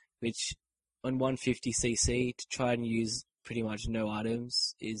cup, which on 150cc to try and use pretty much no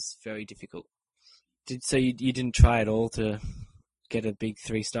items is very difficult. So you didn't try at all to get a big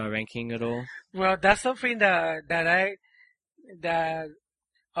 3-star ranking at all? Well, that's something that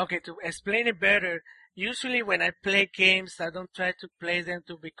okay, to explain it better, usually when I play games, I don't try to play them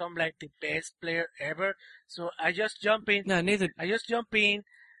to become like the best player ever. So I just jump in. No, neither. I just jump in,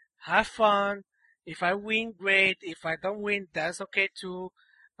 have fun. If I win, great. If I don't win, that's okay too.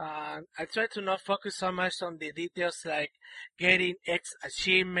 I try to not focus so much on the details like getting X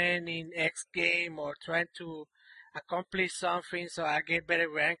achievement in X game or trying to accomplish something so I get better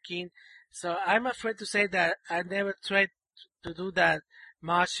ranking. So I'm afraid to say that I never tried to do that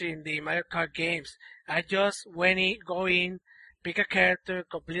much in the Mario Kart games. I just go in, pick a character,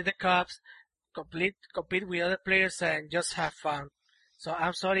 complete the cups, compete with other players, and just have fun. So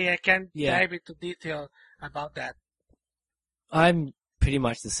I'm sorry I can't dive into detail about that. I'm pretty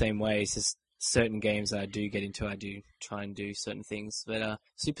much the same way. It's just certain games I do get into, I do try and do certain things. But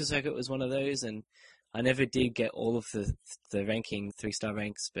Super Circuit was one of those, and I never did get all of the ranking 3-star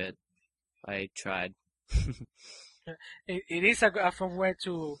ranks, but I tried. It is a fun way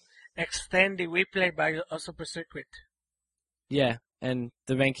to extend the replay by a Super Circuit. Yeah, and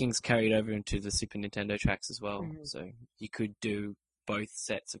the rankings carried over into the Super Nintendo tracks as well, so you could do both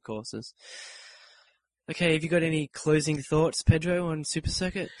sets of courses. Okay, have you got any closing thoughts, Pedro, on Super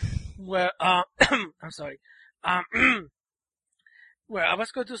Circuit? Well, I'm sorry. Well, I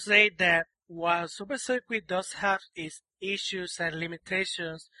was going to say that while Super Circuit does have its issues and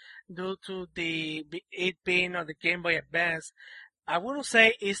limitations due to it being on the Game Boy Advance, I wouldn't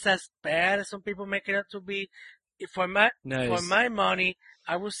say it's as bad as some people make it out to be. For my money,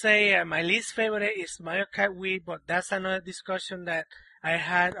 I would say my least favorite is Mario Kart Wii, but that's another discussion that I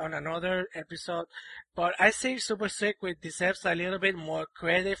had on another episode. But I say Super Circuit deserves a little bit more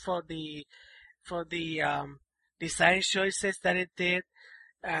credit for the design choices that it did.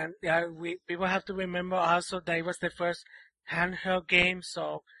 And people have to remember also that it was the first handheld game,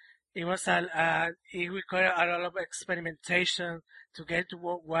 so it was it required a lot of experimentation to get to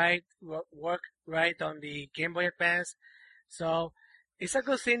work right on the Game Boy Advance. So it's a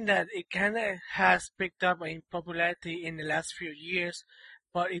good thing that it kind of has picked up in popularity in the last few years,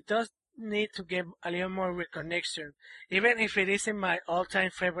 but it does need to get a little more recognition. Even if it isn't my all-time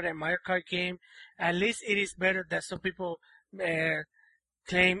favorite Mario Kart game, at least it is better than some people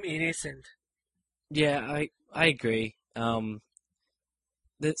claim it isn't. Yeah, I agree.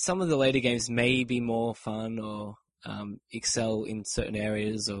 That some of the later games may be more fun or excel in certain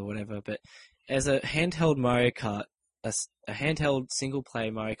areas or whatever, but as a handheld Mario Kart, a handheld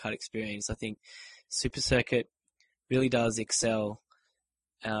single-player Mario Kart experience, I think Super Circuit really does excel.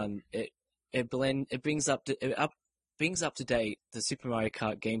 It brings up to date the Super Mario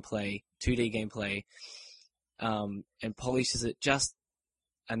Kart gameplay, 2D gameplay, and polishes it just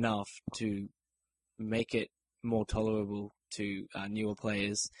enough to make it more tolerable to newer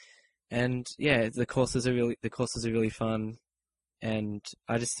players. And yeah, the courses are really fun, and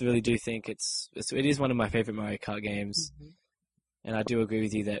I just really do think it is one of my favorite Mario Kart games. Mm-hmm. And I do agree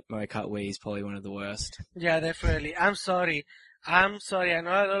with you that Mario Kart Wii is probably one of the worst. Yeah, definitely. I'm sorry. I know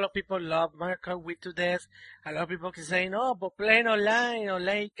a lot of people love Mario Kart Wii to death. A lot of people can say, no, but playing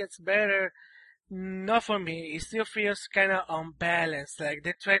online gets better. Not for me. It still feels kind of unbalanced. Like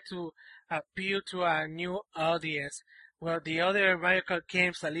they try to appeal to a new audience, while the other Mario Kart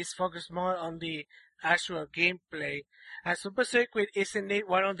games at least focus more on the actual gameplay. And Super Circuit is indeed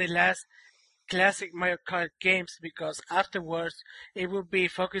one of the last classic Mario Kart games because afterwards it will be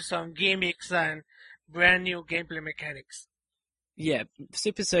focused on gimmicks and brand new gameplay mechanics. Yeah,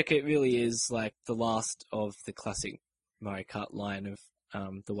 Super Circuit really is like the last of the classic Mario Kart line of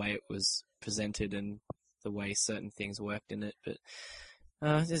the way it was presented and the way certain things worked in it. But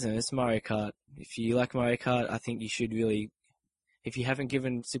it's Mario Kart. If you like Mario Kart, I think you should really, if you haven't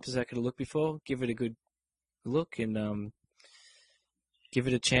given Super Circuit a look before, give it a good look and give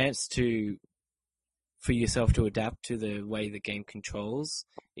it a chance for yourself to adapt to the way the game controls.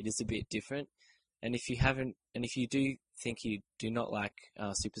 It is a bit different. And if you do think you do not like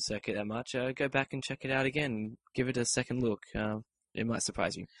Super Circuit that much, go back and check it out again and give it a second look. It might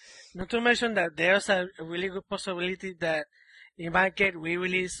surprise you. Not to mention that there's a really good possibility that it might get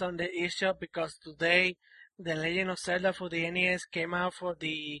re-released on the eShop because today The Legend of Zelda for the NES came out for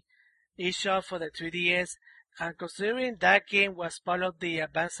the eShop for the 3DS, and considering that game was part of the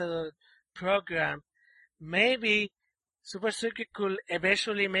Ambassador program, maybe Super Circuit could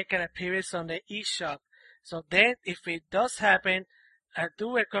eventually make an appearance on the eShop. So then, if it does happen, I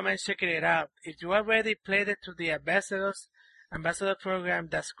do recommend checking it out. If you already played it through the Ambassador program,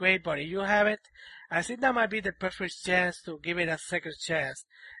 that's great, but if you haven't, I think that might be the perfect chance to give it a second chance.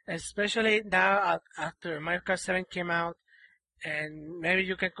 Especially now after Mario Kart 7 came out, and maybe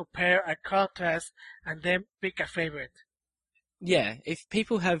you can compare a contrast and then pick a favorite. Yeah, if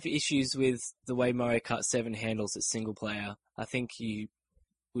people have issues with the way Mario Kart 7 handles its single player, I think it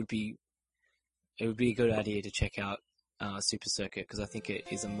would be a good idea to check out Super Circuit because I think it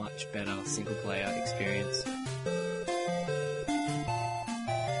is a much better single player experience.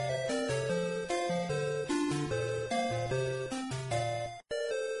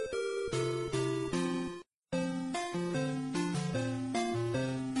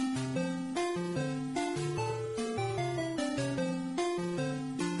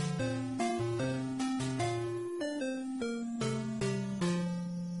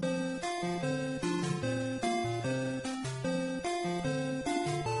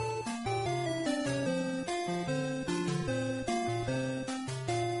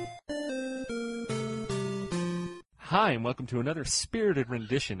 Hi, and welcome to another spirited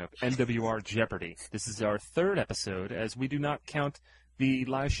rendition of NWR Jeopardy. This is our third episode, as we do not count the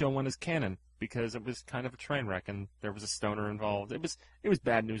live show one as canon, because it was kind of a train wreck, and there was a stoner involved. It was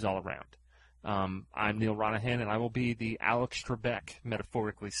bad news all around. I'm Neil Ronahan, and I will be the Alex Trebek,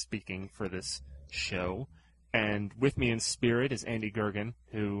 metaphorically speaking, for this show. And with me in spirit is Andy Gergen,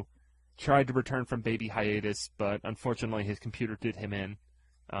 who tried to return from baby hiatus, but unfortunately his computer did him in.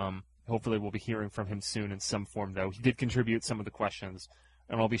 Hopefully we'll be hearing from him soon in some form, though. He did contribute some of the questions,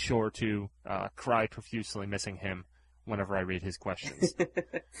 and I'll be sure to cry profusely missing him whenever I read his questions.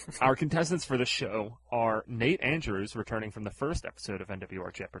 Our contestants for the show are Nate Andrews, returning from the first episode of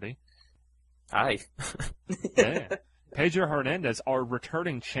NWR Jeopardy. Hi. Yeah. Pedro Hernandez, our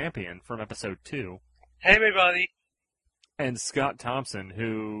returning champion from episode 2. Hey, everybody. And Scott Thompson,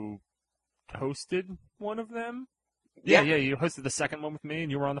 who hosted one of them? Yeah, you hosted the second one with me, and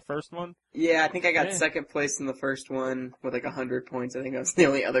you were on the first one? Yeah, I think I got second place in the first one with like 100 points. I think I was the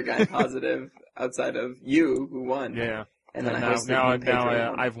only other guy positive outside of you who won. Yeah. And then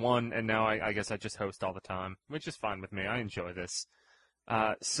I've won, and now I guess I just host all the time, which is fine with me. I enjoy this.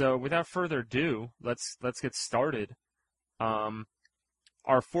 So without further ado, let's get started.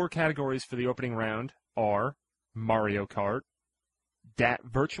 Our 4 categories for the opening round are Mario Kart, Dat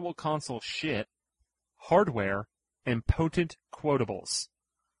Virtual Console Shit, Hardware, and Potent Quotables.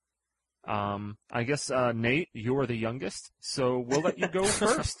 I guess, Nate, you're the youngest, so we'll let you go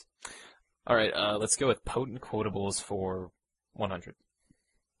first. All right, let's go with Potent Quotables for 100.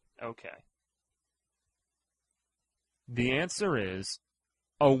 Okay. The answer is,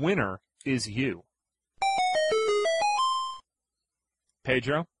 a winner is you.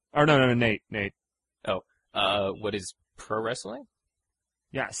 Pedro? Or no, Nate. Oh, what is pro wrestling?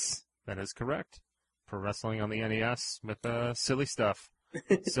 Yes, that is correct. Pro wrestling on the NES with silly stuff.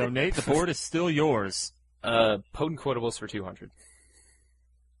 So, Nate, the board is still yours. Potent Quotables for 200.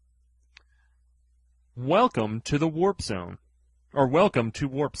 Welcome to the Warp Zone. Or welcome to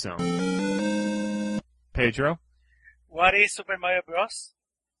Warp Zone. Pedro? What is Super Mario Bros?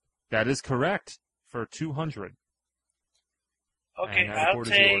 That is correct for 200. Okay, I'll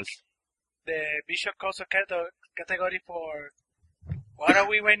take the Visual Console category for... What are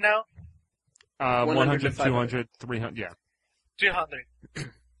we right now? 100, 200, 300, yeah. 300.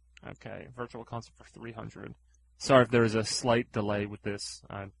 Okay, Virtual Console for 300. Sorry if there is a slight delay with this.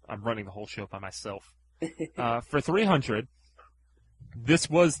 I'm running the whole show by myself. For 300, this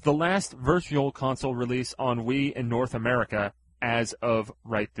was the last Virtual Console release on Wii in North America as of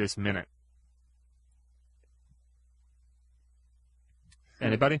right this minute.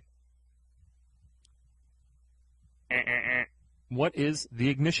 Anybody? What is the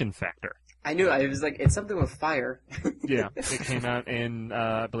ignition factor? I knew it was like it's something with fire. Yeah, it came out in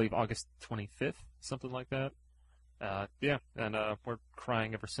I believe August 25th, something like that. Yeah, and we're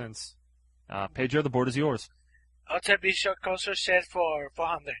crying ever since. Pedro, the board is yours. I'll take Bishop Culture Shed for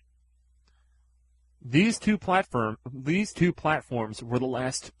 400. These two platforms were the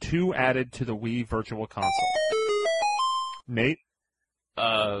last two added to the Wii Virtual Console. Nate?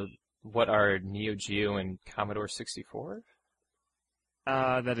 What are Neo Geo and Commodore 64?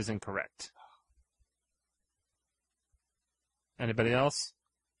 That is incorrect. Anybody else?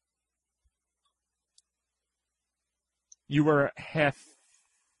 You were half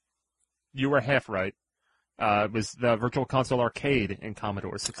right. It was the Virtual Console Arcade in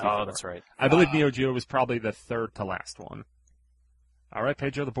Commodore 64. Oh, that's right. I believe Neo Geo was probably the third to last one. All right,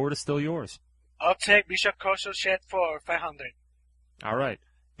 Pedro, the board is still yours. I'll take Bishop Culture Shed for 500. All right.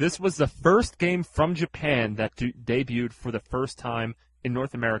 This was the first game from Japan that debuted for the first time in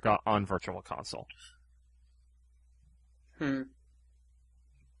North America on Virtual Console.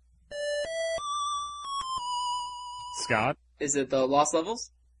 Scott? Is it the Lost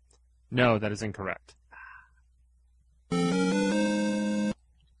Levels? No, that is incorrect.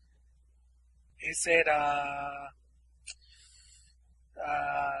 Is it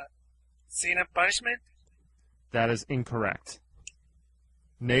Sin and Punishment? That is incorrect.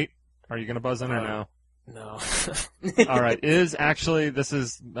 Nate, are you going to buzz in or no? No. All right. This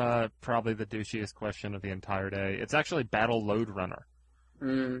is probably the douchiest question of the entire day. It's actually Battle Load Runner.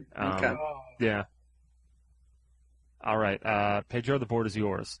 Okay. Yeah. All right. Pedro, the board is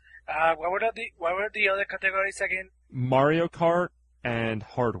yours. What were the other categories again? Mario Kart and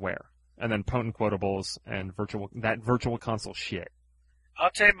hardware. And then potent quotables and virtual console shit. I'll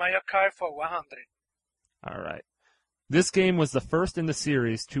take Mario Kart for 100. All right. This game was the first in the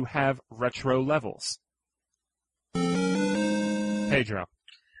series to have retro levels. Pedro.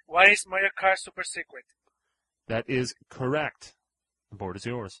 What is Mario Kart Super Secret? That is correct. The board is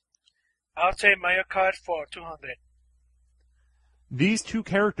yours. I'll take Mario Kart for 200. These two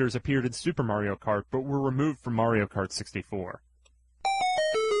characters appeared in Super Mario Kart, but were removed from Mario Kart 64.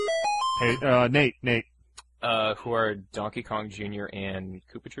 Hey, Nate. Who are Donkey Kong Jr. and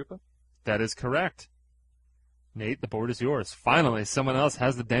Koopa Troopa? That is correct. Nate, the board is yours. Finally, someone else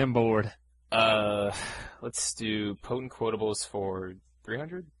has the damn board. Let's do potent quotables for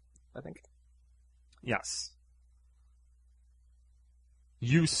 300, I think. Yes.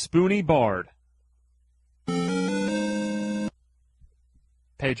 You spoony bard.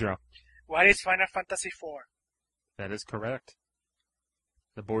 Pedro. What is Final Fantasy IV? That is correct.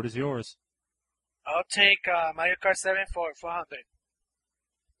 The board is yours. I'll take Mario Kart 7 for 400.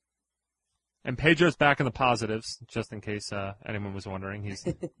 And Pedro's back in the positives, just in case anyone was wondering. He's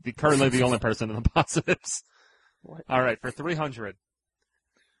currently the only person in the positives. What? All right, for 300.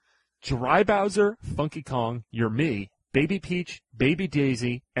 Dry Bowser, Funky Kong, You're Me, Baby Peach, Baby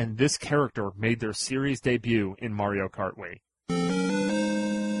Daisy, and this character made their series debut in Mario Kart Wii.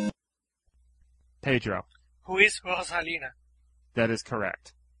 Pedro. Who is Rosalina? That is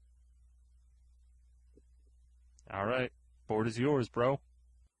correct. All right, board is yours, bro.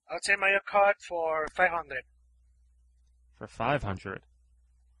 I'll take Mario Kart for 500. For 500.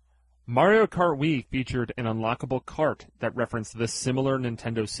 Mario Kart Wii featured an unlockable cart that referenced this similar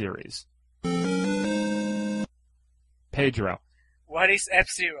Nintendo series. Pedro. What is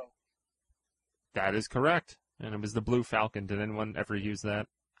F-Zero? That is correct. And it was the Blue Falcon. Did anyone ever use that?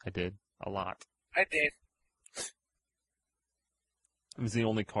 I did. A lot. I did. It was the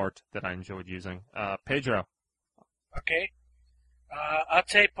only cart that I enjoyed using. Pedro. Okay. I'll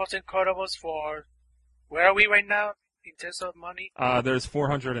take potent quotables for... Where are we right now in terms of money? There's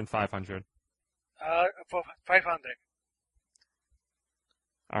 400 and 500. For 500.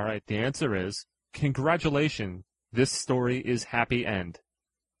 All right, the answer is, congratulations, this story is happy end.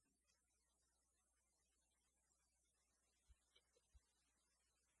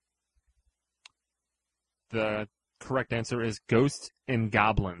 The correct answer is Ghosts and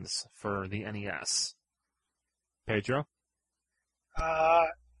Goblins for the NES. Pedro?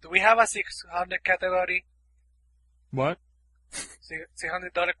 Do we have a 600 category? What?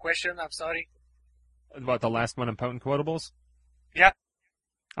 $600 question, I'm sorry. What, the last one in Potent Quotables? Yeah.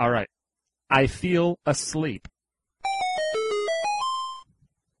 All right. I feel asleep.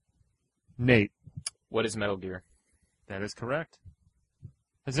 Nate. What is Metal Gear? That is correct.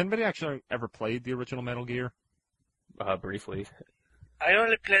 Has anybody actually ever played the original Metal Gear? Briefly. I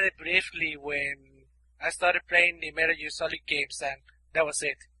only played it briefly when I started playing the Metal Gear Solid games, and that was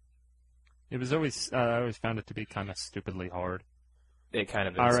it. It was always, I always found it to be kind of stupidly hard. It kind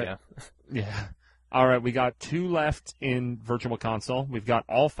of is, All right. yeah. Yeah. All right, we got 2 left in Virtual Console. We've got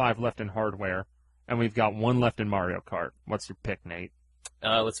all 5 left in hardware, and we've got 1 left in Mario Kart. What's your pick, Nate?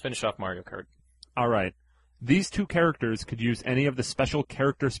 Let's finish off Mario Kart. All right. These 2 characters could use any of the special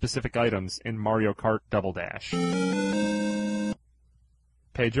character-specific items in Mario Kart Double Dash.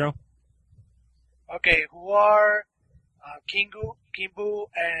 Pedro? Okay, who are Kimbu,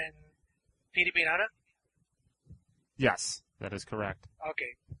 and Piri Piranha? Yes, that is correct.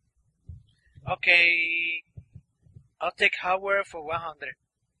 Okay. Okay, I'll take hardware for 100.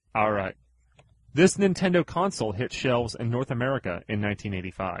 All right. This Nintendo console hit shelves in North America in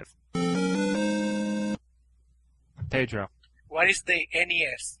 1985. Pedro? What is the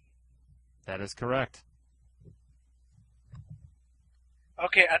NES? That is correct.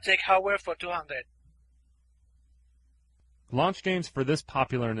 Okay, I'll take hardware for 200. Launch games for this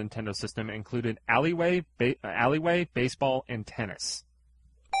popular Nintendo system included Alleyway, Baseball, and Tennis.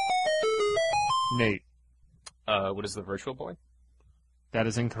 Nate? What is the Virtual Boy? That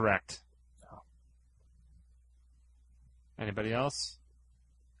is incorrect. Anybody else?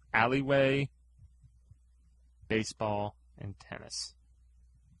 Alleyway, Baseball, and Tennis.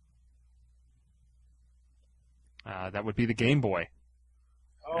 That would be the Game Boy.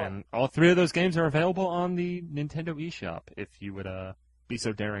 Oh, And all 3 of those games are available on the Nintendo eShop if you would be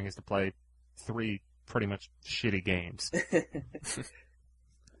so daring as to play 3 pretty much shitty games.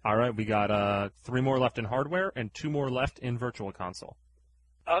 All right, we got 3 more left in hardware and 2 more left in Virtual Console.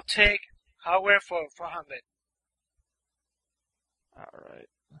 I'll take hardware for 400. All right.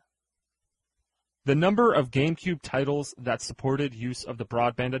 The number of GameCube titles that supported use of the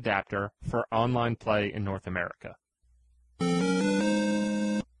broadband adapter for online play in North America.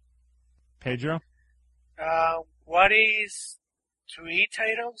 Pedro? What is 3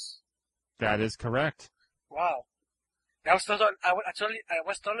 titles? That is correct. Wow. That was I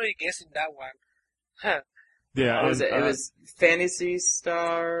was totally guessing that one. Huh. Yeah, What was it? It was Fantasy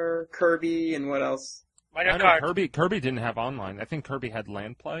Star, Kirby, and what else? Mario I know Kart. Kirby didn't have online. I think Kirby had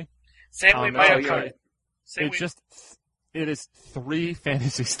LAN play. Same with no, Mario you're Kart. right. Same It's with, just it is 3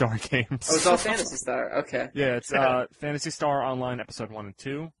 Fantasy Star games. Oh, it's all Fantasy Star. Okay. Yeah, it's Fantasy Star Online Episode 1 and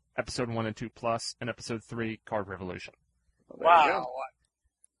 2, Episode 1 and 2 Plus, and Episode 3 Card Revolution. Well, there you wow.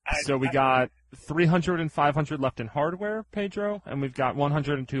 So we got 300 and 500 left in hardware, Pedro, and we've got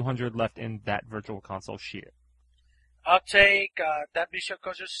 100 and 200 left in that Virtual Console shit. I'll take that Visual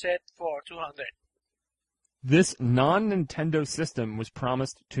Console set for 200. This non-Nintendo system was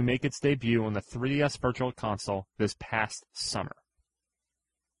promised to make its debut on the 3DS Virtual Console this past summer.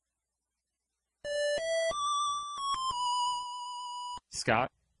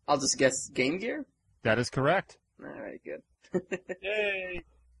 Scott? I'll just guess Game Gear? That is correct. Alright, good. Yay!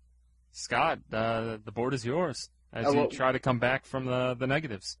 Scott, the board is yours as Oh, you well- try to come back from the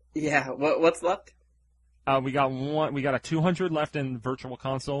negatives. Yeah, what's left? We got a 200 left in Virtual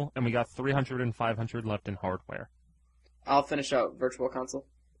Console, and we got 300 and 500 left in hardware. I'll finish out Virtual Console.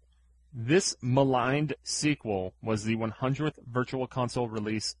 This maligned sequel was the 100th Virtual Console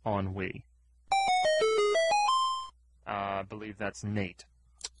release on Wii. I believe that's Nate.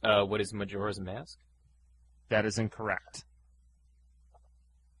 What is Majora's Mask? That is incorrect.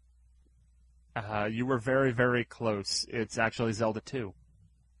 You were very, very close. It's actually Zelda 2.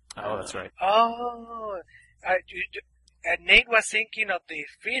 Oh, that's right. Oh, Nate was thinking of the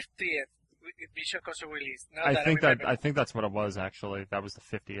 50th Visual Console release. Now I that think I remember. I think that's what it was actually. That was the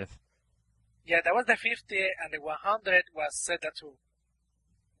 50th. Yeah, that was the 50, and the 100 was Zelda 2.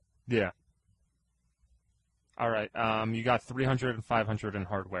 Yeah. All right. You got 300 and 500 in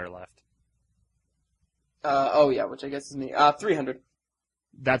hardware left. Oh yeah, which I guess is me. 300.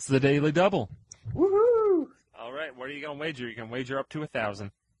 That's the daily double. Woohoo! All right. What are you gonna wager? You can wager up to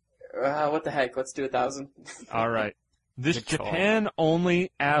 1,000. What the heck? Let's do 1,000. All right. This Good call.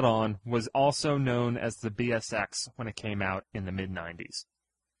 Japan-only add-on was also known as the BSX when it came out in the mid-90s.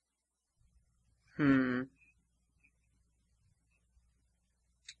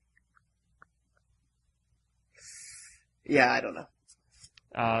 Yeah, I don't know.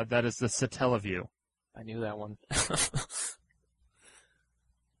 That is the Satellaview. I knew that one.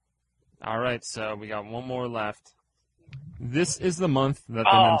 All right, so we got one more left. This is the month that the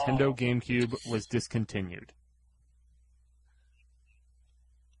Oh. Nintendo GameCube was discontinued.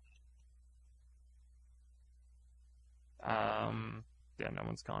 Yeah, no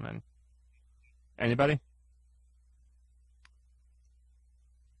one's gone in. Anybody?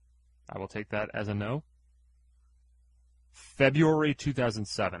 I will take that as a no. February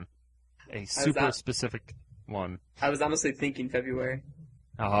 2007. A super that? specific one. I was honestly thinking February.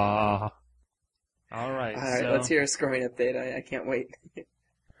 Ah. All right. All right, so, let's hear a scoring update. I can't wait.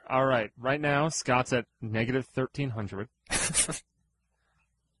 All right. Right now, Scott's at negative 1,300.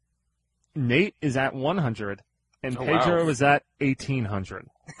 Nate is at 100. And Oh, Pedro wow. is at 1,800.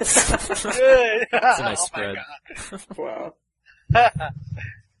 Good. That's a nice Oh spread. my Wow. God.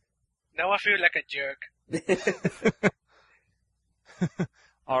 Now I feel like a jerk.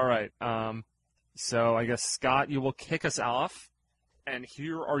 All right. So I guess, Scott, you will kick us off. And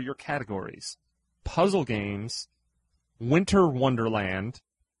here are your categories. Puzzle games, Winter Wonderland,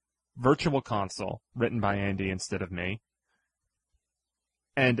 Virtual Console, written by Andy instead of me,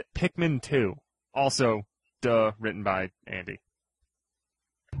 and Pikmin 2, also, written by Andy.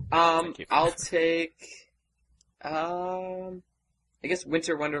 Thank you. I'll take, I guess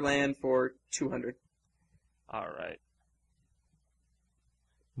Winter Wonderland for 200. All right.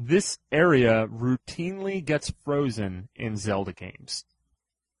 This area routinely gets frozen in Zelda games.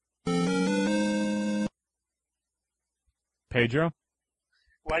 Pedro?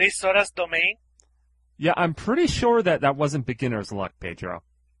 What is Sora's domain? Yeah, I'm pretty sure that wasn't beginner's luck, Pedro.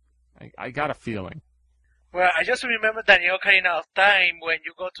 I got a feeling. Well, I just remember that in Ocarina of Time, when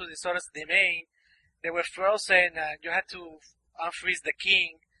you go to the Sora's domain, they were frozen and you had to unfreeze the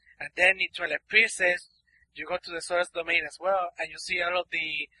king. And then in Twilight Princess, you go to the Sora's domain as well, and you see all of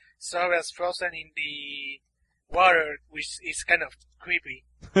the Soras frozen in the water, which is kind of creepy.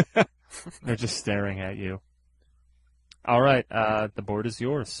 They're just staring at you. All right, the board is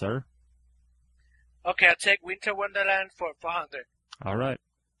yours, sir. Okay, I'll take Winter Wonderland for 400. All right.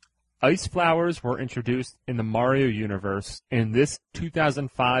 Ice flowers were introduced in the Mario universe in this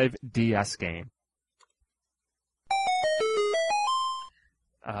 2005 DS game.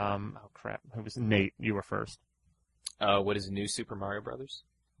 Oh crap! Who was Nate? You were first. What is New Super Mario Brothers?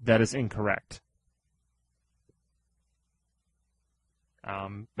 That is incorrect.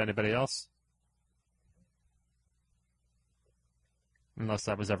 Anybody else? Unless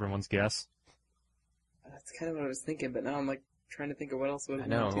that was everyone's guess. That's kind of what I was thinking, but now I'm like trying to think of what else would have I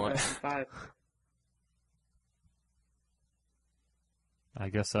been know, in what- 2005. I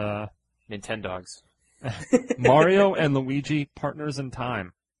guess Nintendogs. Mario and Luigi Partners in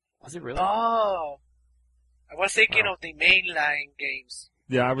Time. Was it really? Oh! I was thinking Wow. of the mainline games.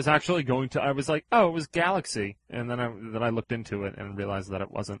 Yeah, I was actually going to. I was like, oh, it was Galaxy, and then I looked into it and realized that it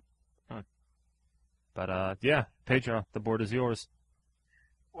wasn't. Huh. But yeah, Pedro, the board is yours.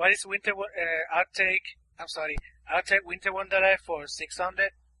 What is I'll take Winter Wonderland for 600.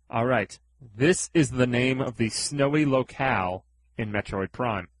 All right, this is the name of the snowy locale in Metroid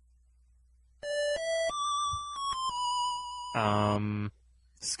Prime.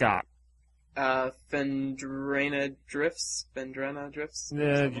 Scott. Phendrana Drifts?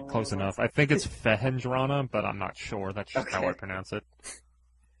 Yeah, you're close enough. I think it's Fehendrana, but I'm not sure. That's just how Okay. I pronounce it.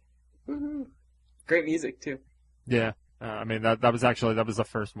 Woohoo. Great music, too. Yeah. I mean, that was the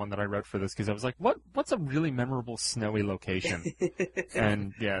first one that I wrote for this, because I was like, what's a really memorable snowy location?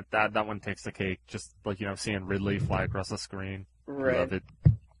 And yeah, that one takes the cake. Just like, seeing Ridley fly across the screen. Right. Love it.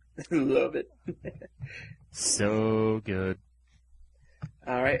 Love it. So good.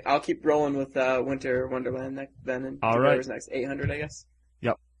 All right, I'll keep rolling with Winter Wonderland then. And All whatever's right. next, 800, I guess.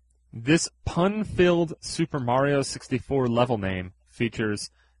 Yep. This pun-filled Super Mario 64 level name features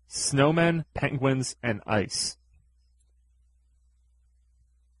snowmen, penguins, and ice.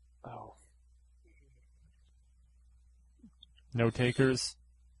 Oh. No takers?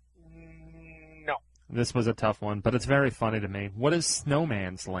 No. This was a tough one, but it's very funny to me. What is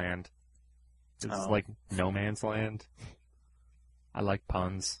Snowman's Land? It's Oh. like No Man's Land. I like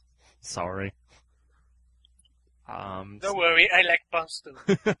puns. Sorry. Don't worry, I like puns too.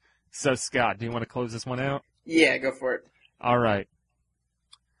 So, Scott, do you want to close this one out? Yeah, go for it. All right.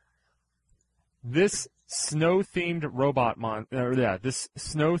 This snow-themed this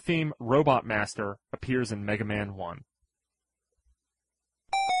snow-themed robot master appears in Mega Man 1.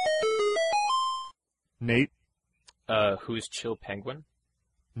 Nate? Who's Chill Penguin?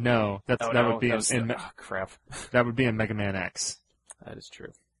 No, that would be crap. that would be in Mega Man X. That is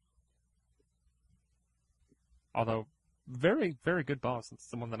true. Although, very, very good boss. It's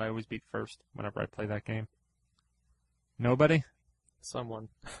the one that I always beat first whenever I play that game. Nobody? Someone.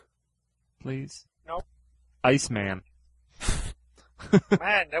 Please? Nope. Iceman.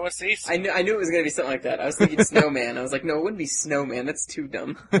 Man, that was easy. I knew it was going to be something like that. I was thinking Snowman. I was like, no, it wouldn't be Snowman. That's too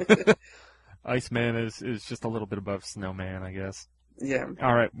dumb. Iceman is just a little bit above Snowman, I guess. Yeah.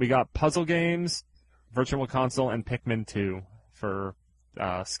 All right, we got puzzle games, Virtual Console, and Pikmin 2 for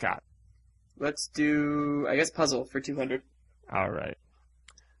Scott. Let's do, I guess, puzzle for 200. All right.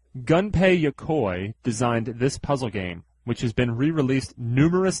 Gunpei Yokoi designed this puzzle game which has been re-released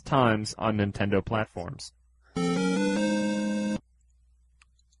numerous times on Nintendo platforms?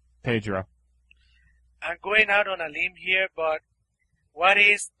 Pedro. I'm going out on a limb here, but what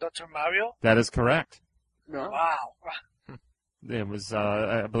is Dr. Mario? That is correct. No. Wow. It was,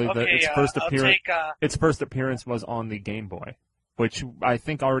 I believe that Okay, its first I'll appearance. take, Its first appearance was on the Game Boy, which I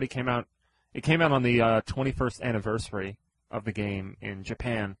think already came out. It came out on the 21st anniversary of the game in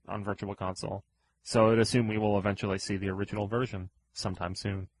Japan on Virtual Console. So I'd assume we will eventually see the original version sometime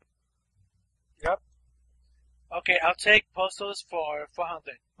soon. Yep. Okay, I'll take Puzzles for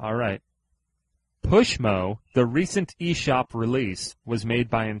 400. All right. Pushmo, the recent eShop release, was made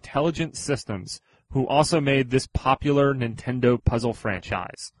by Intelligent Systems, who also made this popular Nintendo puzzle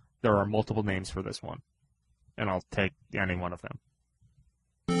franchise. There are multiple names for this one, and I'll take any one of them.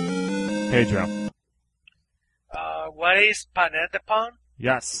 Pedro. What is Panetapon?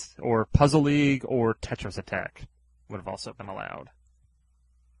 Yes, or Puzzle League or Tetris Attack would have also been allowed.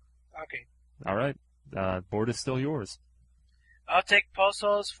 Okay. All right. Board is still yours. I'll take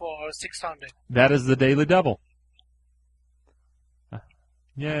Puzzles for 600. That is the daily double.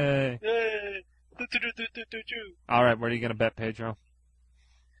 Yay. Yay! All right, what are you going to bet, Pedro?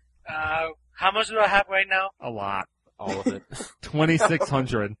 How much do I have right now? A lot. All of it.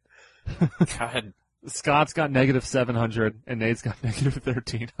 2,600. God. Scott's got negative 700, and Nate's got negative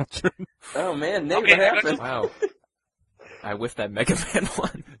 1,300. Oh man, Nate, Okay, what happened? Wow. I whiffed that Mega Man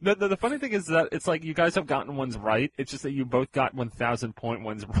one. The funny thing is that it's like you guys have gotten ones right. It's just that you both got 1,000-point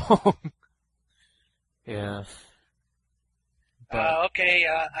ones wrong. Yeah. Okay,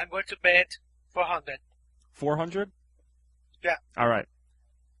 I'm going to bet 400. 400? Yeah. All right.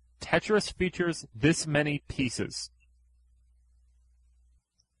 Tetris features this many pieces.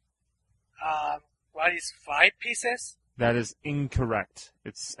 What is 5 pieces? That is incorrect.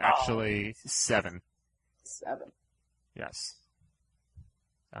 It's actually 7. 7. Yes.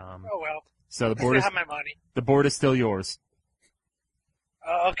 Oh well. So the I still board is have my money. the board is still yours.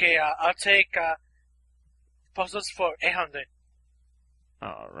 Okay, I'll take Puzzles for 800.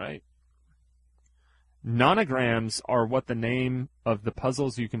 All right. Nonograms are what the name of the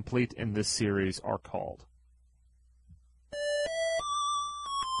puzzles you complete in this series are called.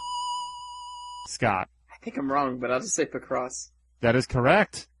 Scott. I think I'm wrong, but I'll just say Pacross. That is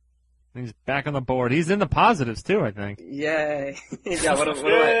correct. He's back on the board. He's in the positives, too, I think. Yay. Yeah, what do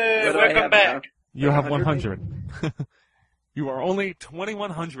Yay, I welcome have back. You have 100? 100. You are only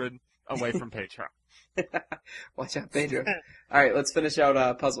 2,100 away from Pedro. Watch out, Pedro. Alright, let's finish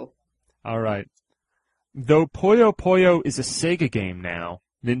out Puzzle. All right. Though Puyo Puyo is a Sega game now,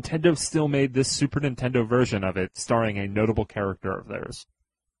 Nintendo still made this Super Nintendo version of it, starring a notable character of theirs.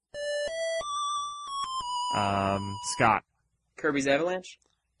 Scott. Kirby's Avalanche?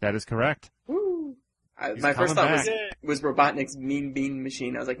 That is correct. Woo! He's My first coming thought back. was Robotnik's Mean Bean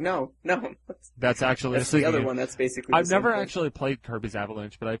Machine. I was like, no. That's actually That's a Sega the other game. one. That's basically I've the same never thing. actually played Kirby's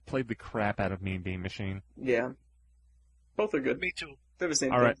Avalanche, but I've played the crap out of Mean Bean Machine. Yeah. Both are good. Me too. They're the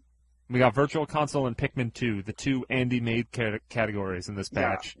same All thing. right. We got Virtual Console and Pikmin 2, the two Andy made categories in this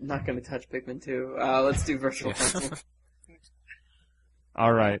batch. Yeah, not going to touch Pikmin 2. Let's do Virtual Console.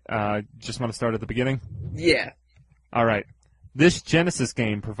 All right. Just want to start at the beginning? Yeah. All right. This Genesis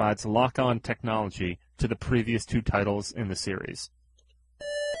game provides lock-on technology to the previous two titles in the series.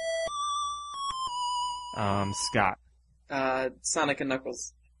 Scott. Sonic and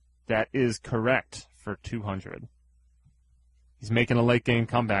Knuckles. That is correct for 200. He's making a late game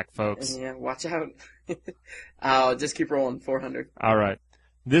comeback, folks. Yeah, watch out. I'll just keep rolling. 400. All right.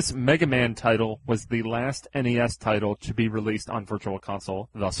 This Mega Man title was the last NES title to be released on Virtual Console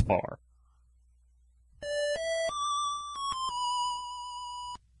thus far.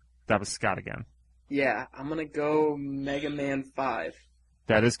 That was Scott again. Yeah, I'm going to go Mega Man 5.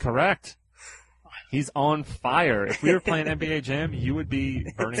 That is correct. He's on fire. If we were playing NBA Jam, you would be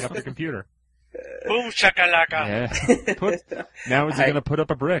burning up your computer. Boom shakalaka. Yeah. Now is he going to put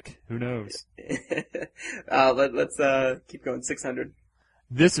up a brick? Who knows? Let's keep going. 600.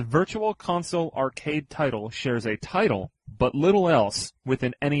 This Virtual Console arcade title shares a title, but little else, with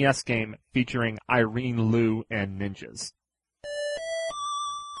an NES game featuring Irene Lou and ninjas.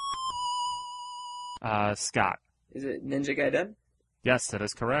 Scott. Is it Ninja Gaiden? Yes, that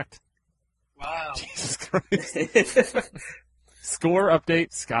is correct. Wow. Jesus Christ. Score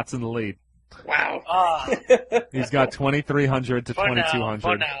update, Scott's in the lead. Wow. He's got 2,300 to For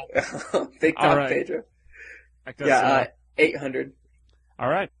 2,200. now. Big All top, right. Pedro. I guess, Yeah, 800. all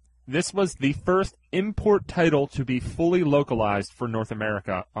right. This was the first import title to be fully localized for North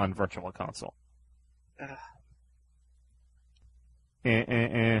America on Virtual Console.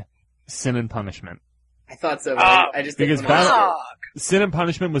 Sin and Punishment. I thought so, but I just because didn't want to. Sin and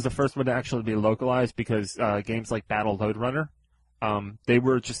Punishment was the first one to actually be localized because games like Battle Load Runner, they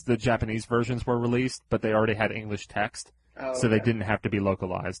were just the Japanese versions were released, but they already had English text, so they didn't have to be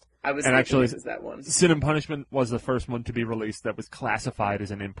localized. I was and thinking actually, it was that one. Sin and Punishment was the first one to be released that was classified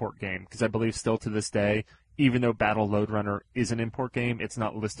as an import game, because I believe still to this day, even though Battle Load Runner is an import game, it's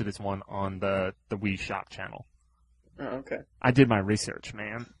not listed as one on the Wii Shop channel. Oh, okay. I did my research,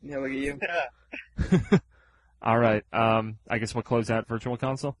 man. Yeah, look at you. All right. I guess we'll close out Virtual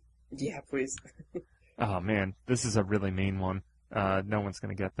Console. Yeah, please. Oh man, this is a really mean one. No one's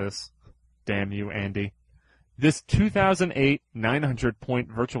gonna get this. Damn you, Andy. This 2008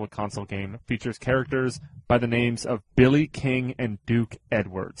 900-point Virtual Console game features characters by the names of Billy King and Duke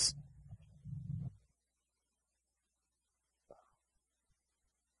Edwards.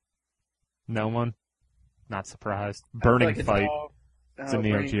 No one? Not surprised. Burning Fight. It's a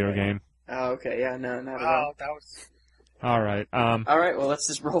Neo Geo game. Oh, okay. Yeah, no, not at Oh, all. that was. All right. All right, well, let's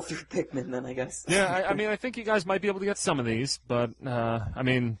just roll through Pikmin then, I guess. Yeah, I mean, I think you guys might be able to get some of these, but, I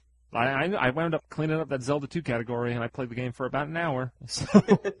mean, I wound up cleaning up that Zelda 2 category, and I played the game for about an hour, so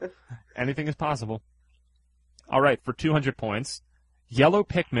anything is possible. All right, for 200 points, yellow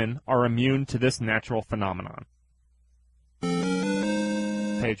Pikmin are immune to this natural phenomenon.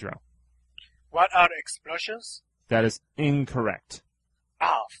 Pedro. What are explosions? That is incorrect.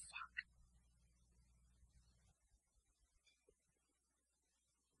 Oh,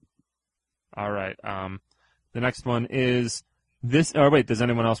 All right, the next one is this. Oh, wait, does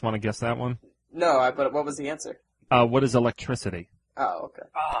anyone else want to guess that one? No, but what was the answer? What is electricity? Oh, okay.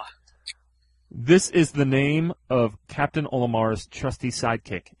 This is the name of Captain Olimar's trusty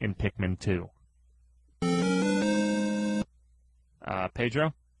sidekick in Pikmin 2.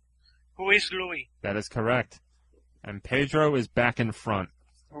 Pedro? who is Louis? That is correct. And Pedro is back in front.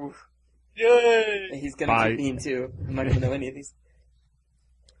 Oof. Yay! He's gonna keep mean too. I'm not gonna know any of these.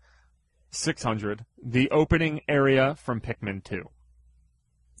 600. The opening area from Pikmin 2.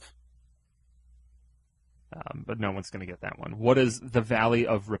 But no one's going to get that one. What is the Valley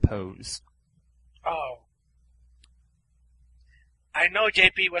of Repose? Oh. I know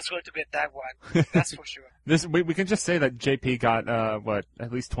JP was going to get that one. That's for sure. We can just say that JP got,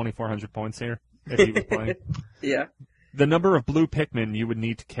 at least 2,400 points here, if he was playing. Yeah. The number of blue Pikmin you would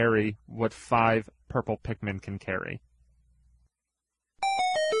need to carry what 5 purple Pikmin can carry.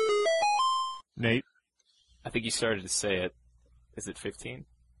 Nate? I think you started to say it. Is it 15?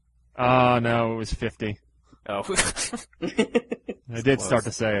 No, it was 50. Oh. I did start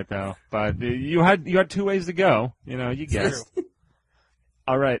to say it though, but you had 2 ways to go. You know, you guessed.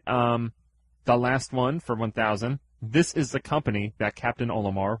 All right. The last one for 1,000. This is the company that Captain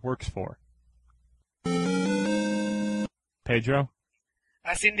Olimar works for. Pedro?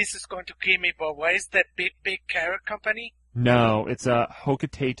 I think this is going to kill me, but what is that big carrot company? No, it's a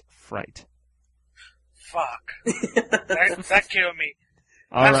Hocotate Fright. Fuck. that killed me.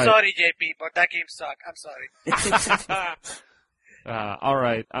 All right. Sorry, JP, but that game sucked. I'm sorry. All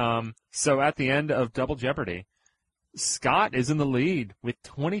right. So at the end of Double Jeopardy, Scott is in the lead with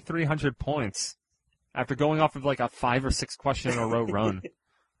 2,300 points after going off of like a 5 or 6 question in a row run.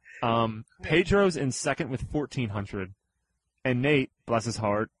 Pedro's in second with 1,400, and Nate, bless his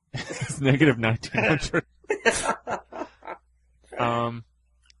heart, is negative 1,900.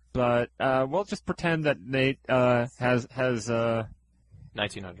 But we'll just pretend that Nate has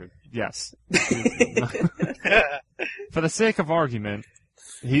 1,900. Yes. For the sake of argument,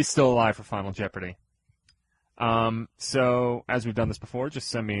 he's still alive for Final Jeopardy. So, as we've done this before, just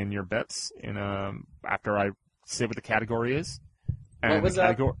send me in your bets after I say what the category is. And what was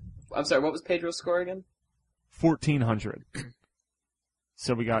that? I'm sorry, what was Pedro's score again? 1,400.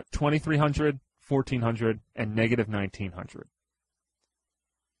 So we got 2,300, 1,400, and negative 1,900.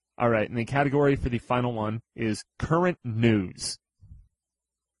 All right, and the category for the final one is current news.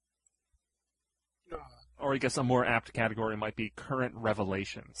 Or I guess a more apt category might be current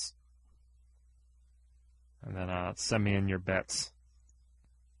revelations. And then send me in your bets.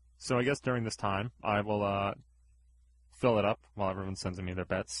 So I guess during this time, I will fill it up while everyone sends me their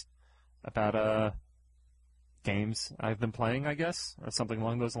bets about games I've been playing, I guess, or something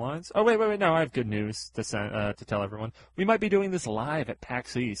along those lines. Oh, wait, no, I have good news to tell everyone. We might be doing this live at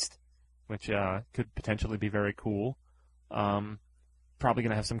PAX East, which could potentially be very cool. Probably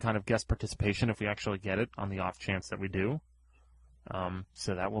going to have some kind of guest participation if we actually get it, on the off chance that we do.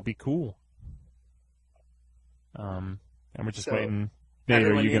 So that will be cool. And we're just waiting. Nate,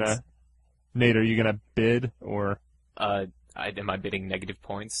 are you gonna bid or? Am I bidding negative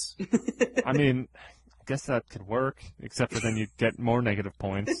points? I mean, guess that could work, except for then you'd get more negative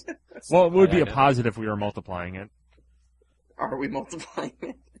points. Well, it would be a positive if we were multiplying it. Are we multiplying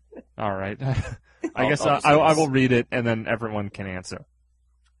it? All right. I guess I will read it, and then everyone can answer.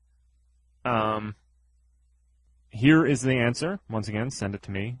 Here is the answer. Once again, send it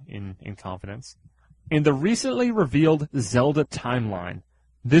to me in confidence. In the recently revealed Zelda timeline,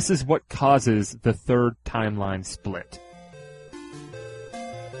 this is what causes the third timeline split.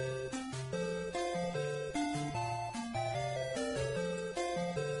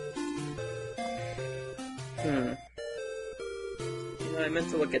 I meant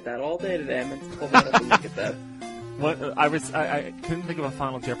to look at that all day today. I meant to pull that up and look at that. What I couldn't think of a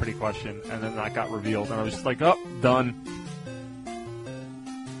Final Jeopardy question, and then that got revealed, and I was just like, oh, done.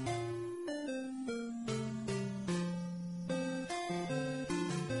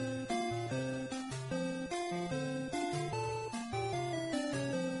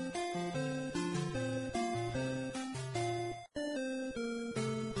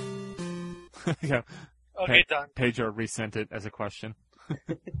 Yeah. Okay, done. Pedro resent it as a question.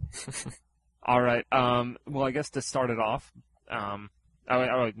 All right. Well, I guess to start it off,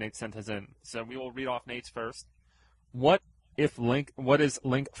 Nate sent his in, so we will read off Nate's first. What is Link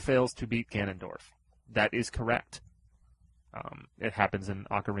fails to beat Ganondorf? That is correct. It happens in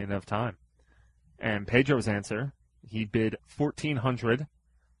Ocarina of Time. And Pedro's answer, he bid 1,400.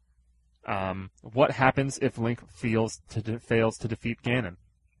 What happens if Link fails to defeat Ganon?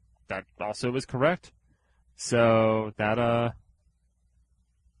 That also is correct. So that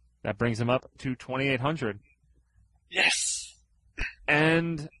brings him up to 2,800. Yes.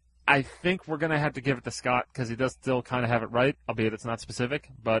 And I think we're gonna have to give it to Scott because he does still kind of have it right, albeit it's not specific.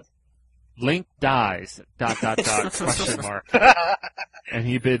 But Link dies. ... question mark. And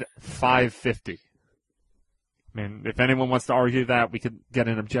he bid 550. I mean, if anyone wants to argue that, we could get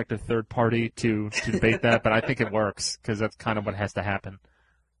an objective third party to debate that, but I think it works because that's kind of what has to happen.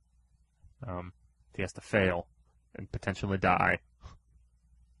 He has to fail and potentially die.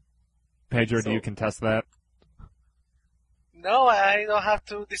 Pedro, do you contest that? No, I don't have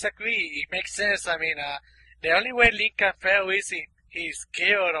to disagree. It makes sense. I mean, the only way Link can fail is if he's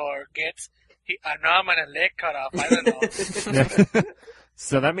killed or gets an arm and a leg cut off. I don't know.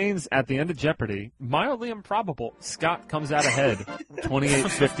 So that means at the end of Jeopardy, mildly improbable, Scott comes out ahead,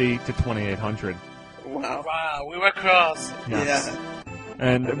 2,850 to 2,800. Wow, we were close. Yes. Yeah.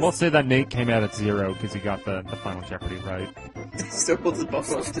 And we'll say that Nate came out at 0 because he got the Final Jeopardy right. So we'll just bump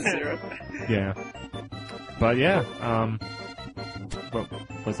up to 0. Yeah. But yeah,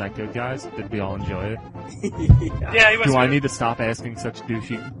 was that good, guys? Did we all enjoy it? Yeah, it was Do good. I need to stop asking such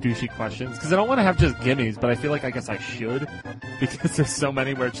douchey questions? Because I don't want to have just gimmies, but I feel like I guess I should. Because there's so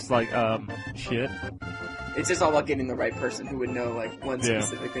many where it's just like, shit. It's just all about getting the right person who would know, like, one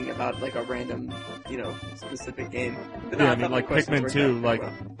specific thing about, like, a random, specific game. But yeah, I mean, like, Pikmin 2, like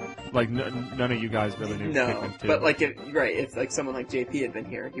none of you guys really knew Pikmin 2. But, like, if, like, someone like JP had been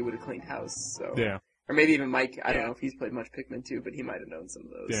here, he would have cleaned house, so. Yeah. Or maybe even Mike, I don't know if he's played much Pikmin 2, but he might have known some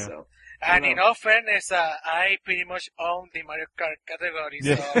of those, yeah. So. And in all fairness, I pretty much own the Mario Kart category,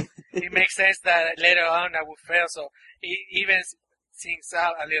 so it makes sense that later on I would fail, so it evens things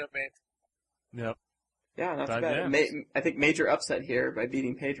out a little bit. Yep. Yeah, not too bad. Yeah. I think major upset here by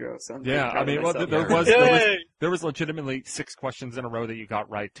beating Pedro. So I'm I mean, well, there was legitimately 6 questions in a row that you got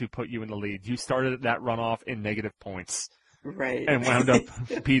right to put you in the lead. You started that runoff in negative points, right, and wound up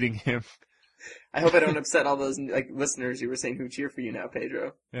beating him. I hope I don't upset all those listeners you were saying who cheer for you now,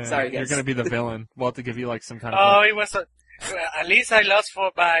 Pedro. Yeah, sorry, guys. You're going to be the villain. We'll have to give you like some kind of. Oh, it was at least I lost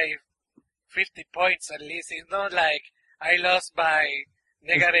by 50 points. At least it's not like I lost by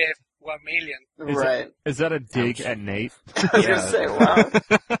negative 1 million. Right. Is that a dig at Nate? I was going to say, wow.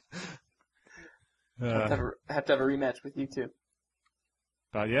 I have to have a rematch with you too.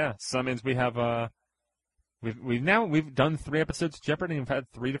 But yeah, so that means we have we've done 3 episodes of Jeopardy and we've had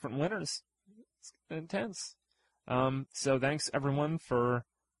 3 different winners. It's intense. So thanks everyone for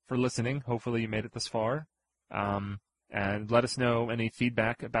listening. Hopefully you made it this far. And let us know any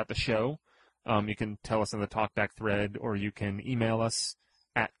feedback about the show. You can tell us in the talkback thread, or you can email us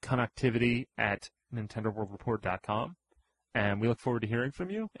at connectivity@nintendoworldreport.com. And we look forward to hearing from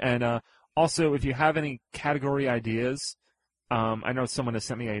you. And also, if you have any category ideas, I know someone has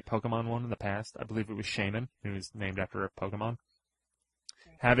sent me a Pokemon one in the past. I believe it was Shaman, who is named after a Pokemon.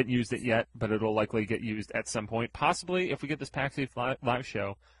 Haven't used it yet, but it'll likely get used at some point. Possibly, if we get this PAX East live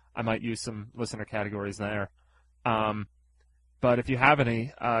show, I might use some listener categories there. But if you have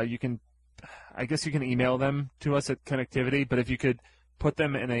any, I guess you can email them to us at Connectivity, but if you could put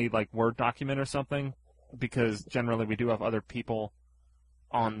them in a Word document or something, because generally we do have other people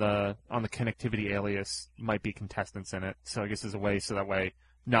on the connectivity alias might be contestants in it. So I guess there's a way so that way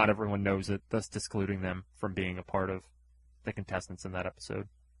not everyone knows it, thus discluding them from being a part of the contestants in that episode.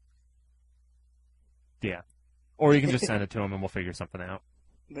 Yeah. Or you can just send it to them and we'll figure something out.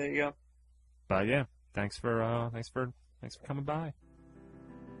 There you go. But yeah, thanks for coming by.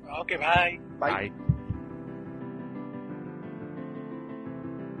 Okay, bye. Bye.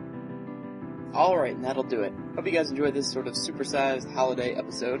 Alright, and that'll do it. Hope you guys enjoyed this sort of supersized holiday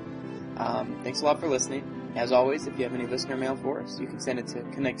episode. Thanks a lot for listening. As always, if you have any listener mail for us, you can send it to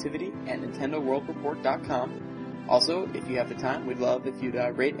connectivity@nintendoworldreport.com. Also, if you have the time, we'd love if you'd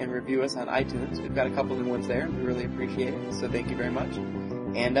rate and review us on iTunes. We've got a couple new ones there, and we really appreciate it, so thank you very much.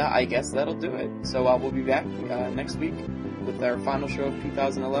 And I guess that'll do it. So we'll be back next week with our final show of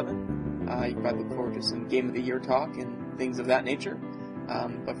 2011. You can probably look forward to some Game of the Year talk and things of that nature.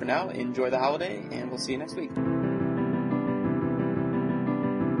 But for now, enjoy the holiday, and we'll see you next week.